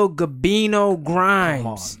kill Gabino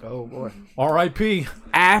Grimes. Oh boy. R.I.P.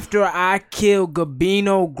 After I kill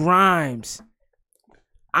Gabino Grimes,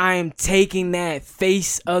 I am taking that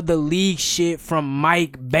face of the league shit from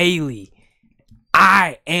Mike Bailey.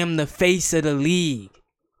 I am the face of the league.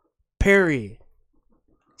 Period.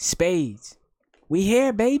 Spades. We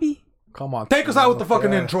here, baby. Come on. Take us out with the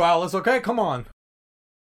fucking intro, Alice, okay? Come on.